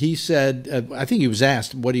 He said, I think he was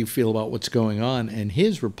asked, what do you feel about what's going on? And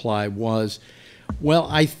his reply was, well,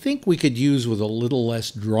 I think we could use with a little less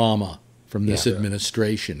drama from this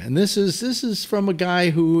administration. And this is from a guy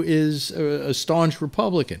who is a staunch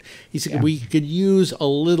Republican. He said we could use a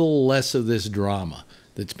little less of this drama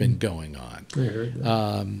that's been going on. I heard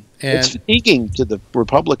that. It's fatiguing to the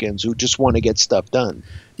Republicans who just want to get stuff done.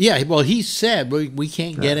 Yeah, well, he said we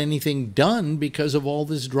can't get anything done because of all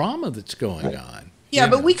this drama that's going on. Yeah,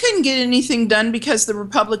 but we couldn't get anything done because the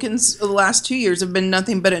Republicans the last 2 years have been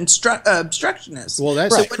nothing but obstructionists. Well,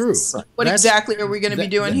 that's true. What exactly are we going to be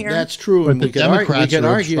doing here? That's true, and we could argue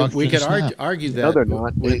that. No, they're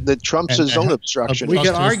not. The Trump's his own obstruction. We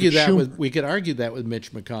could argue that with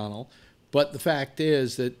Mitch McConnell. But the fact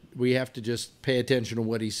is that we have to just pay attention to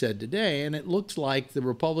what he said today, and it looks like the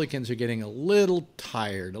Republicans are getting a little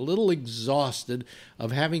tired, a little exhausted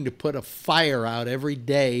of having to put a fire out every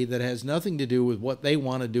day that has nothing to do with what they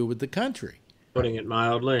want to do with the country. Putting it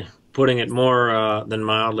mildly, putting it more than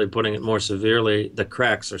mildly, putting it more severely, the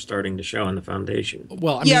cracks are starting to show in the foundation.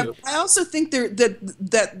 Well, I also think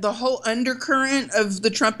that the whole undercurrent of the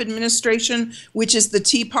Trump administration, which is the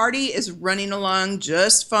Tea Party, is running along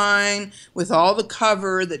just fine with all the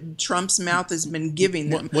cover that Trump's mouth has been giving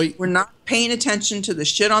them. We're not paying attention to the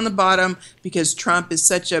shit on the bottom because Trump is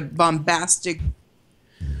such a bombastic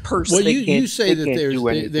person. Well, you say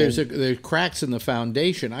that there's cracks in the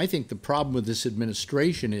foundation. I think the problem with this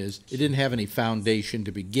administration is it didn't have any foundation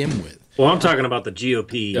to begin with. Well, I'm talking about the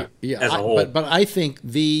GOP as a whole. But I think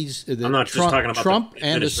I'm not just talking about Trump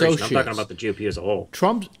and associates. I'm talking about the GOP as a whole.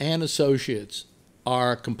 Trump and associates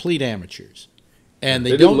are complete amateurs, and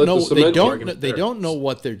they don't know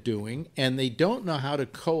what they're doing, and they don't know how to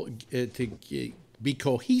be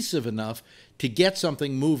cohesive enough to get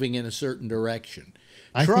something moving in a certain direction.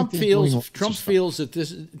 Trump feels that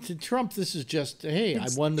this is just, hey, I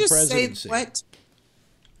won the presidency. What?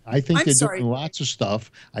 I think they're doing lots of stuff.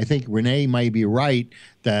 I think Renee might be right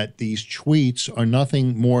that these tweets are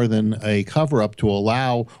nothing more than a cover-up to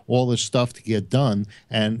allow all this stuff to get done.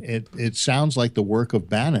 And it sounds like the work of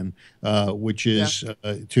Bannon, which is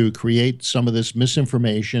to create some of this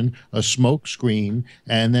misinformation, a smoke screen,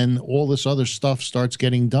 and then all this other stuff starts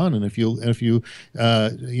getting done. And if you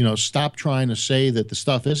stop trying to say that the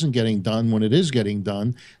stuff isn't getting done when it is getting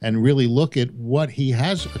done, and really look at what he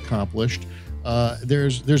has accomplished,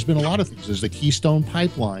 There's been a lot of things. There's the Keystone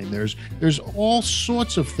Pipeline. There's all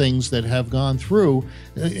sorts of things that have gone through.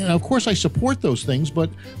 And of course, I support those things, but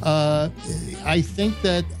I think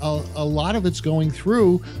that a lot of it's going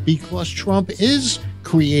through because Trump is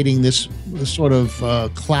creating this sort of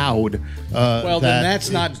cloud. Well, then that's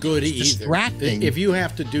not good either. Distracting. If you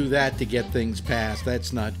have to do that to get things passed,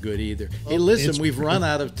 that's not good either. Hey, listen, we've run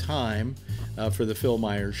out of time for the Phil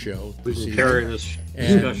Myers Show. We can carry this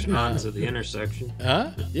discussion on to the intersection.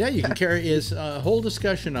 Yeah, you can carry his whole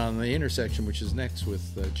discussion on the intersection, which is next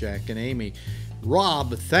with Jack and Amy.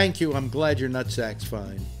 Rob, thank you. I'm glad your nutsack's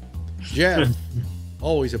fine. Jeff,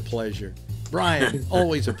 always a pleasure. Brian,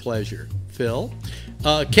 always a pleasure. Phil,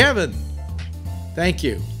 Kevin, thank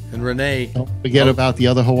you. And Renee. Don't forget about the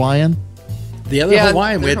other Hawaiian. The other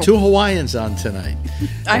Hawaiian. We had 2 Hawaiians on tonight.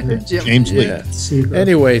 I heard Jim. James Lee. Yeah.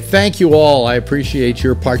 Anyway, thank you all. I appreciate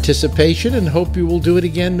your participation and hope you will do it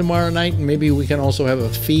again tomorrow night. And maybe we can also have a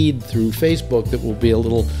feed through Facebook that will be a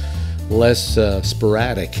little less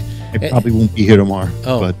sporadic. I probably won't be here tomorrow.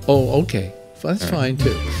 Okay. That's fine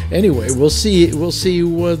too. Anyway, we'll see you. Then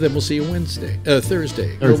we'll see you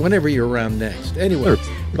Thursday, or whenever you're around next. Anyway,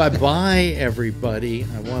 bye, everybody.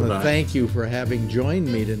 I want to thank you for having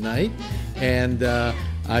joined me tonight, and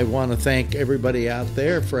I want to thank everybody out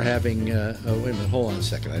there for having. Wait a minute, hold on a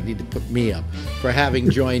second. I need to put me up for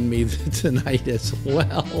having joined me tonight as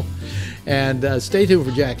well. And stay tuned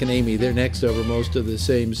for Jack and Amy. They're next over most of the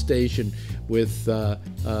same station with a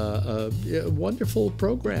wonderful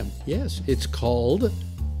program. Yes, it's called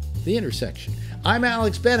The Intersection. I'm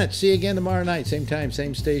Alex Bennett. See you again tomorrow night, same time,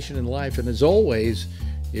 same station in life. And as always,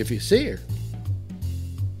 if you see her,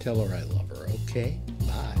 tell her I love her, okay?